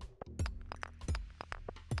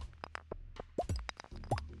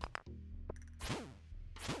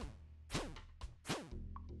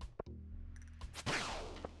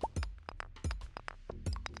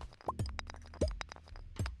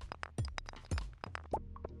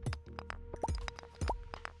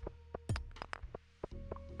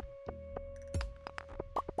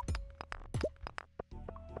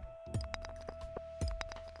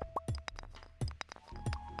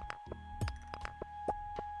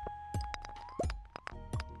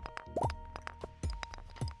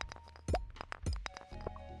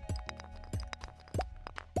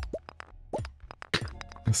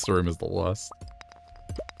 This room is the worst.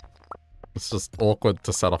 It's just awkward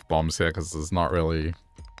to set off bombs here because there's not really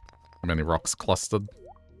many rocks clustered.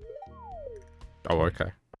 Oh,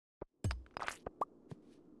 okay.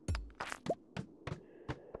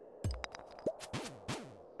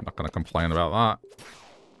 Not gonna complain about that.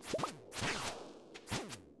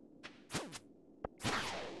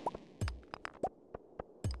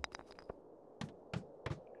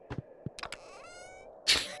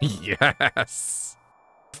 Yes!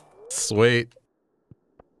 Sweet.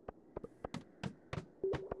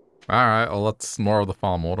 Alright, well, that's more of the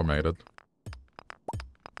farm automated.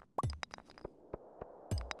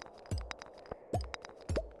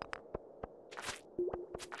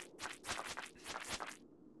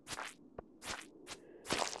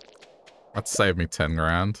 That saved me 10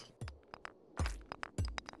 grand.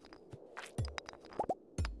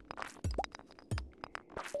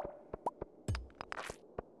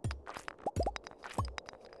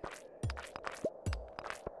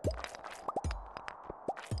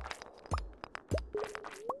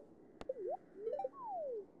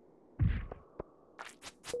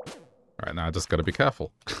 Right now, I just gotta be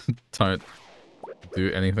careful. Don't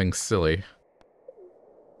do anything silly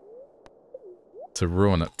to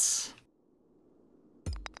ruin it.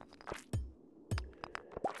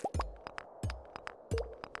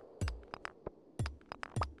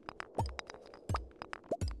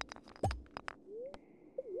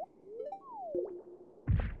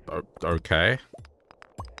 Okay.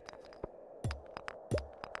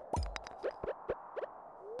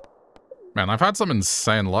 Man, I've had some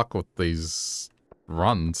insane luck with these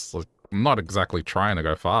runs. Like, I'm not exactly trying to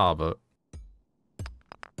go far, but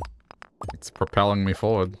it's propelling me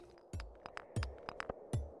forward.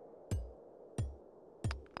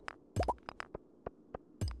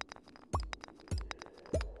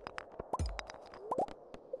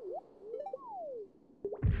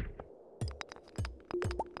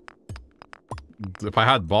 If I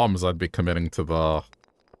had bombs, I'd be committing to the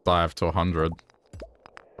dive to 100.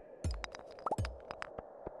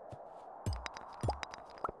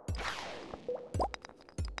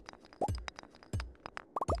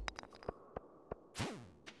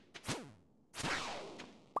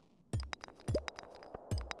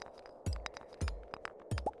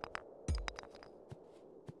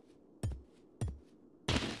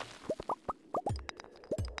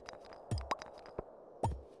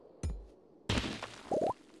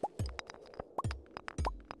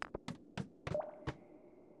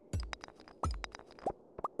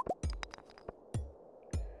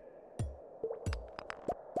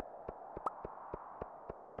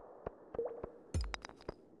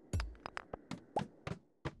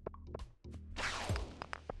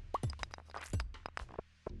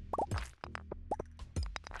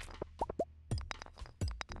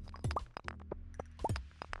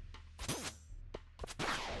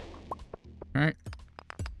 Alright.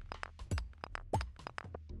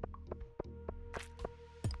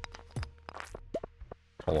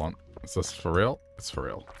 Hold on. Is this for real? It's for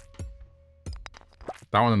real.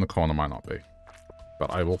 That one in the corner might not be.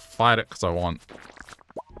 But I will fight it because I want...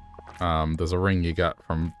 there's a ring you get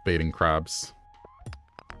from beating crabs.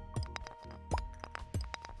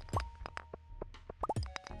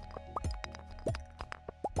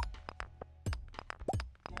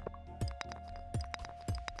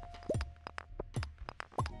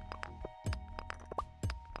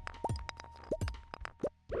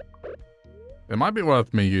 It might be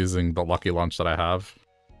worth me using the lucky lunch that I have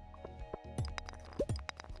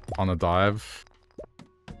on a dive.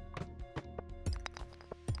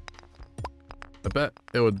 I bet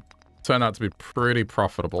it would turn out to be pretty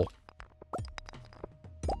profitable.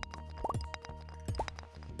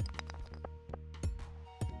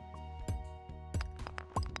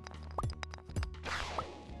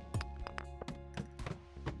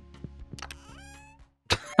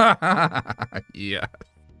 Yeah.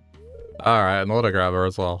 Alright, an auto grabber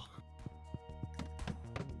as well.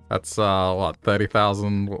 That's, what,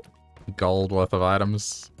 30,000 gold worth of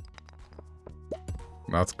items?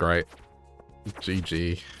 That's great.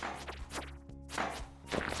 GG.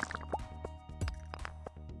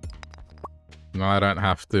 Now I don't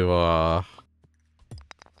have to,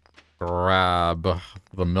 grab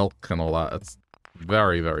the milk and all that. It's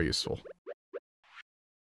very, very useful.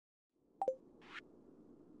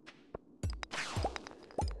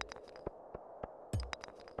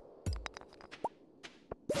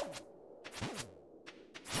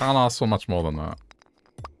 Can't ask for much more than that.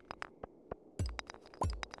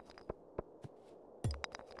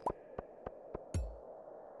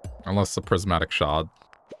 Unless the prismatic shard.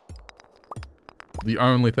 The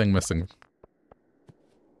only thing missing.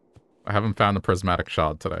 I haven't found the prismatic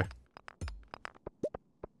shard today.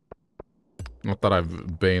 Not that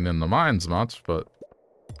I've been in the mines much, but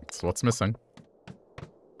it's what's missing.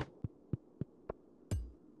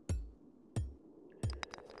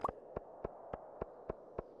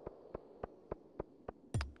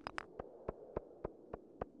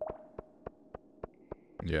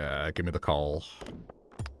 Yeah, give me the coal.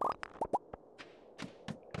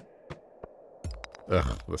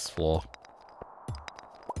 Ugh, this floor.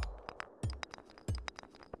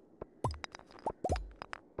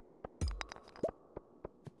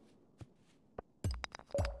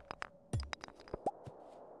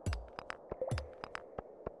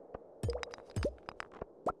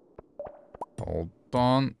 Hold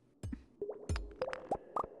on.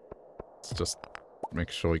 Let's just make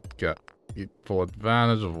sure we get full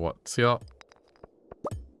advantage of what's here.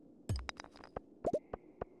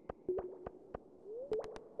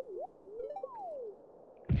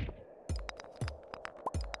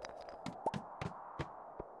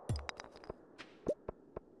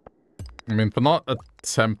 I mean, for not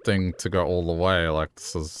attempting to go all the way, like,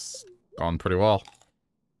 this has gone pretty well.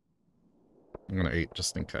 I'm gonna eat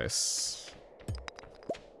just in case.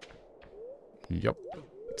 Yep.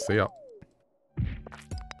 See ya.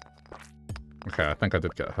 Okay, I think I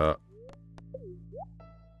did get hurt.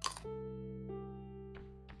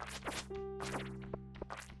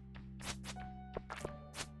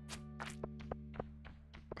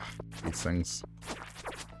 These things.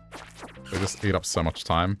 They just eat up so much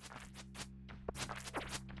time.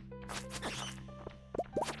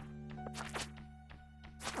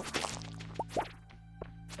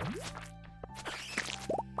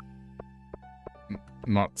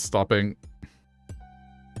 Not stopping.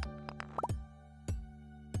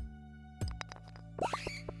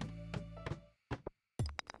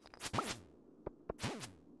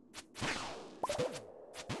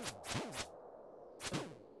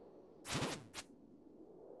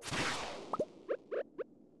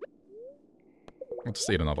 I'll just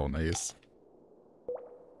eat another one of these.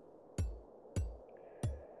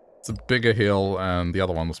 It's a bigger heal, and the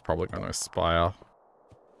other one was probably going to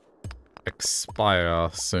expire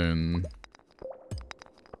soon.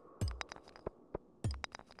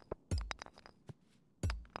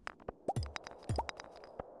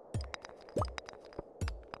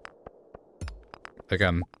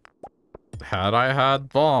 Again, had I had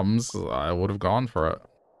bombs, I would have gone for it.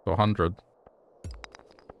 To 100.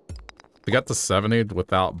 To get to 70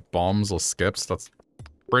 without bombs or skips, that's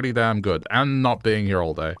pretty damn good. And not being here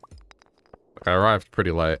all day. Like, I arrived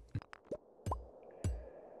pretty late.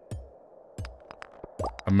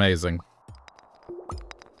 Amazing.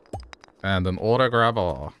 And an auto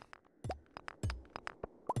grabber.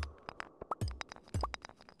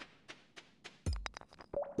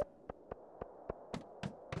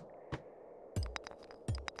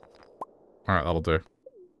 Alright, that'll do.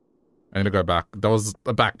 I need to go back. There was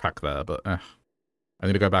a backpack there, but I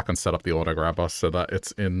need to go back and set up the auto grabber so that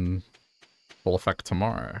it's in full effect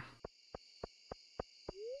tomorrow.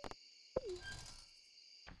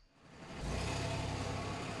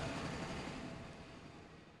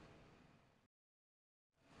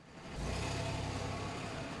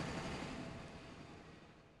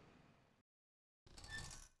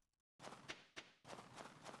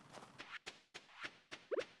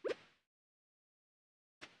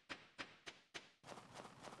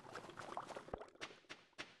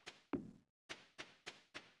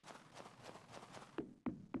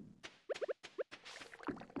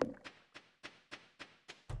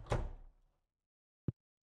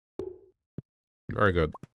 Very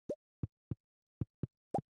good.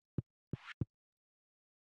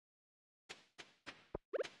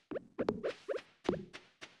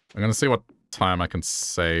 I'm gonna see what time I can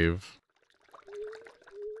save.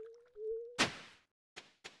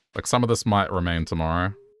 Like, some of this might remain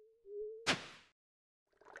tomorrow.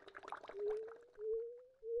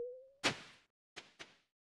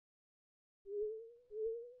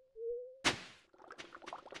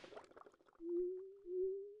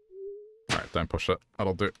 Alright, don't push it.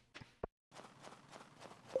 That'll do.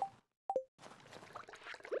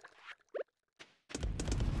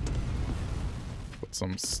 Put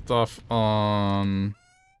some stuff on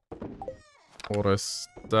auto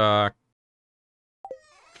stack.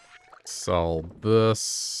 Sell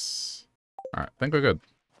this. Alright, I think we're good.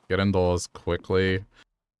 Get indoors quickly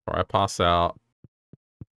before I pass out.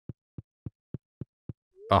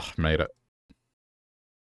 Oh, made it.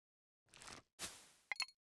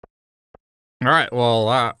 Alright, well,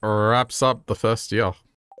 that wraps up the first year.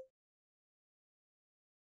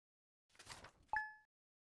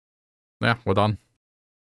 Yeah, we're done.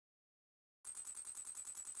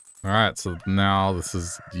 Alright, so now this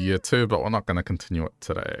is year 2, but we're not going to continue it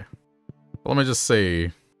today. Let me just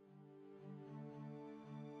see.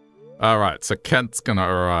 Alright, so Kent's gonna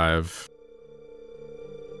arrive.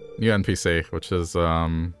 New NPC, which is,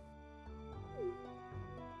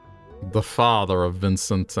 the father of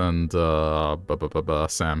Vincent and,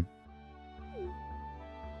 Sam.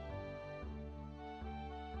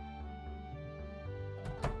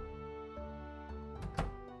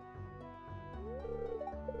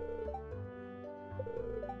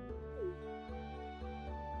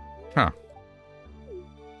 Huh.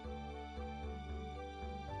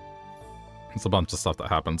 It's a bunch of stuff that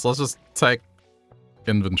happens. Let's just take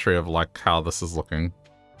inventory of, like, how this is looking.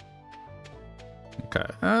 Okay,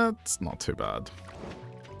 it's not too bad.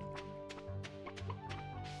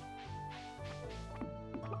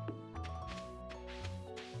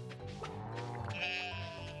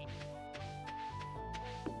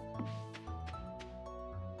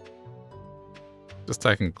 Just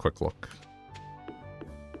taking a quick look.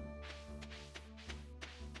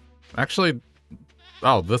 Actually,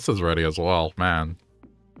 oh, this is ready as well, man.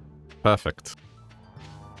 Perfect.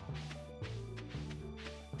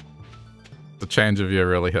 The change of year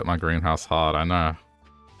really hit my greenhouse hard, I know.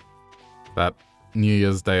 That New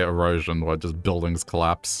Year's Day erosion where just buildings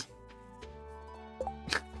collapse.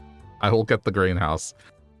 I will get the greenhouse.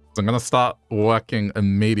 So I'm gonna start working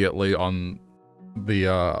immediately on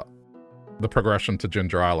the progression to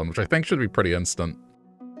Ginger Island, which I think should be pretty instant.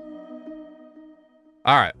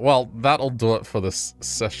 Alright, well, that'll do it for this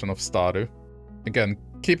session of Stardew. Again,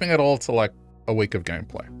 keeping it all to, like, a week of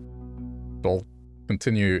gameplay. We'll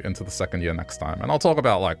continue into the second year next time, and I'll talk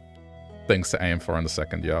about, like, things to aim for in the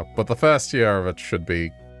second year. But the first year of it should be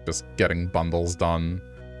just getting bundles done,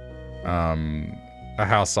 a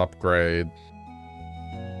house upgrade,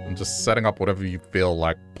 and just setting up whatever you feel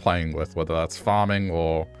like playing with, whether that's farming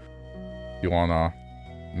or you wanna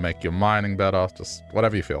make your mining better, just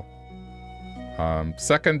whatever you feel.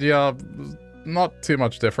 Second year, not too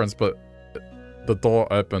much difference, but the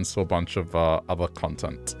door opens to a bunch of other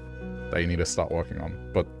content that you need to start working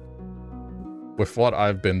on. But with what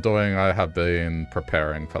I've been doing, I have been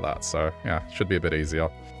preparing for that, so yeah, it should be a bit easier.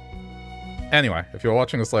 Anyway, if you're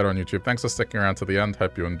watching this later on YouTube, thanks for sticking around to the end.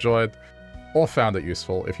 Hope you enjoyed or found it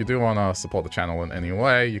useful. If you do want to support the channel in any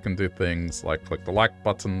way, you can do things like click the like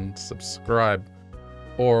button, subscribe,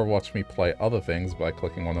 or watch me play other things by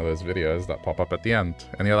clicking one of those videos that pop up at the end.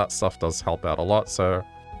 Any of that stuff does help out a lot, so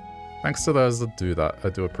thanks to those that do that. I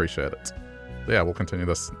do appreciate it. But yeah, we'll continue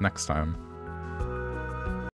this next time.